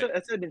interesting.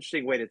 That's an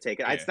interesting way to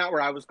take it. Yeah. It's not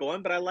where I was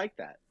going, but I like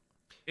that.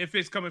 If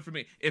it's coming from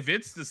me, if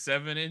it's the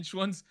 7-inch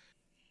ones,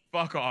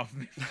 fuck off,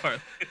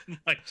 McFarlane.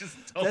 Like,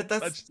 just don't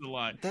touch the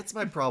line. That's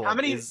my problem.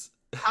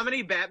 How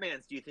many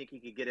Batmans do you think you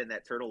could get in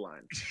that turtle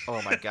line?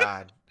 Oh my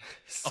god,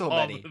 so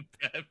All many. the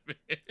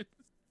Batmans.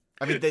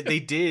 I mean, they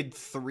did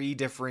 3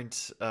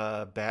 different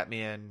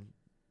Batman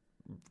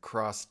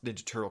cross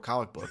Ninja Turtle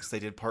comic books. They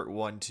did part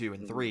 1, 2,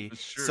 and 3.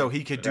 So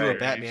he could do a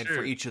Batman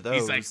for each of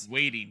those. He's like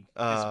waiting.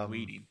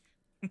 Waiting.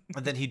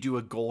 And then he'd do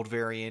a gold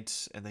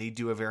variant, and then he'd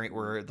do a variant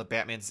where the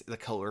Batman's the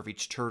color of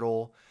each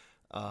turtle.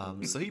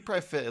 So he'd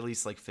probably fit at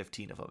least like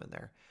 15 of them in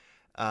there.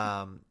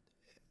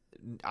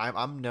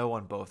 I'm no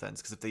on both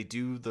ends, because if they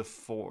do the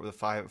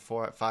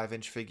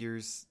 5-inch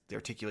figures, the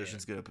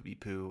articulation's going to be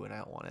poo, and I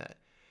don't want it.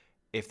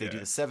 If they do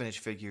the 7-inch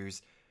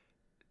figures,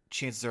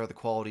 chances are the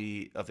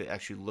quality of it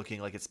actually looking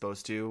like it's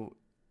supposed to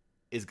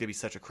is going to be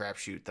such a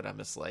crapshoot that I'm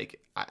just like,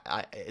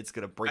 it's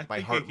going to break my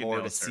heart more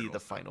to see the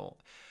final.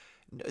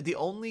 The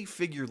only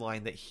figure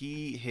line that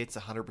he hits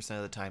 100%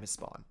 of the time is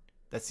Spawn.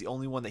 That's the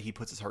only one that he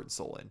puts his heart and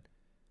soul in.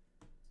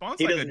 Spawn's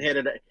He like doesn't hit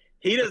it.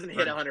 He doesn't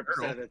hit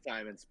 100% of the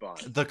time in Spawn.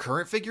 The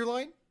current figure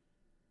line?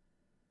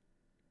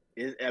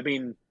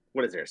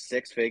 What is there?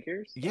 6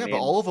 figures? Yeah, but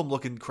all of them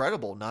look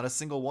incredible. Not a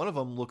single one of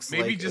them looks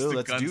maybe like, just the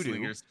that's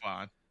Gunslinger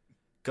Spawn.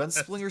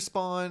 Gunslinger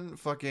Spawn,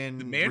 fucking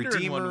The Mandarin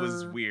Redeemer. one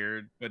was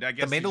weird, but I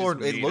guess The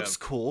Mandalorian, it looks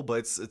cool, but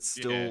it's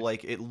still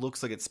like, it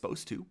looks like it's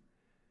supposed to.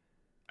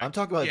 I'm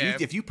talking about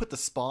if you put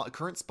the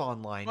current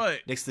Spawn line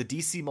next to the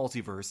DC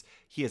Multiverse,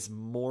 he has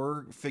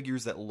more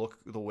figures that look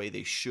the way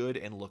they should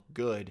and look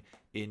good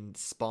in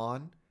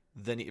Spawn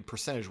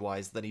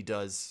percentage-wise than he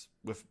does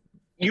with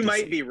You DC.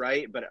 might be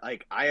right, but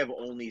like I have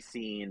only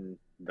seen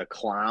the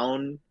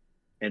Clown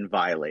and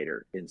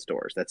Violator in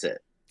stores. That's it.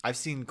 I've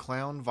seen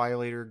Clown,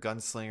 Violator,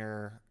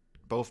 Gunslinger,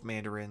 both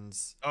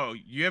Mandarins. Oh,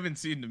 you haven't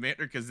seen the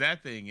Mandarin, because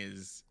that thing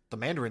is... The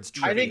Mandarin's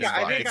I think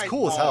it's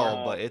cool as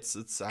hell, but it's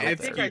out I there.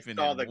 think I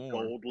saw the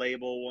gold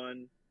label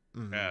one.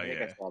 Mm-hmm. I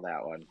think I saw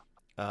that one.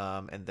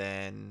 And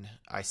then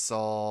I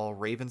saw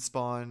Raven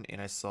Spawn and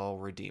I saw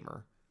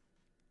Redeemer.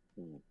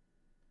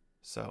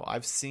 So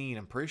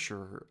I'm pretty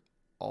sure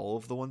all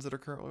of the ones that are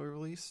currently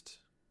released.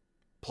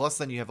 Plus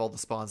then you have all the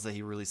spawns that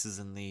he releases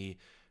in the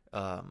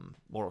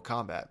Mortal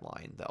Kombat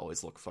line that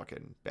always look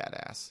fucking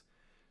badass.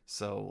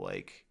 So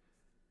like,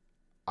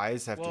 I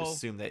just have to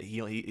assume that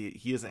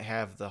he doesn't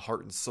have the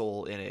heart and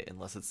soul in it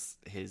unless it's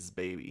his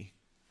baby.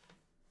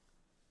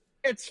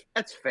 That's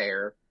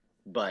fair,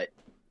 but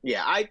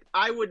yeah,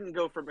 I wouldn't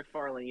go for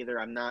McFarlane either.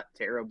 I'm not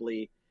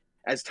terribly,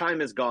 as time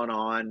has gone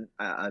on,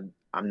 I'm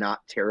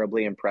not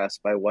terribly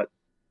impressed by what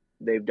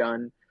they've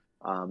done.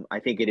 I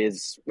think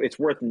it's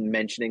worth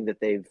mentioning that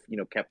they've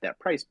kept that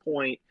price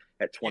point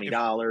at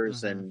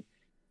 $20 and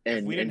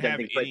if we didn't have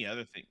any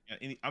other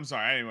thing. I'm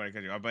sorry, I didn't want to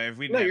cut you off, but if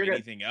we didn't have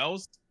anything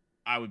else,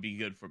 I would be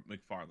good for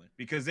McFarlane,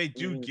 because they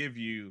do give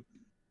you.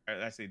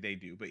 I say they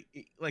do, but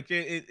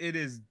it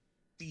is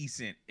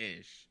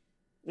decent-ish.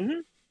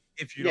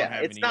 If you don't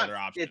have any other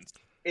options,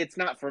 it's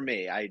not for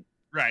me. I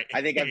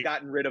I think I've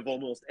gotten rid of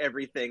almost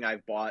everything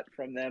I've bought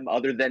from them,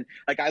 other than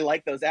I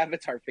like those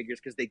Avatar figures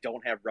because they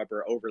don't have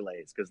rubber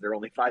overlays because they're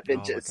only 5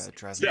 inches. Oh my God, it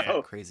drives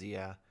me crazy.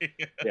 Yeah.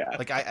 Yeah.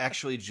 Like I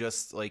actually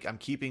just I'm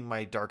keeping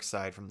my Dark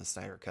Side from the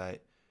Snyder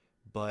Cut,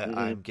 but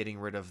I'm getting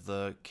rid of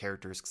the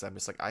characters because I'm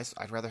just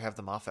I'd rather have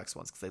the Mafex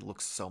ones because they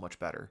look so much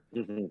better.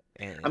 And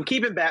I'm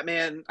keeping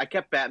Batman. I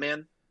kept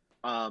Batman.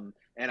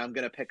 And I'm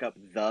gonna pick up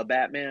the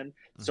Batman.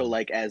 So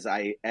as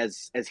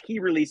he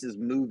releases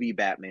movie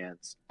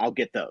Batmans, I'll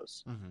get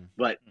those.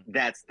 But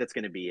that's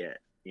gonna be it.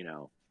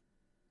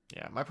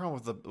 Yeah, my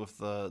problem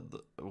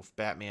with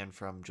Batman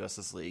from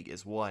Justice League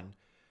is, one,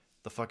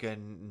 the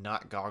fucking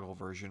not goggle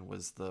version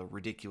was the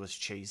ridiculous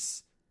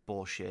chase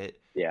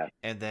bullshit. Yeah,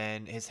 and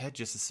then his head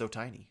just is so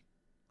tiny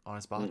on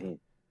his body.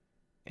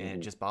 and it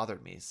just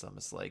bothered me. So I'm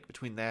just like,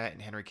 between that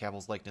and Henry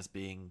Cavill's likeness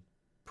being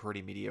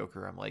pretty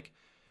mediocre, I'm like,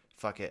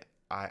 fuck it.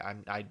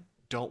 I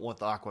don't want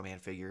the Aquaman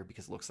figure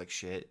because it looks like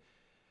shit.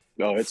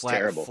 Oh, it's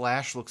terrible.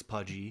 Flash looks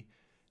pudgy,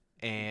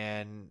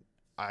 and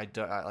like,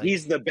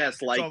 he's the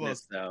best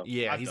likeness though.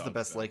 Yeah, he's the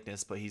best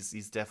likeness, but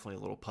he's definitely a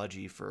little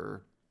pudgy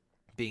for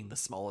being the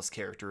smallest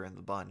character in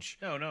the bunch.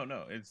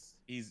 No. It's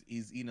he's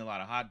eating a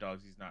lot of hot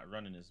dogs. He's not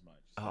running as much.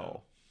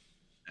 So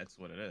that's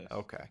what it is.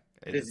 Okay.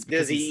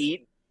 Does he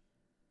eat?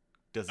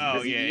 Does he?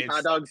 Does he eat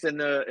hot dogs in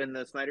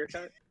the Snyder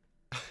Cut?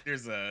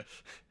 There's a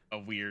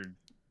weird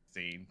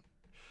scene.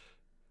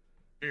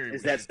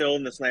 Is that still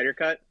in the Snyder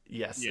Cut?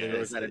 Yes, yeah, it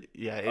is.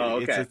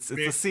 Okay. It's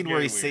the scene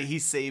where he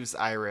saves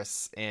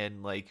Iris,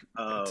 and like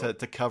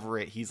to cover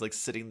it, he's like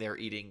sitting there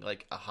eating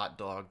like a hot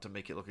dog to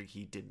make it look like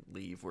he didn't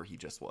leave where he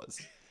just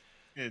was.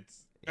 He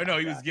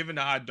was giving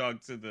the hot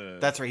dog to the.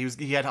 That's right.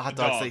 He had hot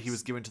dogs that he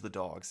was giving to the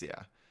dogs.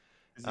 Yeah,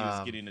 he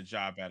was getting a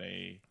job at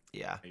a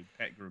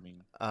pet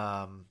grooming.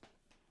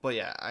 But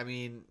yeah, I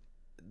mean,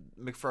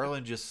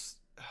 McFarlane just.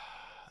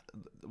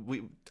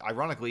 We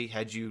ironically,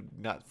 had you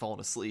not fallen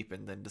asleep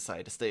and then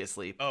decided to stay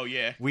asleep. Oh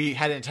yeah, we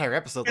had an entire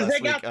episode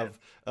last week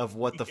of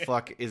what the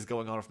fuck is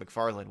going on with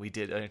McFarlane. We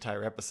did an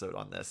entire episode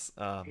on this.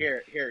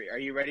 Here, are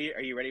you ready?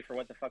 Are you ready for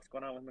what the fuck's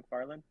going on with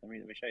McFarlane? Let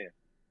me show you.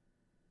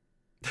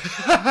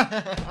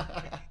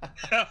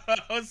 I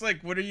was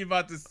like, what are you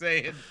about to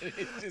say?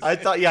 I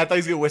thought he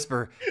was gonna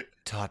whisper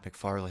Todd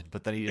McFarlane,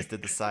 but then he just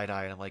did the side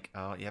eye, and I'm like,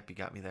 oh yep, you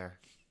got me there.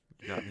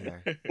 What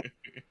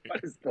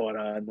is going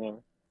on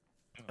though?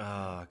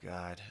 Oh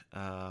god.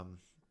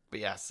 But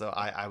yeah, so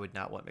I would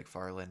not want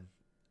McFarlane.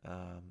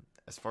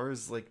 As far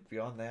as like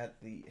beyond that,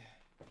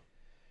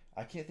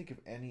 I can't think of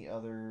any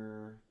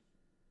other.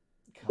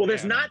 Well,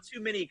 there's not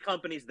too many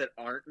companies that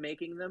aren't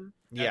making them.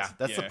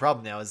 That's the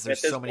problem now. Is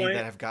there's so many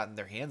that have gotten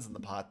their hands in the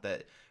pot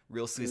that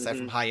real aside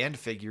from high end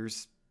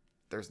figures,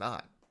 there's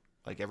not.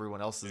 Like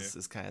everyone else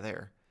is kind of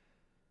there.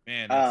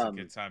 Man, that's a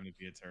good time to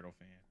be a Turtle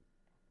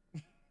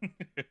fan.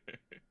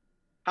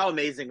 How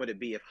amazing would it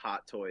be if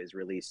Hot Toys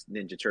released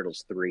Ninja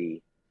Turtles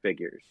 3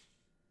 figures?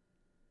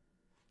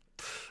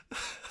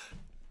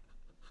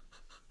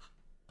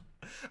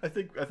 I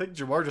think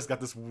Jamar just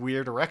got this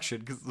weird erection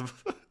because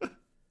of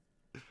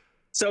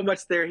so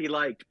much there he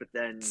liked, but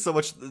then so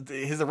much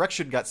his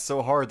erection got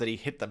so hard that he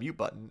hit the mute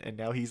button and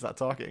now he's not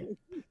talking.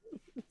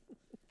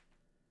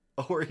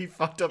 Or he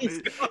fucked up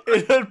and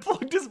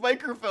unplugged his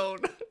microphone.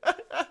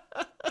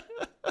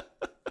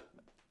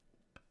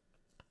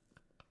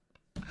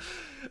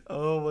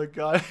 Oh my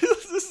god.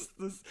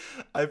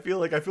 I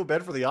feel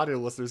bad for the audio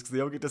listeners because they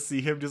don't get to see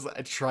him just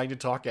trying to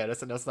talk at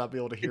us and us not be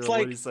able to hear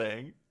what he's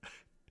saying.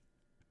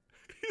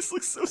 He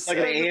looks so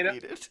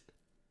sad.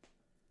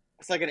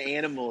 It's like an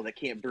animal that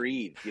can't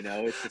breathe, you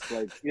know? It's just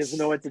like he doesn't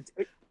know what to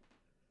do.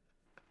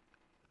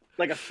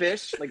 Like a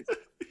fish, like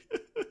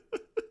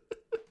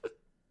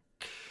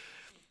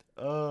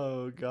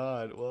Oh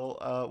god.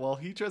 Well, while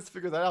he tries to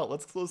figure that out,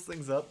 let's close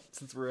things up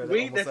since we're at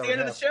that's the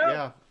end of the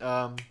show.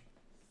 Yeah.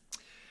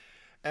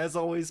 As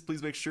always,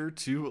 please make sure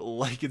to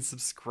like and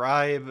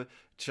subscribe.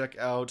 Check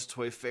out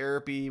Toy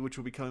Therapy, which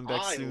will be coming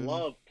back soon. I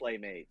love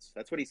Playmates.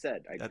 That's what he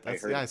said. I heard him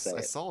say I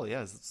it. saw. Yeah,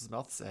 that's what his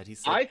mouth said. He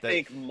said. I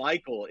think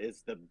Michael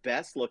is the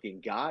best looking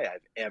guy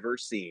I've ever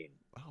seen.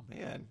 Oh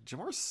man,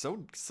 Jamar's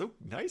so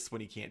nice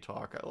when he can't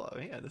talk.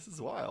 Man, this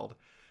is wild.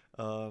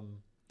 But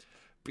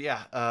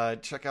yeah,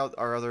 check out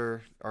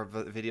our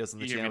videos on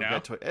the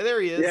channel.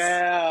 There he is.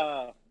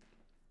 Yeah.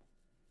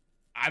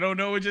 I don't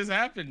know what just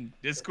happened.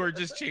 Discord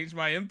just changed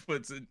my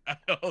inputs, and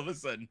all of a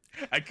sudden,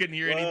 I couldn't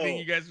hear anything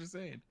you guys were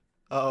saying.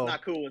 Oh,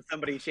 not cool when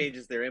somebody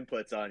changes their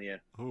inputs on you.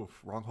 Oof,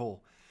 wrong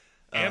hole.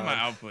 And my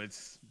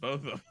outputs,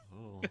 both of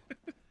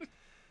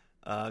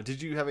them.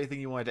 Did you have anything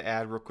you wanted to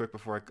add real quick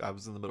before I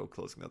was in the middle of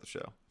closing out the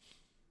show?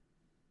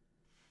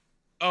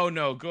 Oh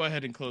no, go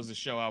ahead and close the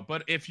show out.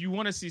 But if you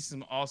want to see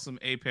some awesome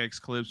Apex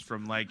clips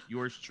from like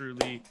yours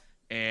truly,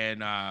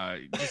 and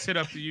just hit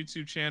up the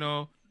YouTube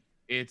channel.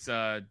 It's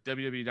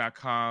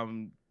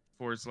www.com/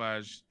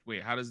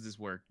 wait, how does this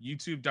work?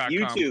 YouTube.com/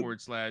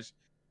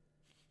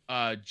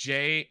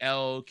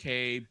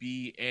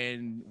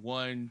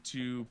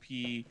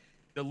 JLKBN12P.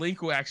 The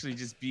link will actually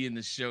just be in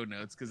the show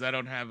notes because I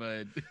don't have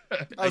a.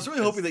 I was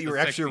really hoping that you were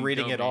actually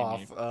reading it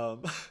off. No,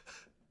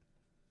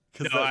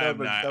 I am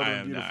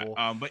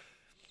not. But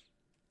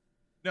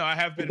no, I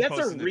have been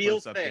posting the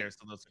clips up there, so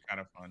those are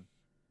kind of fun.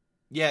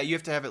 Yeah, you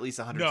have to have at least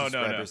 100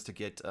 subscribers to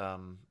get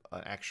an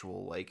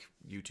actual like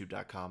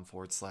youtube.com/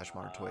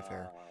 Modern Toy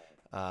Fair.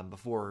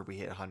 Before we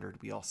hit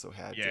 100, we also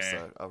had just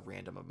a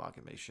random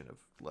amalgamation of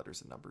letters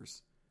and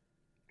numbers.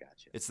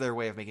 Gotcha. It's their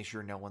way of making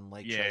sure no one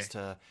tries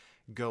to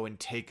go and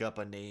take up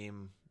a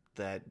name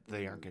that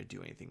they aren't going to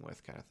do anything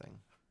with, kind of thing.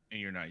 And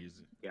you're not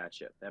using it.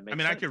 Gotcha. That makes I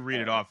mean, sense. I could read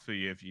it off for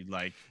you if you'd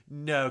like.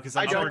 No, because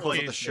I'm trying to close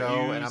out the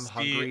show and I'm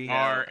hungry.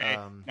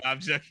 I'm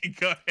joking.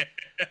 Go ahead.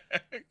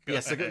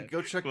 So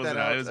go check close that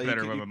out. It was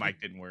better when my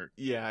mic didn't work.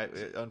 Yeah,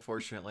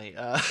 unfortunately.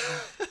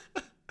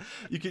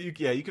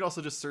 You can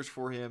also just search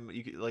for him.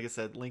 You can, like I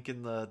said, link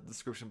in the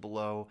description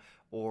below,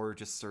 or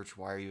just search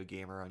 "Why Are You a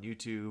Gamer" on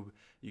YouTube.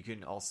 You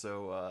can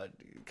also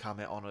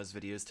comment on his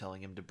videos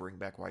telling him to bring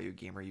back "Why Are You a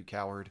Gamer, You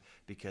Coward,"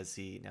 because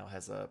he now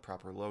has a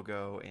proper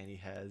logo and he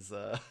has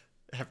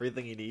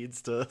everything he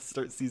needs to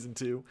start season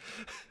 2.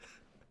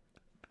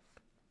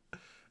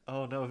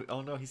 Oh no!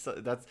 That's.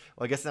 Well,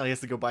 I guess now he has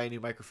to go buy a new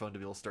microphone to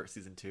be able to start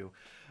season 2.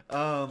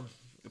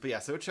 But yeah,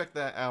 so check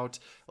that out.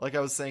 Like I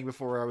was saying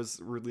before, I was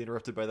rudely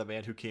interrupted by the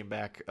man who came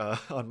back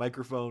on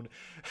microphone.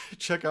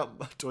 Check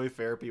out Toy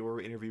Therapy, where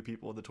we interview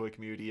people in the toy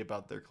community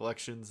about their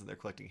collections and their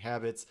collecting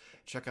habits.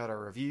 Check out our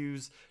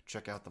reviews.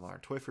 Check out the Modern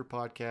Toy Fair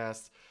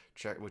podcast,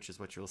 which is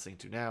what you're listening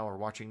to now or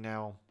watching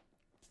now.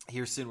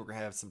 Here soon, we're going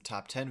to have some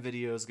top 10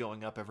 videos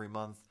going up every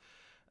month.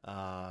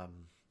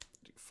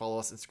 Follow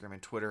us Instagram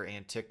and Twitter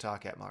and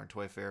TikTok at Modern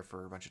Toy Fair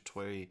for a bunch of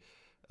toy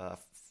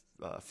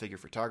figure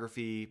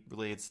photography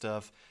related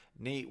stuff.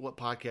 Nate, what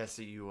podcast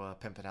are you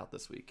pimping out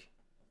this week?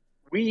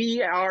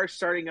 We are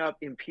starting up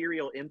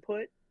Imperial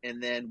Input,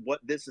 and then what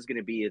this is going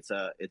to be, it's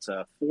a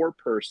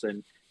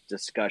 4-person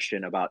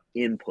discussion about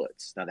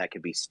inputs. Now that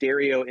could be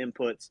stereo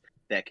inputs,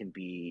 that can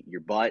be your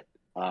butt,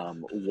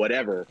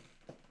 whatever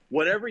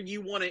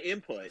you want to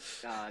input.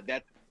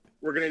 That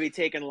we're going to be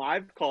taking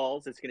live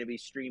calls. It's going to be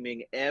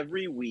streaming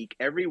every week,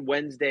 every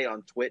Wednesday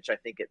on Twitch, I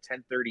think at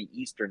 10:30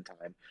 Eastern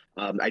time.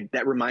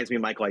 That reminds me,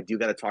 Michael, I do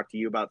got to talk to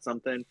you about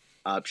something.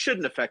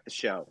 Shouldn't affect the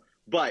show,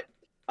 but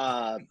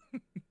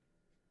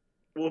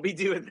we'll be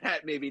doing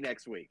that maybe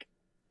next week.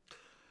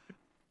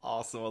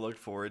 Awesome. I look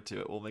forward to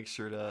it. We'll make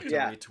sure to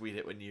retweet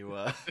it when you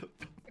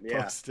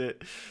post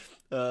it.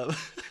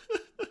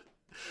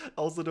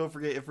 Also, don't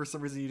forget, if for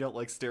some reason you don't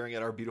like staring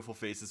at our beautiful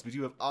faces, we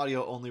do have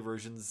audio-only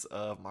versions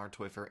of Modern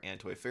Toy Fair and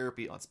Toy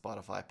Therapy on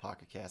Spotify,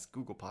 Pocket Cast,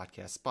 Google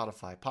Podcasts,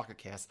 Spotify, Pocket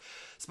Cast,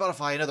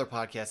 Spotify, and other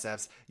podcast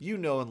apps you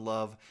know and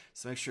love.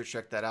 So make sure to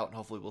check that out, and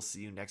hopefully we'll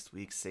see you next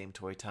week. Same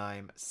toy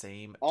time,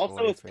 same also,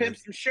 Toy it's Fair Pimp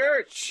Some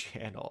Shirts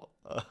channel.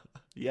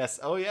 Yes.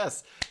 Oh,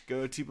 yes.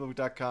 Go to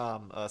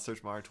teepublic.com,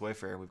 search Modern Toy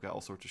Fair. We've got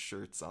all sorts of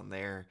shirts on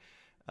there.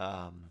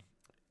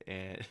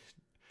 And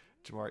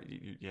Jamar,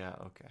 yeah,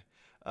 okay.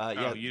 I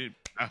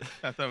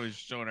thought we were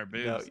showing our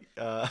boobs.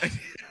 No,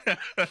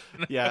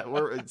 yeah,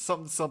 we're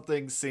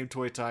something. Same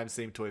toy time,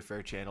 same Toy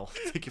Fair channel.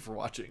 Thank you for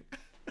watching.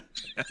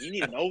 You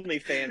need an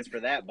OnlyFans for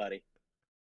that, buddy.